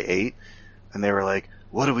soured by 8, and they were like,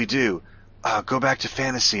 "What do we do? Go back to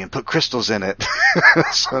fantasy and put crystals in it."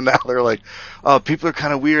 So now they're like, "Oh, people are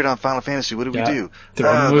kind of weird on Final Fantasy. What do we do?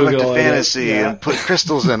 Go back to fantasy and put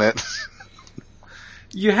crystals in it."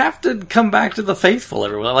 You have to come back to the faithful,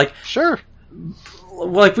 everyone. Like, sure.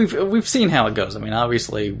 Like we've seen how it goes. I mean,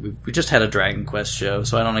 obviously we just had a Dragon Quest show,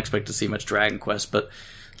 so I don't expect to see much Dragon Quest. But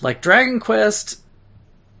like Dragon Quest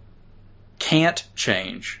can't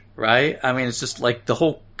change, right? I mean, it's just like the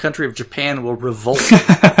whole country of Japan will revolt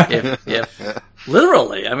if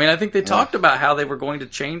literally. I mean, I think they talked about how they were going to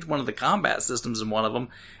change one of the combat systems in one of them,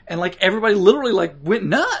 and like everybody literally like went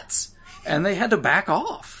nuts, and they had to back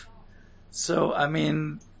off. So I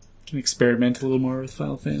mean, can experiment a little more with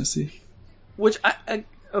Final Fantasy. Which,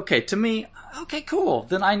 to me, okay, cool.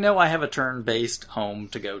 Then I know I have a turn-based home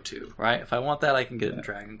to go to, right? If I want that, I can get it in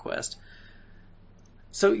Dragon Quest.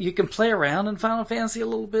 So you can play around in Final Fantasy a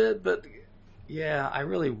little bit, but yeah, I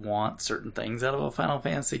really want certain things out of a Final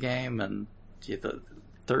Fantasy game, and the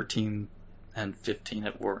 13 and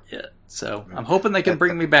 15 weren't it. So I'm hoping they can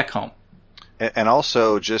bring me back home. And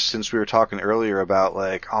also, just since we were talking earlier about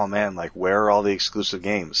like, oh man, like where are all the exclusive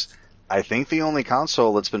games? I think the only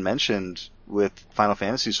console that's been mentioned with Final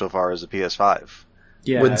Fantasy so far is the PS5.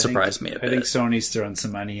 Yeah, wouldn't surprise me a bit. I think Sony's throwing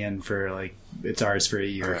some money in for like it's ours for a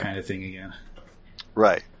year kind of thing again.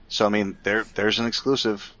 Right. So I mean, there's an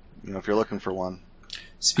exclusive. If you're looking for one.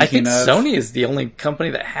 Speaking I think Sony is the only company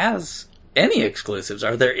that has any exclusives.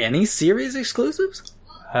 Are there any series exclusives?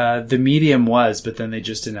 The Medium was, but then they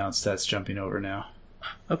just announced that's jumping over now.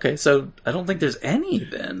 Okay, so I don't think there's any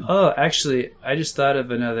then. Oh, actually, I just thought of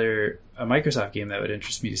a Microsoft game that would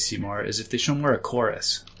interest me to see more, is if they show more of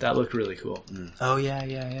Chorus. That looked really cool. Oh,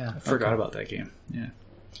 yeah. I forgot about that game.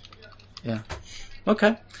 Yeah.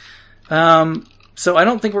 Okay. So I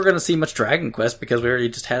don't think we're going to see much Dragon Quest because we already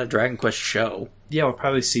just had a Dragon Quest show. Yeah, we'll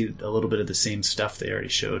probably see a little bit of the same stuff they already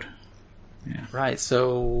showed. Yeah. Right,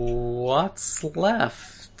 so what's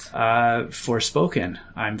left? Forspoken,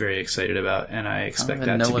 I'm very excited about, and I expect that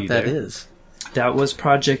to be there. I don't know what that is. That was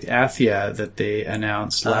Project Athia that they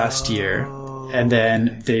announced last year, and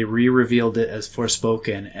then they re-revealed it as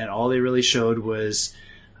Forspoken, and all they really showed was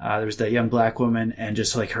there was that young black woman and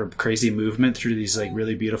just like her crazy movement through these like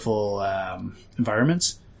really beautiful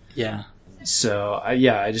environments. Yeah. So I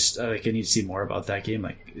need to see more about that game.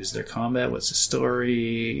 Like, is there combat? What's the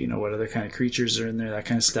story? What other kind of creatures are in there? That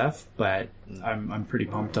kind of stuff. But I'm pretty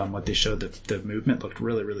pumped on what they showed. The movement looked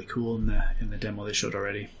really, really cool in the demo they showed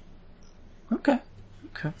already. Okay.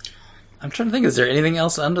 I'm trying to think. Is there anything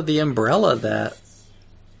else under the umbrella that?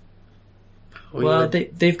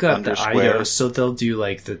 They've got the Undersquare. IDOs, so they'll do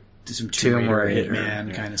like some Tomb Raider Raider.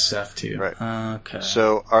 Hitman kind of stuff too. Right. Okay.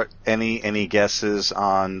 So, are any guesses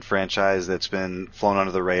on franchise that's been flown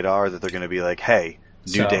under the radar that they're going to be like, hey,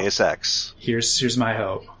 new Deus Ex? Here's my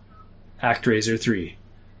hope. ActRaiser 3.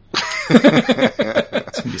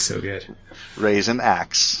 It's going to be so good. Raise an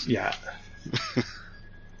axe. Yeah.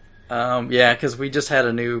 Yeah, because we just had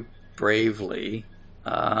a new Bravely.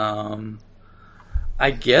 I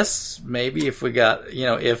guess maybe if we got,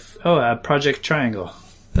 if... Project Triangle.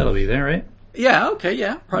 That'll be there, right? Yeah, okay,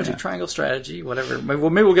 yeah. Project Triangle Strategy, whatever. Maybe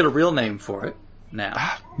we'll get a real name for it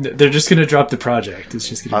now. They're just going to drop the project. It's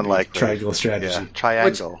just going to be Triangle Strategy. Yeah.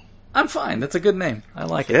 Triangle. Which, I'm fine. That's a good name. I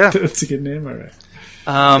like it. Yeah. That's a good name, all right.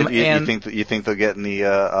 You think they'll get any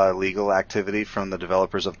legal activity from the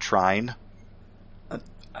developers of Trine?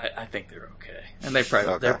 I think they're okay. And they're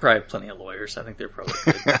probably plenty of lawyers. I think they're probably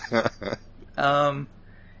good.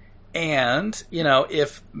 And,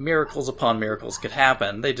 if miracles upon miracles could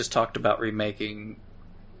happen, they just talked about remaking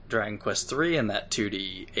Dragon Quest III in that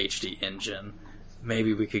 2D HD engine.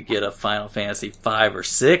 Maybe we could get a Final Fantasy 5 or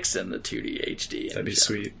 6 in the 2D HD engine. That'd be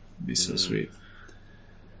sweet. It'd be so sweet.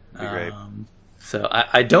 That'd be great. So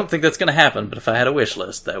I don't think that's going to happen, but if I had a wish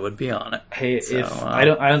list, that would be on it. Hey, I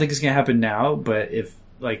don't think it's going to happen now, but if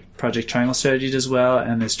Project Triangle Strategy does well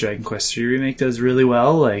and this Dragon Quest III remake does really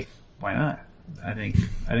well, why not? I think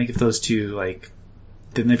if those two,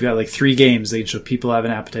 then they've got 3 games. They can show people have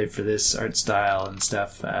an appetite for this art style and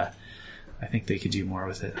stuff. I think they could do more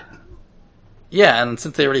with it. Yeah, and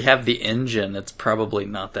since they already have the engine, it's probably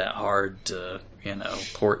not that hard to,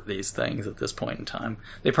 port these things at this point in time.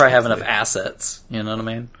 They probably have enough assets, you know what I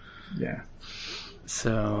mean? Yeah.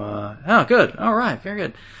 So, good. All right, very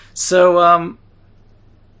good. So,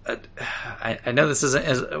 I know this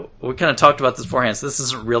isn't, we kind of talked about this beforehand, so this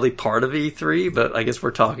isn't really part of E3, but I guess we're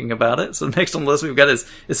talking about it. So next on the list we've got is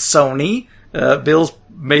Sony. Bill's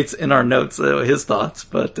made in our notes his thoughts,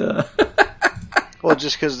 but well,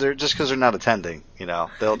 just because they're not attending, they'll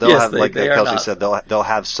yes, have, like Kelsey said, they'll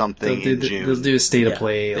have something in June. They'll do a state of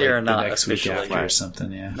play they are the not next week after officially or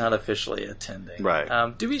something. Yeah, not officially attending.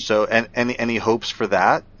 Right. So, any hopes for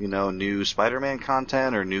that? New Spider-Man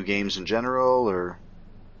content or new games in general, or?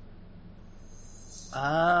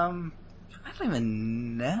 I don't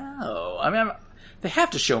even know. I mean, they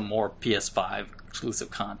have to show more PS5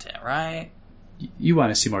 exclusive content, right? You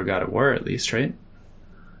want to see more God of War, at least, right?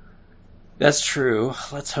 That's true.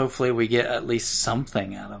 Let's hopefully we get at least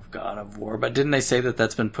something out of God of War. But didn't they say that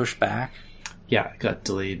that's been pushed back? Yeah, it got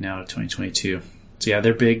delayed now to 2022. So yeah,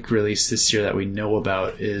 their big release this year that we know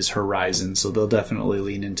about is Horizon, so they'll definitely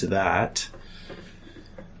lean into that.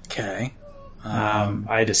 Okay.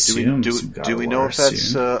 I'd assume. Do we know if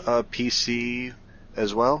that's a PC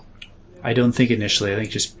as well? I don't think initially. I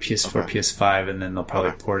think just PS4, PS5, and then they'll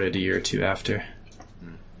probably port it a year or two after.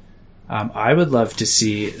 I would love to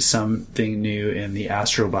see something new in the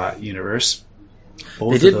Astrobot universe.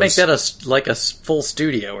 They did make that a full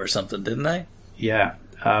studio or something, didn't they? Yeah.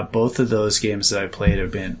 Both of those games that I played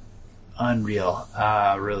have been unreal.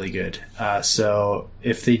 Really good. So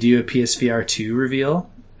if they do a PSVR 2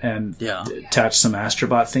 reveal and attach some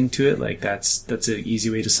Astrobot thing to it, that's an easy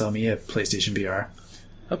way to sell me a PlayStation VR.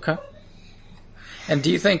 Okay. And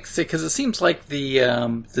do you think, because it seems like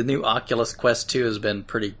the new Oculus Quest 2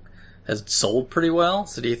 has sold pretty well,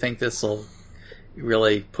 so do you think this will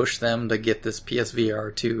really push them to get this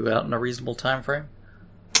PSVR 2 out in a reasonable time frame?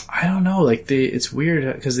 I don't know. It's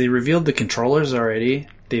weird because they revealed the controllers already.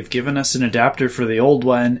 They've given us an adapter for the old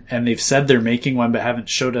one, and they've said they're making one, but haven't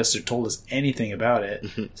showed us or told us anything about it.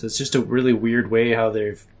 So it's just a really weird way how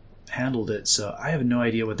they've handled it. So I have no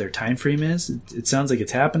idea what their time frame is. It sounds like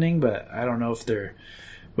it's happening, but I don't know if they're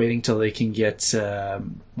waiting till they can get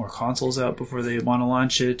more consoles out before they want to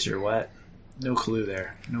launch it or what. No clue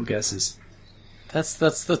there. No guesses. That's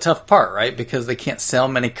the tough part, right? Because they can't sell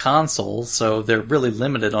many consoles, so they're really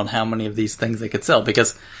limited on how many of these things they could sell.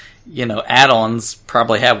 Because, add-ons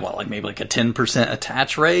probably have, maybe a 10%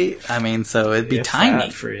 attach rate? I mean, so it'd be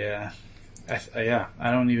tiny.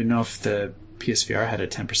 I don't even know if the PSVR had a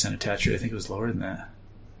 10% attach rate. I think it was lower than that.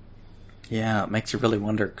 Yeah, it makes you really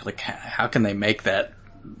wonder, how can they make that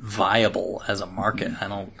viable as a market? I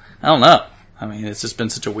don't know. I mean, it's just been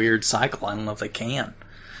such a weird cycle. I don't know if they can.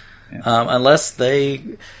 Yeah. Unless they...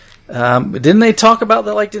 didn't they talk about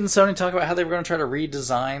that? Didn't Sony talk about how they were going to try to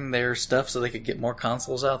redesign their stuff so they could get more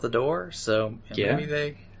consoles out the door? So maybe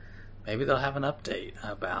they'll have an update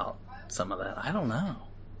about some of that. I don't know.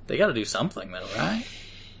 They got to do something, though, right?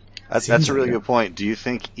 That's a really good point. Do you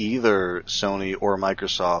think either Sony or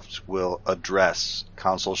Microsoft will address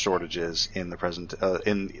console shortages in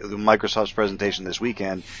Microsoft's presentation this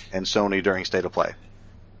weekend and Sony during State of Play?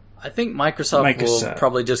 I think Microsoft will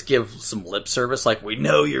probably just give some lip service, we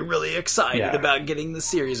know you're really excited about getting the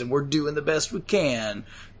series and we're doing the best we can.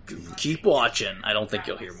 Keep watching. I don't think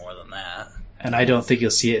you'll hear more than that. And I don't think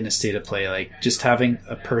you'll see it in a state of play. Like, just having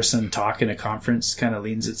a person talk in a conference kind of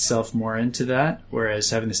leans itself more into that.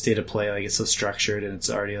 Whereas having the state of play, like, it's so structured and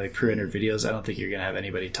it's already, like, pre-rendered videos, I don't think you're going to have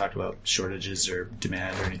anybody talk about shortages or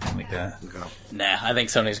demand or anything like that. Nah, I think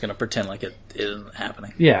Sony's going to pretend like it isn't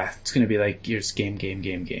happening. Yeah, it's going to be like, here's game.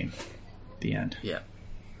 The end. Yeah.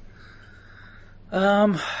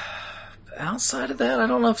 Outside of that, I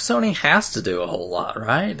don't know if Sony has to do a whole lot,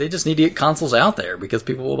 right? They just need to get consoles out there because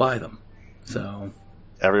people will buy them. So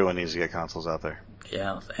everyone needs to get consoles out there.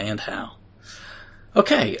 Yeah, and how?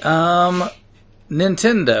 Okay,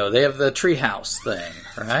 Nintendo, they have the Treehouse thing,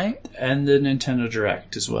 right? And the Nintendo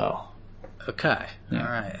Direct as well. Okay, yeah.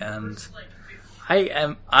 All right,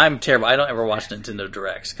 and I'm terrible. I don't ever watch Nintendo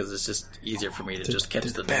Directs because it's just easier for me to just catch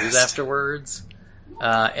the news afterwards.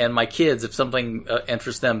 And my kids, if something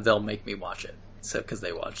interests them, they'll make me watch it, so because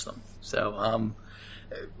they watch them. So,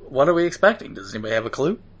 what are we expecting? Does anybody have a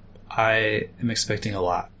clue? I am expecting a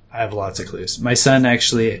lot. I have lots of clues. My son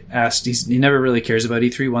actually asked, he never really cares about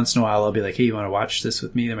E3. Once in a while, I'll be like, hey, you want to watch this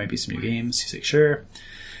with me? There might be some new games. He's like, sure.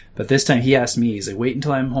 But this time he asked me, he's like, wait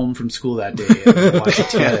until I'm home from school that day and we'll watch it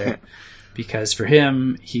together. Because for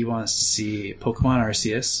him, he wants to see Pokemon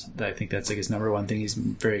Arceus. I think that's like his number one thing he's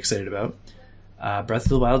very excited about. Breath of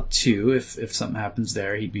the Wild 2, if something happens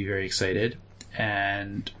there, he'd be very excited.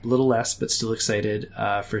 And a little less, but still excited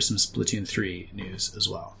for some Splatoon 3 news as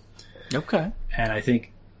well. Okay. And I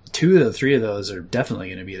think 2 of the 3 of those are definitely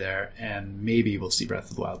going to be there, and maybe we'll see Breath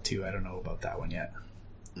of the Wild 2. I don't know about that one yet.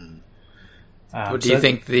 What do you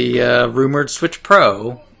think the rumored Switch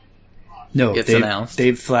Pro gets announced?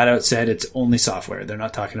 They've flat out said it's only software. They're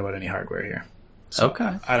not talking about any hardware here. So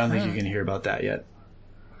okay. I don't think you're going to hear about that yet.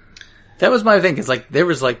 That was my thing. It's like there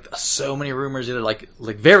was like so many rumors, either like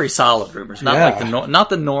very solid rumors, not like not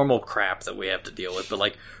the normal crap that we have to deal with, but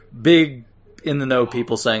like big in the know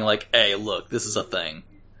people saying like, "Hey, look, this is a thing."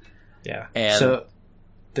 Yeah. And so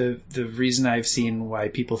the reason I've seen why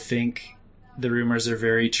people think the rumors are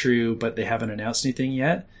very true, but they haven't announced anything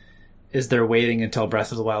yet, is they're waiting until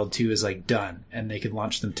Breath of the Wild 2 is like done, and they can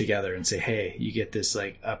launch them together and say, "Hey, you get this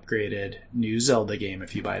like upgraded new Zelda game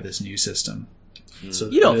if you buy this new system." So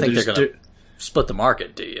you don't think they're going to split the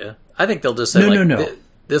market, do you? I think they'll just say, no.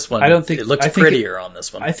 This one, I don't think it looks prettier on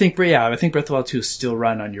this one. I think Breath of the Wild 2 will still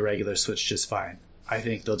run on your regular Switch just fine. I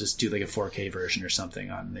think they'll just do like a 4K version or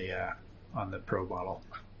something on the Pro model.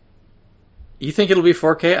 You think it'll be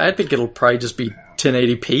 4K? I think it'll probably just be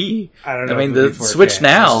 1080p. I don't know. I mean, the Switch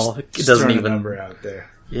now just doesn't even a number out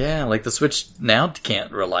there. Yeah, like the Switch now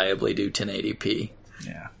can't reliably do 1080p.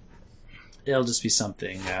 Yeah, it'll just be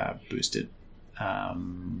something boosted.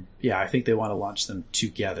 Yeah, I think they want to launch them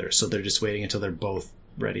together, so they're just waiting until they're both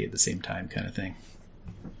ready at the same time, kind of thing.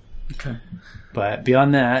 Okay. But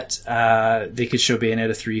beyond that, they could show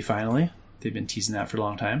Bayonetta 3 finally. They've been teasing that for a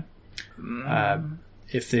long time.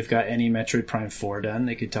 If they've got any Metroid Prime 4 done,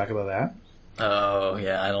 they could talk about that. Oh,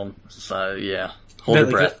 yeah, I don't... yeah, hold your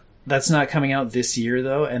breath. That's not coming out this year,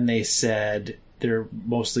 though, and they said they're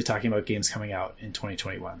mostly talking about games coming out in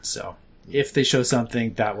 2021, so... If they show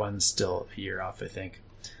something, that one's still a year off, I think.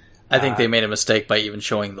 I think they made a mistake by even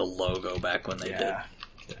showing the logo back when they did. Yeah,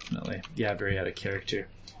 definitely. Yeah, very out of character.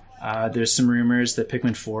 There's some rumors that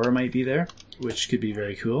Pikmin 4 might be there, which could be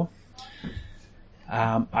very cool.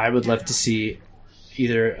 I would love to see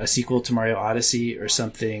either a sequel to Mario Odyssey or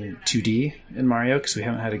something 2D in Mario, because we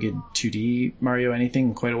haven't had a good 2D Mario anything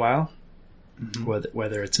in quite a while. Mm-hmm.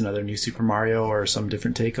 Whether it's another new Super Mario or some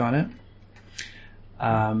different take on it.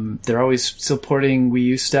 They're always still porting Wii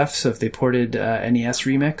U stuff, so if they ported NES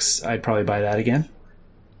Remix, I'd probably buy that again.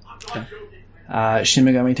 Okay. Shin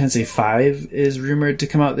Megami Tensei 5 is rumored to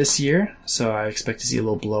come out this year, so I expect to see a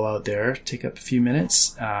little blowout there, take up a few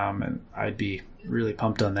minutes, and I'd be really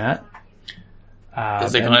pumped on that.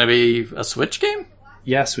 Is it going to be a Switch game?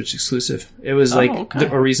 Yeah, Switch exclusive. It was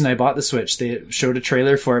a reason I bought the Switch. They showed a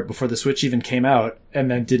trailer for it before the Switch even came out, and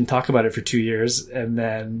then didn't talk about it for 2 years, and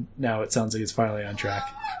then now it sounds like it's finally on track.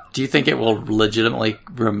 Do you think it will legitimately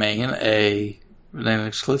remain an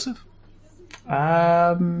exclusive?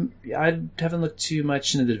 I haven't looked too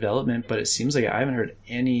much into the development, but it seems like I haven't heard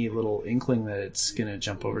any little inkling that it's going to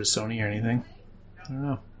jump over to Sony or anything. I don't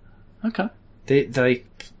know. Okay. They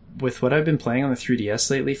with what I've been playing on the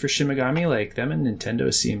 3DS lately for Shin Megami, like, them and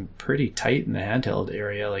Nintendo seem pretty tight in the handheld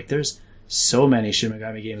area. Like, there's so many Shin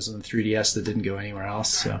Megami games on the 3DS that didn't go anywhere else,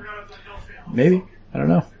 so maybe. I don't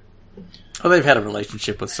know. Well, they've had a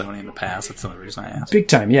relationship with Sony in the past. That's another reason I asked. Big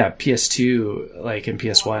time, yeah. PS2, like, and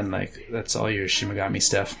PS1, like, that's all your Shin Megami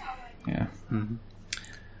stuff. Yeah. Mm-hmm.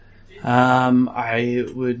 I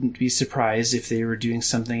wouldn't be surprised if they were doing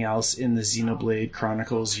something else in the Xenoblade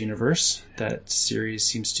Chronicles universe. That series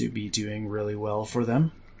seems to be doing really well for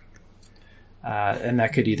them. And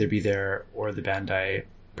that could either be there or the Bandai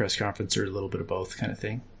press conference or a little bit of both kind of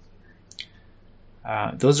thing.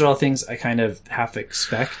 Those are all things I kind of half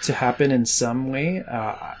expect to happen in some way.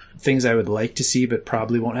 Things I would like to see but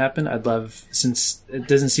probably won't happen. I'd love, since it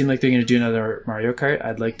doesn't seem like they're going to do another Mario Kart,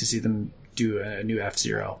 I'd like to see them do a new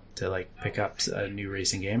F-Zero to like pick up a new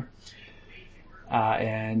racing game.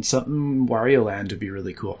 And something Wario Land would be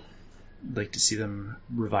really cool. I'd like to see them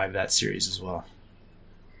revive that series as well.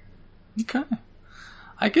 Okay.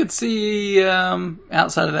 I could see,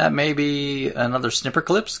 outside of that, maybe another Snipper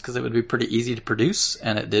Clips, because it would be pretty easy to produce,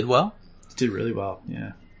 and it did well. It did really well,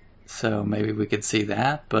 yeah. So maybe we could see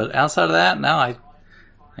that. But outside of that, no, I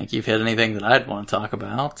think you've hit anything that I'd want to talk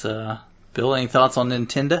about. Bill, any thoughts on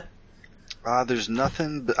Nintendo? There's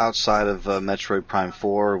nothing outside of Metroid Prime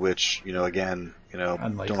 4, which, again,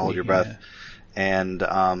 Unlikely, don't hold your breath. Yeah. And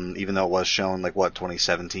even though it was shown,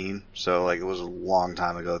 2017? So, it was a long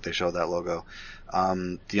time ago that they showed that logo.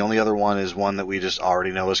 The only other one is one that we just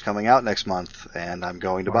already know is coming out next month, and I'm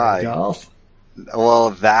going to buy. Golf?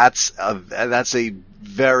 Well, that's a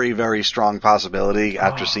very, very strong possibility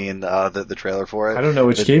after seeing the trailer for it. I don't know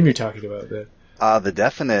which game you're talking about, then. The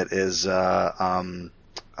definite is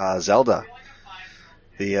Zelda.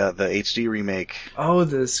 The HD remake. Oh,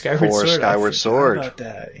 the Skyward Sword. Skyward Sword. About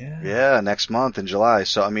that, yeah. Yeah, next month in July.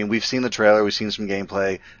 So, we've seen the trailer, we've seen some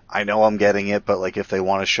gameplay. I know I'm getting it, but if they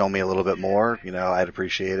want to show me a little bit more, I'd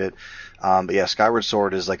appreciate it. But yeah, Skyward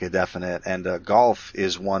Sword is a definite, and Golf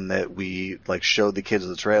is one that we showed the kids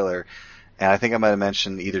the trailer. And I think I might have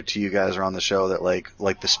mentioned either to you guys or on the show that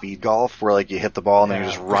like the speed golf where you hit the ball and then you're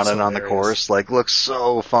just running on the course, looks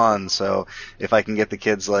so fun. So if I can get the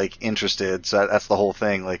kids interested, so that's the whole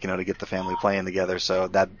thing, to get the family playing together. So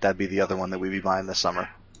that'd be the other one that we'd be buying this summer.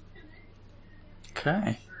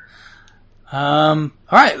 Okay. All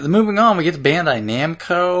right, moving on, we get to Bandai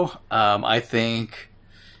Namco. I think,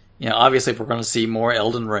 obviously if we're going to see more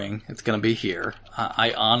Elden Ring, it's going to be here.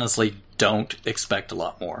 I honestly don't expect a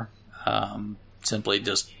lot more. Simply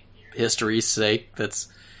just history's sake.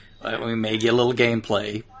 We may get a little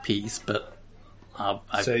gameplay piece, but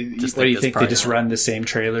what do you think? They just run the same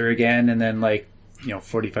trailer again and then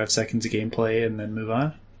 45 seconds of gameplay and then move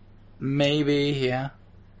on? Maybe, yeah.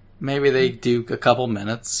 Maybe they do a couple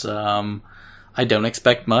minutes. I don't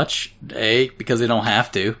expect much. A, because they don't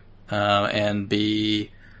have to, and B,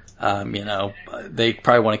 they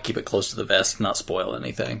probably want to keep it close to the vest, not spoil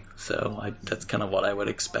anything. So that's kind of what I would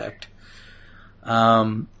expect.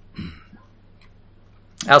 Outside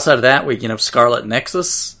of that, we Scarlet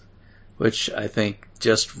Nexus, which I think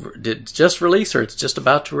just released, or it's just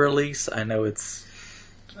about to release. I know it's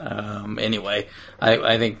anyway.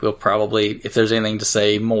 I think we'll probably, if there's anything to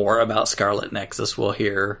say more about Scarlet Nexus, we'll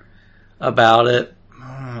hear about it.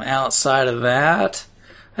 Outside of that,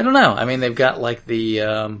 I don't know. They've got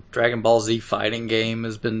the Dragon Ball Z fighting game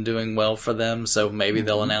has been doing well for them, so maybe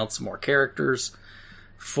they'll announce some more characters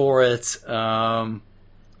for it. And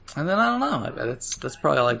then I don't know. That's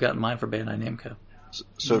probably all I've got in mind for Bandai Namco.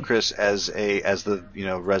 So Chris, as the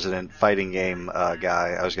resident fighting game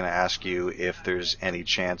guy, I was going to ask you if there's any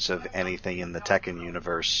chance of anything in the Tekken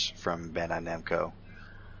universe from Bandai Namco.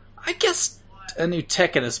 I guess a new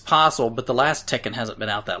Tekken is possible, but the last Tekken hasn't been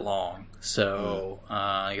out that long. So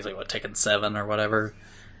I guess Tekken 7 or whatever.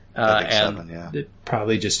 I think 7, yeah. They'd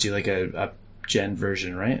probably just do a gen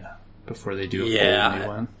version, right? Before they do a full new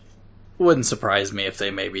one. Wouldn't surprise me if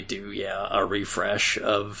they maybe do, a refresh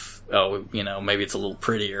of, maybe it's a little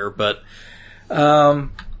prettier, but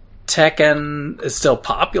Tekken is still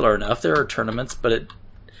popular enough. There are tournaments, but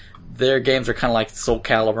their games are kind of like Soul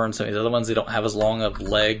Calibur and some of the other ones. They don't have as long of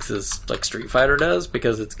legs as Street Fighter does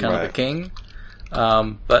because it's kind of the king.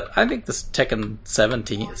 But I think this Tekken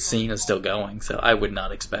 17 scene is still going, so I would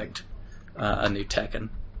not expect a new Tekken.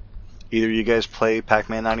 Either of you guys play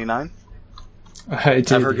Pac-Man 99? I've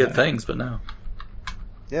heard good things, but no.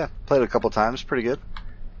 Yeah, played it a couple times. Pretty good.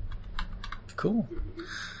 Cool.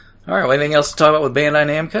 All right, well, anything else to talk about with Bandai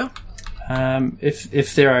Namco?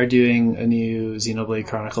 If they are doing a new Xenoblade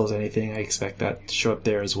Chronicles anything, I expect that to show up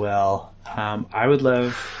there as well. I would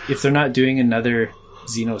love, if they're not doing another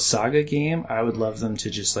Xenosaga game, I would love them to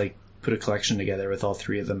just put a collection together with all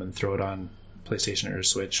three of them and throw it on PlayStation or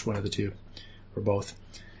Switch, one of the two, or both.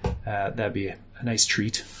 That'd be a nice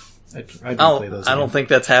treat. I'd play those. I don't think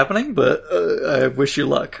that's happening, but I wish you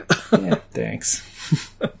luck. Yeah, thanks.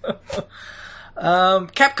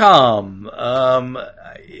 Capcom.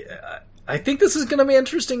 I think this is going to be an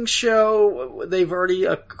interesting show. They've already,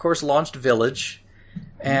 of course, launched Village,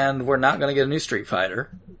 and we're not going to get a new Street Fighter.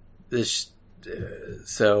 What are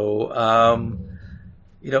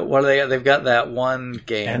they? They've got that one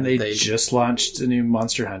game, and they just launched a new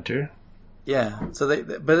Monster Hunter. Yeah,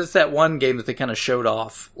 but it's that one game that they kind of showed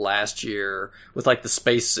off last year with like the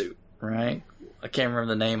spacesuit, right? I can't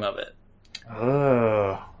remember the name of it.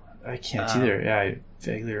 Oh, I can't either. Yeah, I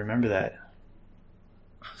vaguely remember that.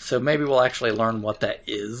 So maybe we'll actually learn what that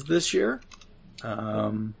is this year.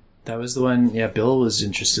 That was the one. Yeah, Bill was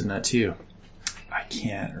interested in that too. I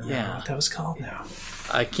can't remember what that was called now.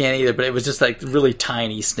 I can't either, but it was just like a really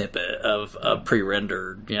tiny snippet of a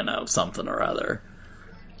pre-rendered, something or other.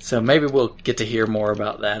 So maybe we'll get to hear more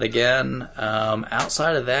about that again.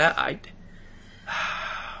 Outside of that,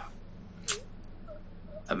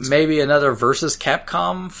 maybe another versus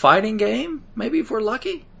Capcom fighting game, maybe if we're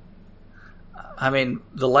lucky. I mean,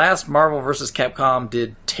 the last Marvel vs. Capcom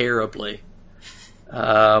did terribly.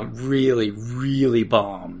 Really, really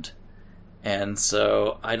bombed. And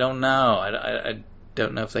so, I don't know. I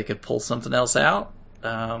don't know if they could pull something else out.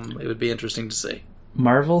 It would be interesting to see.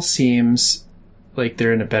 Marvel seems like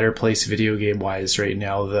they're in a better place video game-wise right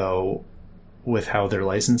now, though, with how they're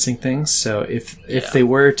licensing things. So if they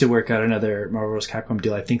were to work out another Marvel vs. Capcom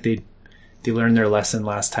deal, I think they learned their lesson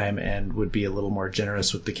last time and would be a little more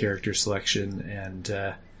generous with the character selection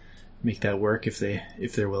and make that work if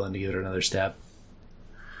they're willing to give it another stab.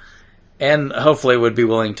 And hopefully would be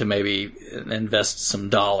willing to maybe invest some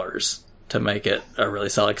dollars to make it a really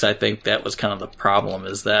solid, because I think that was kind of the problem,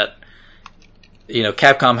 is that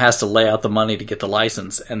Capcom has to lay out the money to get the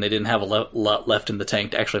license, and they didn't have a lot left in the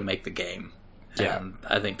tank to actually make the game. Yeah. And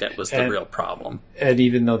I think that was the real problem. And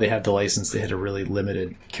even though they had the license, they had a really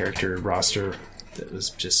limited character roster that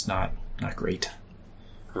was just not great.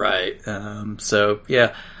 Right. So,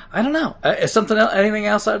 yeah. I don't know. Anything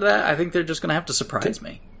outside of that, I think they're just going to have to surprise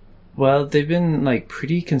me. Well, they've been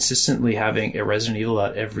pretty consistently having a Resident Evil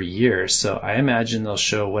out every year, so I imagine they'll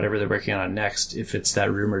show whatever they're working on next. If it's that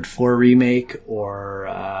rumored 4 remake, or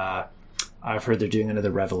I've heard they're doing another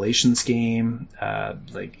Revelations game.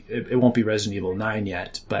 It won't be Resident Evil 9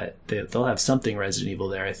 yet, but they'll have something Resident Evil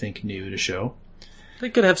there, I think, new to show. They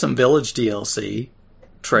could have some Village DLC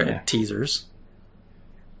teasers.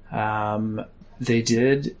 They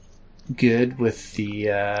did good with the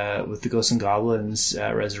Ghosts and Goblins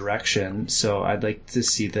Resurrection, so I'd like to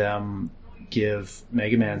see them give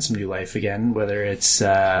Mega Man some new life again, whether it's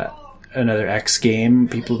another X game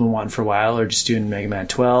people have been wanting for a while, or just doing Mega Man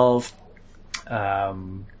 12.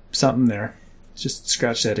 Something there. Just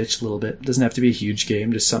scratch that itch a little bit. It doesn't have to be a huge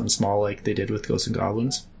game, just something small like they did with Ghosts and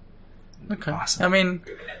Goblins. Okay. Awesome. I mean,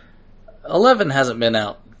 11 hasn't been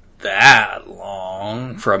out that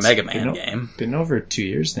long for a Mega Man game. Been over 2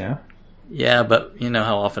 years now. Yeah, but you know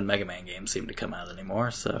how often Mega Man games seem to come out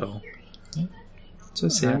anymore, so... So I'm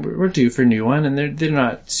saying we're due for a new one, and they're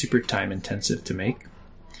not super time intensive to make.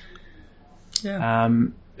 Yeah.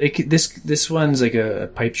 This one's like a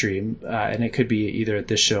pipe dream, and it could be either at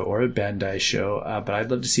this show or a Bandai show. But I'd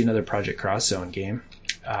love to see another Project Cross Zone game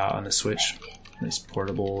on the Switch. Nice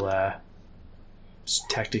portable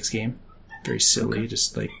tactics game. Very silly,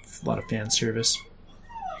 just like a lot of fan service.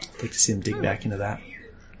 I'd like to see them dig back into that.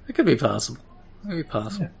 It could be possible. Yeah.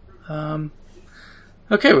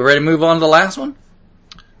 Okay, we're ready to move on to the last one?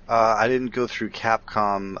 I didn't go through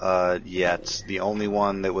Capcom yet. The only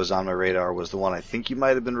one that was on my radar was the one I think you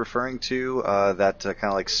might have been referring to. That kind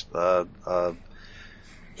of like what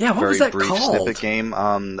very was that brief called? Snippet game.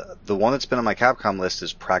 The one that's been on my Capcom list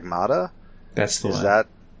is Pragmata. That's the one. Is that?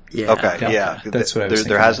 Yeah. Okay, yeah. That's what I was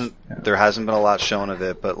thinking. Yeah. There hasn't been a lot shown of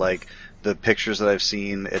it, but like the pictures that I've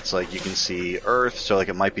seen, it's like you can see Earth, so like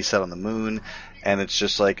it might be set on the moon. And it's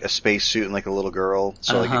just like a spacesuit and like a little girl.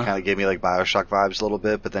 So like it kind of gave me like BioShock vibes a little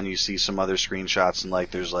bit, but then you see some other screenshots and like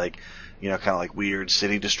there's like, kind of like weird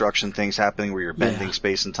city destruction things happening where you're bending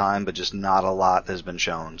space and time, but just not a lot has been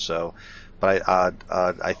shown. So, but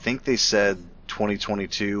I think they said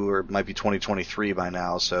 2022 or it might be 2023 by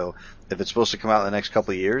now. So if it's supposed to come out in the next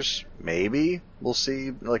couple of years, maybe we'll see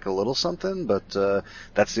like a little something, but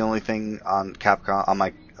that's the only thing on Capcom on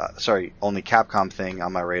my, only Capcom thing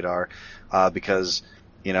on my radar. Because,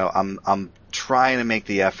 I'm trying to make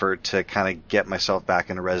the effort to kind of get myself back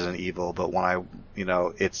into Resident Evil, but when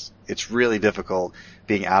it's really difficult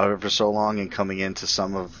being out of it for so long and coming into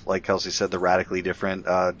some of, like Kelsey said, the radically different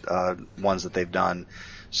ones that they've done.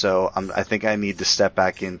 So I think I need to step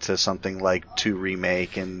back into something like 2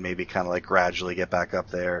 Remake and maybe kind of like gradually get back up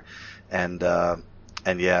there.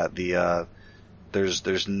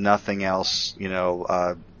 There's nothing else,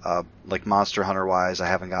 Like Monster Hunter wise, I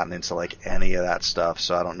haven't gotten into like any of that stuff,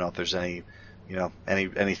 so I don't know if there's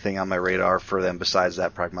anything on my radar for them besides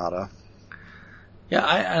that Pragmata. Yeah,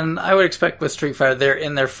 I would expect with Street Fighter, they're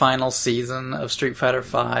in their final season of Street Fighter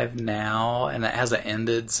V now, and it hasn't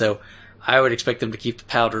ended, so I would expect them to keep the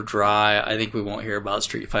powder dry. I think we won't hear about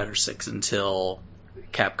Street Fighter 6 until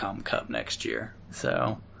Capcom Cup next year.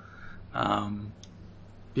 So,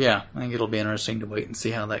 yeah, I think it'll be interesting to wait and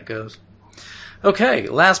see how that goes. Okay,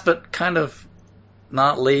 last but kind of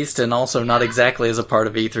not least, and also not exactly as a part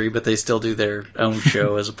of E3, but they still do their own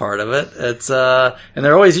show as a part of it. It's and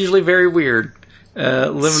they're always usually very weird.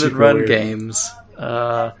 Limited Super run weird. games.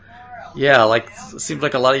 Yeah, like it seems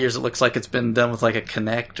like a lot of years it looks like it's been done with like a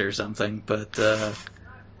Kinect or something. But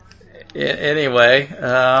anyway,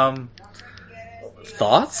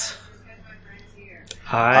 thoughts?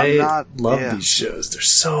 I love these shows. They're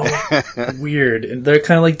so weird, and they're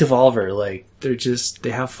kind of like Devolver. Like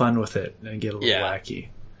they have fun with it and get a little wacky.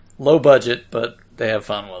 Low budget, but they have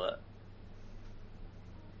fun with it.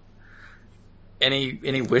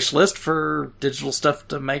 Any wish list for digital stuff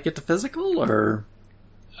to make it to physical, or?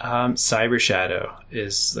 Cyber Shadow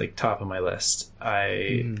is like top of my list.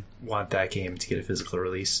 I want that game to get a physical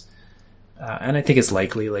release, and I think it's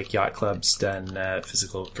likely. Like Yacht Club's done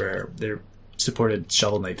physical for their supported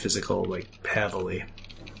Shovel Knight physical like heavily.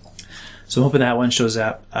 So I'm hoping that one shows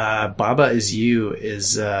up. Baba Is You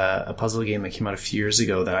is a puzzle game that came out a few years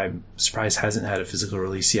ago that I'm surprised hasn't had a physical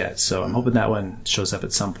release yet. So I'm hoping that one shows up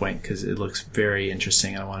at some point because it looks very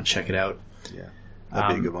interesting and I want to check it out. Yeah,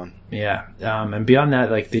 that'd be a good one. Yeah, and beyond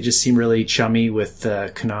that, like they just seem really chummy with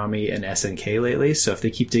Konami and SNK lately. So if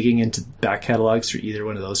they keep digging into back catalogs for either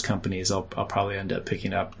one of those companies, I'll probably end up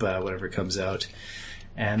picking up whatever comes out.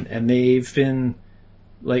 And they've been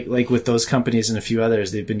like with those companies and a few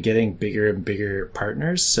others, they've been getting bigger and bigger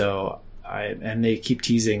partners. So and they keep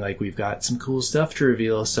teasing like we've got some cool stuff to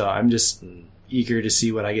reveal. So I'm just eager to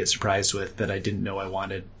see what I get surprised with that I didn't know I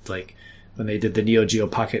wanted. Like when they did the Neo Geo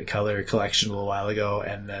Pocket Color collection a little while ago,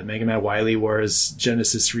 and the Mega Man Wily Wars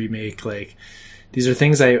Genesis remake. Like these are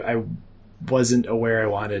things I wasn't aware I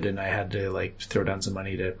wanted, and I had to like throw down some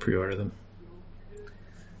money to pre-order them.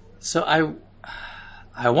 So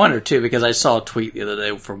I wonder too, because I saw a tweet the other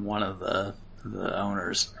day from one of the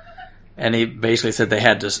owners, and he basically said they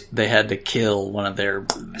had to kill one of their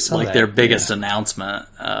their biggest announcement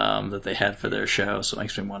that they had for their show. So it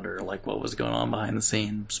makes me wonder like what was going on behind the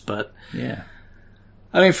scenes. But yeah,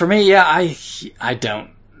 I mean for me, I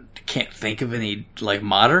can't think of any like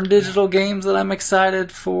modern digital games that I'm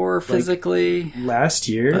excited for physically. Like, last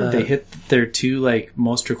year they hit their two like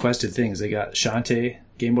most requested things. They got Shantae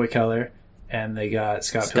Game Boy Color. And they got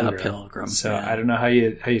Scott Pilgrim. So yeah. I don't know how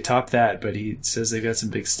you top that, but he says they've got some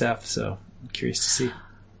big stuff. So I'm curious to see.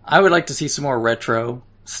 I would like to see some more retro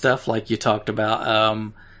stuff, like you talked about.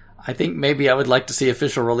 I think maybe I would like to see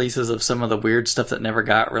official releases of some of the weird stuff that never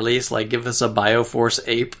got released. Like give us a Bioforce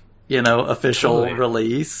Ape, official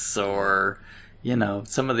release, or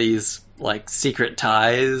some of these like secret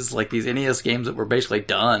ties, like these NES games that were basically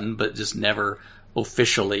done but just never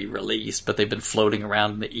officially released, but they've been floating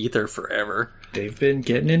around in the ether forever. They've been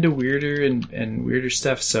getting into weirder and weirder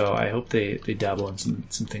stuff, so I hope they dabble in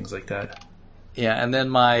some things like that. Yeah, and then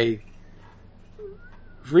my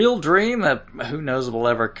real dream that who knows will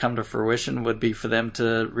ever come to fruition would be for them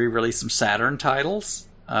to re-release some Saturn titles,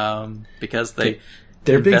 because they're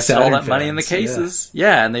invested all that money in the cases.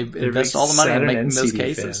 Yeah, and they've invested all the money in making those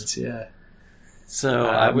cases. Fans, yeah.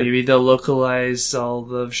 So maybe they'll localize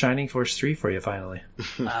all of Shining Force 3 for you finally.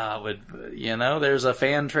 There's a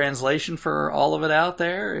fan translation for all of it out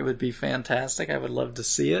there. It would be fantastic. I would love to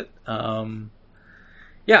see it. I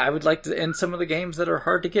would like to end some of the games that are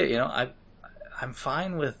hard to get. I'm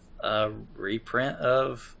fine with a reprint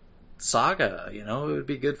of Saga. It would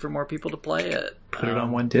be good for more people to play it. Put it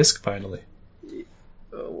on one disc finally.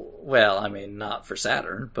 Well, I mean, not for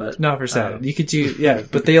Saturn, but... Not for Saturn. You could do... Yeah,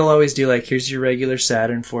 but they'll always do, like, here's your regular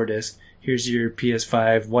Saturn 4-disc, here's your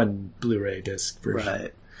PS5 1 Blu-ray disc version.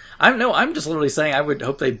 Right. I'm just literally saying I would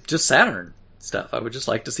hope they... Just Saturn stuff. I would just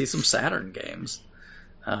like to see some Saturn games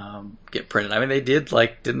get printed. I mean, they did,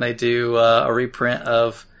 like... Didn't they do a reprint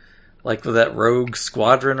of, like, that Rogue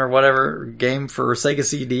Squadron or whatever game for Sega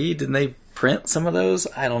CD? Didn't they print some of those?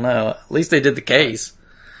 I don't know. At least they did the case.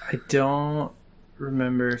 I don't...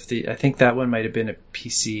 remember I think that one might have been a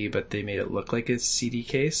PC, but they made it look like a CD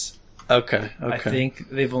case. Okay. I think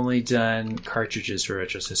they've only done cartridges for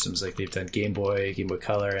retro systems. Like they've done Game Boy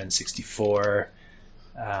Color, and 64.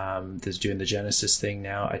 They're doing the Genesis thing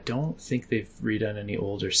now. I don't think they've redone any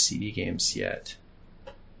older CD games yet.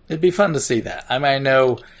 It'd be fun to see that. I mean, I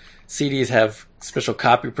know CDs have special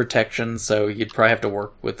copy protection, so you'd probably have to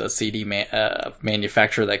work with a CD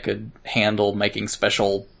manufacturer that could handle making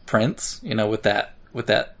special prints, with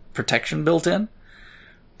that protection built in.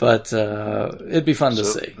 But it'd be fun to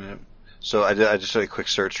see. Yeah. So I just did a quick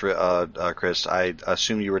search, Chris. I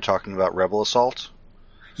assume you were talking about Rebel Assault?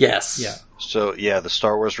 Yes. Yeah. So, the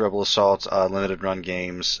Star Wars Rebel Assault limited run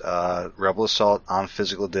games, Rebel Assault on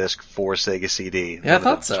physical disc for Sega CD. Yeah, I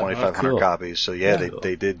thought so. 2,500 cool. copies. So,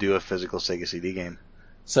 they did do a physical Sega CD game.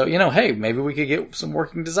 So, hey, maybe we could get some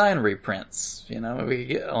working design reprints. We could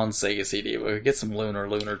get on Sega CD. We could get some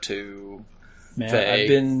Lunar 2. Man,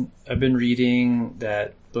 Faye. I've been reading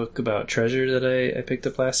that book about Treasure that I picked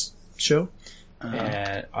up last show.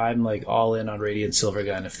 And I'm like all in on Radiant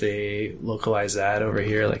Silvergun. If they localize that over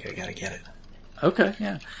here, like I gotta get it. Okay,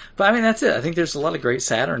 yeah. But that's it. I think there's a lot of great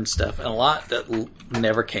Saturn stuff and a lot that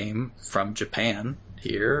never came from Japan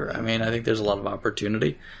here. I think there's a lot of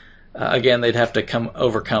opportunity. Again, they'd have to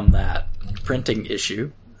overcome that printing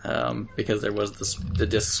issue because there was the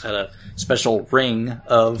discs had a special ring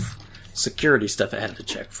of security stuff I had to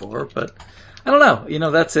check for. But I don't know.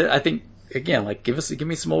 That's it. I think. Again, give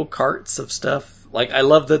me some old carts of stuff. I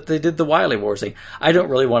love that they did the Wily Wars thing. I don't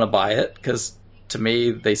really want to buy it because to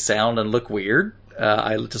me they sound and look weird.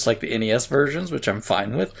 I just like the NES versions, which I'm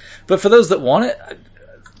fine with. But for those that want it,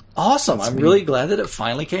 awesome. I'm really glad that it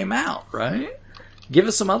finally came out. Right? Give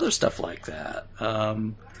us some other stuff like that.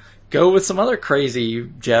 Go with some other crazy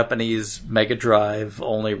Japanese Mega Drive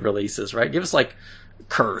only releases. Right? Give us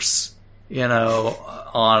Curse.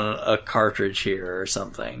 On a cartridge here or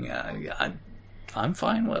something. I'm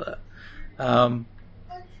fine with it.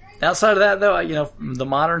 Outside of that, though, the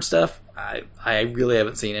modern stuff, I really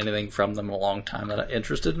haven't seen anything from them in a long time that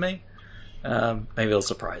interested me. Maybe they'll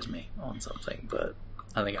surprise me on something, but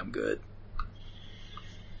I think I'm good.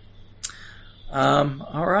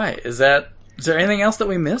 All right. Is there anything else that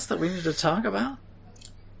we missed that we need to talk about?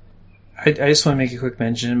 I just want to make a quick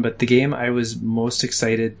mention, but the game I was most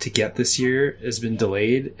excited to get this year has been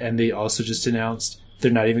delayed, and they also just announced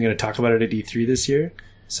they're not even going to talk about it at E3 this year.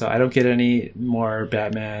 So I don't get any more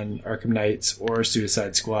Batman, Arkham Knights, or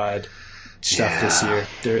Suicide Squad stuff this year.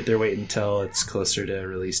 They're waiting until it's closer to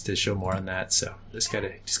release to show more on that. So just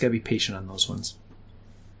gotta be patient on those ones.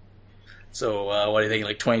 So what do you think?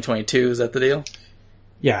 2022, is that the deal?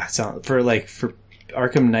 Yeah, so for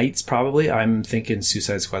Arkham Knights, probably. I'm thinking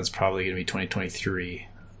Suicide Squad's probably going to be 2023.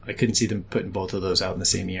 I couldn't see them putting both of those out in the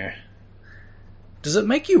same year. Does it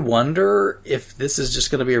make you wonder if this is just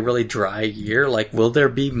going to be a really dry year? Will there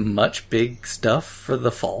be much big stuff for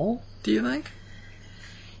the fall, do you think?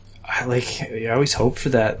 I always hope for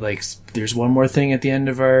that. There's one more thing at the end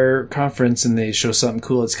of our conference and they show something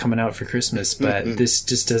cool that's coming out for Christmas, but this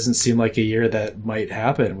just doesn't seem like a year that might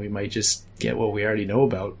happen. We might just get what we already know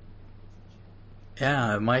about.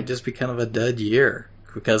 Yeah, it might just be kind of a dud year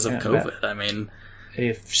because of COVID.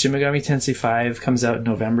 If Shin Megami Tensei 5 comes out in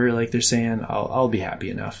November, like they're saying, I'll be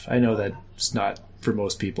happy enough. I know that it's not for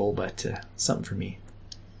most people, but something for me.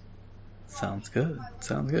 Sounds good.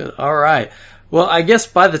 All right. Well, I guess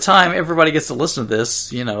by the time everybody gets to listen to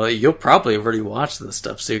this, you'll probably have already watched this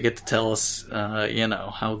stuff, so you get to tell us,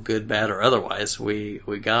 how good, bad, or otherwise we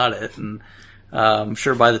got it. And I'm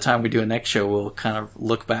sure by the time we do a next show, we'll kind of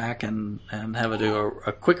look back and have do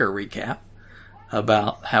a quicker recap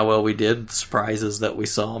about how well we did, the surprises that we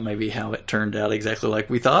saw, maybe how it turned out exactly like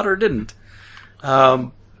we thought or didn't.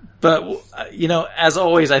 But, as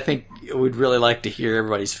always, I think we'd really like to hear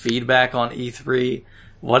everybody's feedback on E3.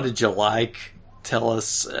 What did you like? Tell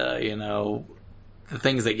us, the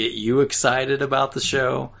things that get you excited about the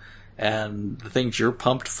show and the things you're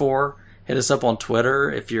pumped for. Hit us up on Twitter.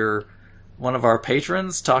 If you're one of our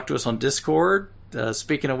patrons, talk to us on Discord.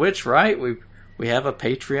 Speaking of which, right, we have a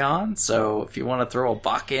Patreon, so if you want to throw a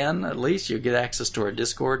buck in, at least you'll get access to our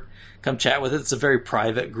Discord. Come chat with it. It's a very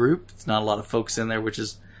private group. It's not a lot of folks in there, which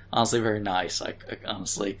is honestly very nice.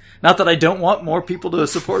 Honestly, not that I don't want more people to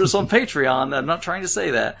support us on Patreon. I'm not trying to say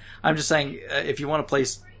that. I'm just saying if you want a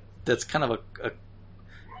place that's kind of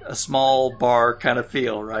a small bar kind of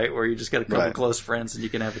feel, right, where you just got a couple close friends and you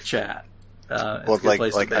can have a chat.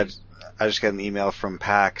 I just got an email from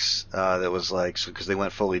PAX that was because they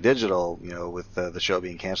went fully digital, with the show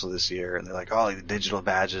being canceled this year, and they're like, oh, the digital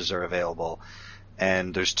badges are available,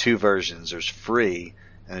 and there's two versions. There's free,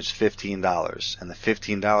 and it's $15, and the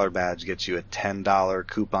 $15 badge gets you a $10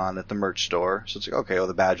 coupon at the merch store. So it's okay, well,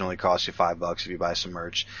 the badge only costs you $5 if you buy some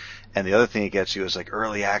merch, and the other thing it gets you is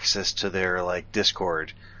early access to their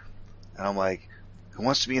Discord, and I'm like, who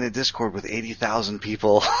wants to be in a Discord with 80,000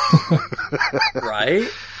 people? Right.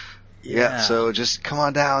 Yeah, so just come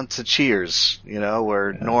on down to Cheers,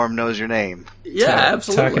 where Norm knows your name. Yeah,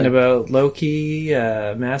 absolutely. Talking about Loki,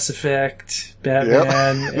 Mass Effect,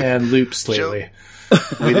 Batman, and loops lately.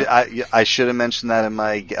 I should have mentioned that in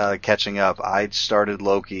my catching up. I started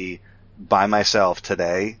Loki by myself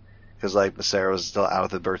today because Sarah was still out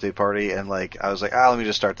at the birthday party, and I was like, let me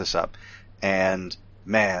just start this up. And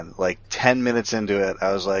man, 10 minutes into it,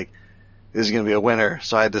 I was like, this is going to be a winner.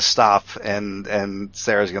 So I had to stop, and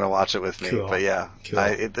Sarah's going to watch it with me. Cool. But yeah, cool.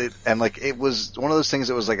 It was one of those things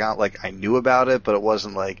that was I knew about it, but it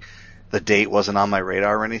wasn't the date wasn't on my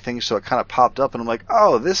radar or anything. So it kind of popped up, and I'm like,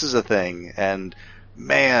 oh, this is a thing. And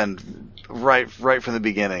man, right from the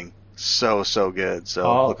beginning, so good. So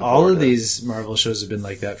all of these Marvel shows have been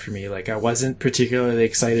like that for me. I wasn't particularly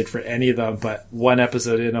excited for any of them, but one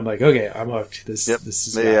episode in, I'm like, okay, I'm hooked. This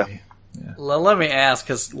is got me. Yeah. Well, let me ask,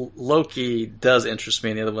 because Loki does interest me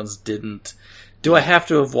and the other ones didn't. Do I have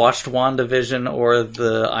to have watched WandaVision or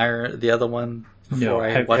the other one before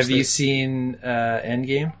I watch Have you seen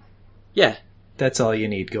Endgame? Yeah. That's all you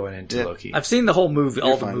need going into Loki. I've seen the whole movie,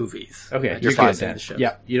 all the movies. Okay, you're good then.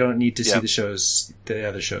 Yeah, you don't need to see the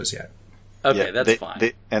other shows yet. Okay, that's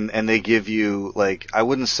fine. They give you, I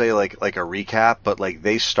wouldn't say a recap, but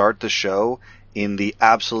they start the show in the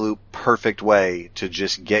absolute perfect way to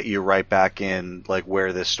just get you right back in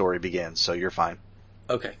where this story begins. So you're fine.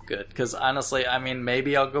 Okay, good. Because honestly,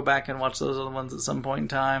 maybe I'll go back and watch those other ones at some point in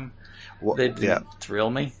time. Well, they didn't thrill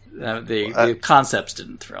me. The concepts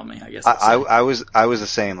didn't thrill me, I guess. I was the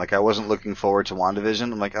same. I wasn't looking forward to WandaVision.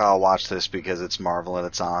 I'm like, I'll watch this because it's Marvel and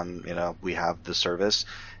it's on, we have the service.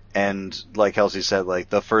 And like Kelsey said,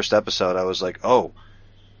 the first episode, I was like, oh,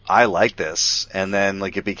 I like this. And then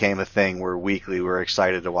it became a thing where weekly we were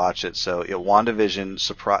excited to watch it. So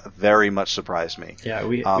WandaVision very much surprised me. Yeah,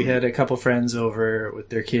 we had a couple friends over with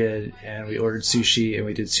their kid, and we ordered sushi, and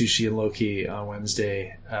we did sushi and Loki on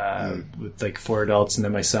Wednesday with 4 adults and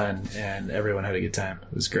then my son, and everyone had a good time.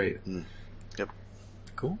 It was great. Yep.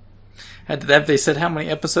 Cool. Have they said how many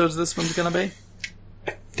episodes this one's going to be?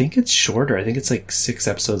 I think it's shorter. I think it's 6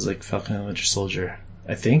 episodes like Falcon and Winter Soldier.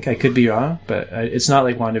 I think. I could be wrong, but it's not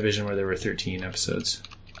like WandaVision where there were 13 episodes.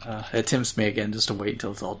 It tempts me again just to wait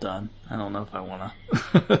until it's all done. I don't know if I want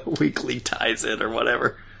to weekly ties it or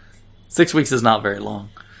whatever. 6 weeks is not very long.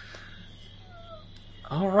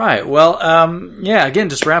 All right. Well, again,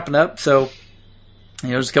 just wrapping up. So,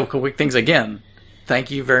 just a couple quick things. Again, thank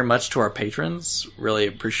you very much to our patrons. Really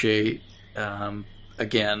appreciate,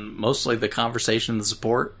 again, mostly the conversation and the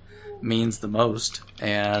support means the most.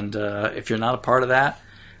 And if you're not a part of that,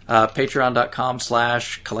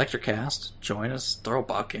 patreon.com/collectorcast. Join us, throw a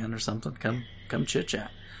buck in or something. Come chit chat.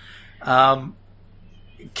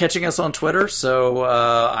 Catching us on Twitter. So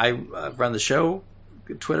I run the show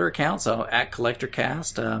Twitter account, so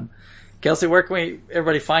 @collectorcast. Kelsey, where can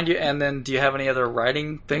everybody find you? And then do you have any other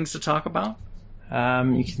writing things to talk about?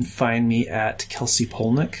 You can find me at Kelsey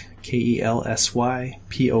Polnick,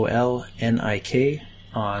 KELSYPOLNIK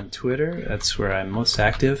on Twitter. That's where I'm most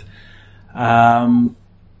active.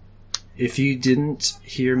 If you didn't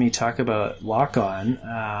hear me talk about Lock On,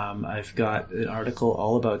 I've got an article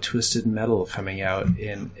all about Twisted Metal coming out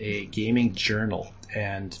in a gaming journal,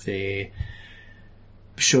 and they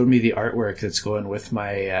showed me the artwork that's going with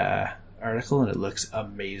my article, and it looks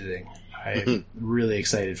amazing. I'm really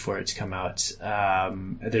excited for it to come out.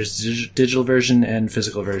 There's digital version and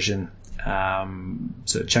physical version.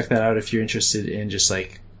 So check that out if you're interested in just a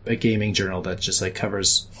gaming journal that just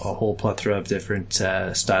covers a whole plethora of different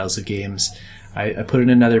styles of games. I put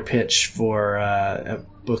in another pitch for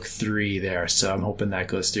book 3 there, so I'm hoping that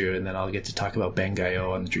goes through, and then I'll get to talk about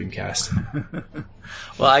Bangai-O on the Dreamcast.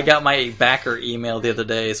 Well, I got my backer email the other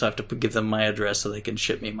day, so I have to give them my address so they can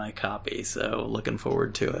ship me my copy. So looking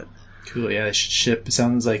forward to it. Cool, yeah, they should ship. It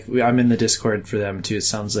sounds like I'm in the Discord for them too. It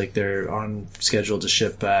sounds like they're on schedule to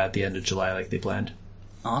ship at the end of July like they planned.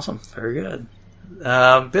 Awesome, very good.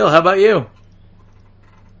 Bill, how about you?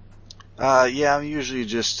 Yeah, I'm usually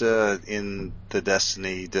just in the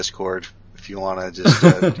Destiny Discord. If you want to just,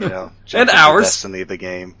 jump and hours. Destiny, the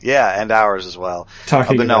game. Yeah, and hours as well.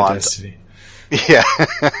 Talking about Destiny. Yeah.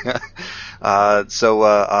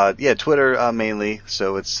 Twitter mainly.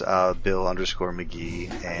 So it's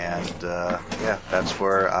Bill_McGee, and that's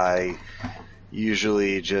where I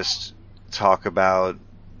usually just talk about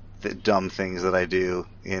the dumb things that I do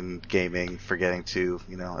in gaming, forgetting to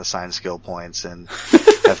assign skill points and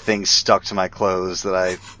have things stuck to my clothes that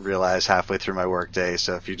I realize halfway through my workday.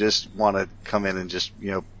 So if you just want to come in and just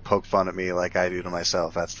poke fun at me like I do to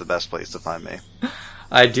myself, that's the best place to find me.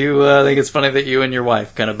 I do think it's funny that you and your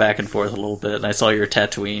wife kind of back and forth a little bit, and I saw your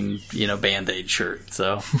Tatooine, Band-Aid shirt.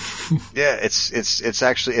 So yeah, it's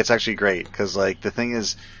actually great because like the thing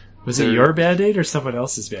is, was it your Band-Aid or someone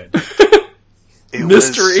else's Band-Aid?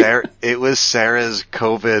 Mystery. It was Sarah's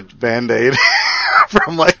COVID Band-Aid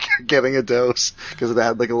from like getting a dose because it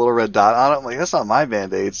had like a little red dot on it. I'm like, that's not my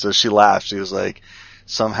Band-Aid. So she laughed. She was like,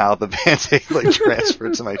 somehow the Band-Aid like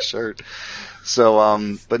transferred to my shirt. So,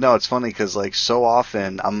 but no, it's funny because like so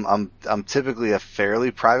often I'm typically a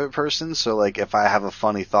fairly private person. So like if I have a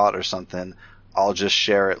funny thought or something, I'll just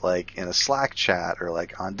share it like in a Slack chat or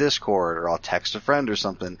like on Discord, or I'll text a friend or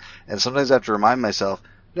something. And sometimes I have to remind myself,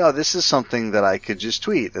 no, this is something that I could just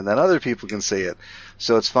tweet and then other people can see it.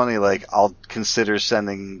 So it's funny, like I'll consider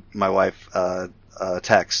sending my wife a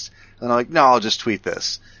text and I'm like, no, I'll just tweet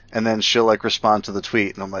this. And then she'll like respond to the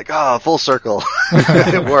tweet and I'm like, full circle.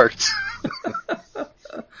 It worked.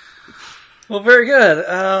 Well, very good.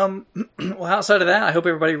 Well, outside of that, I hope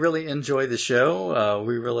everybody really enjoyed the show.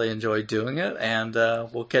 We really enjoyed doing it, and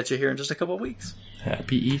we'll catch you here in just a couple of weeks.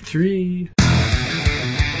 Happy E3.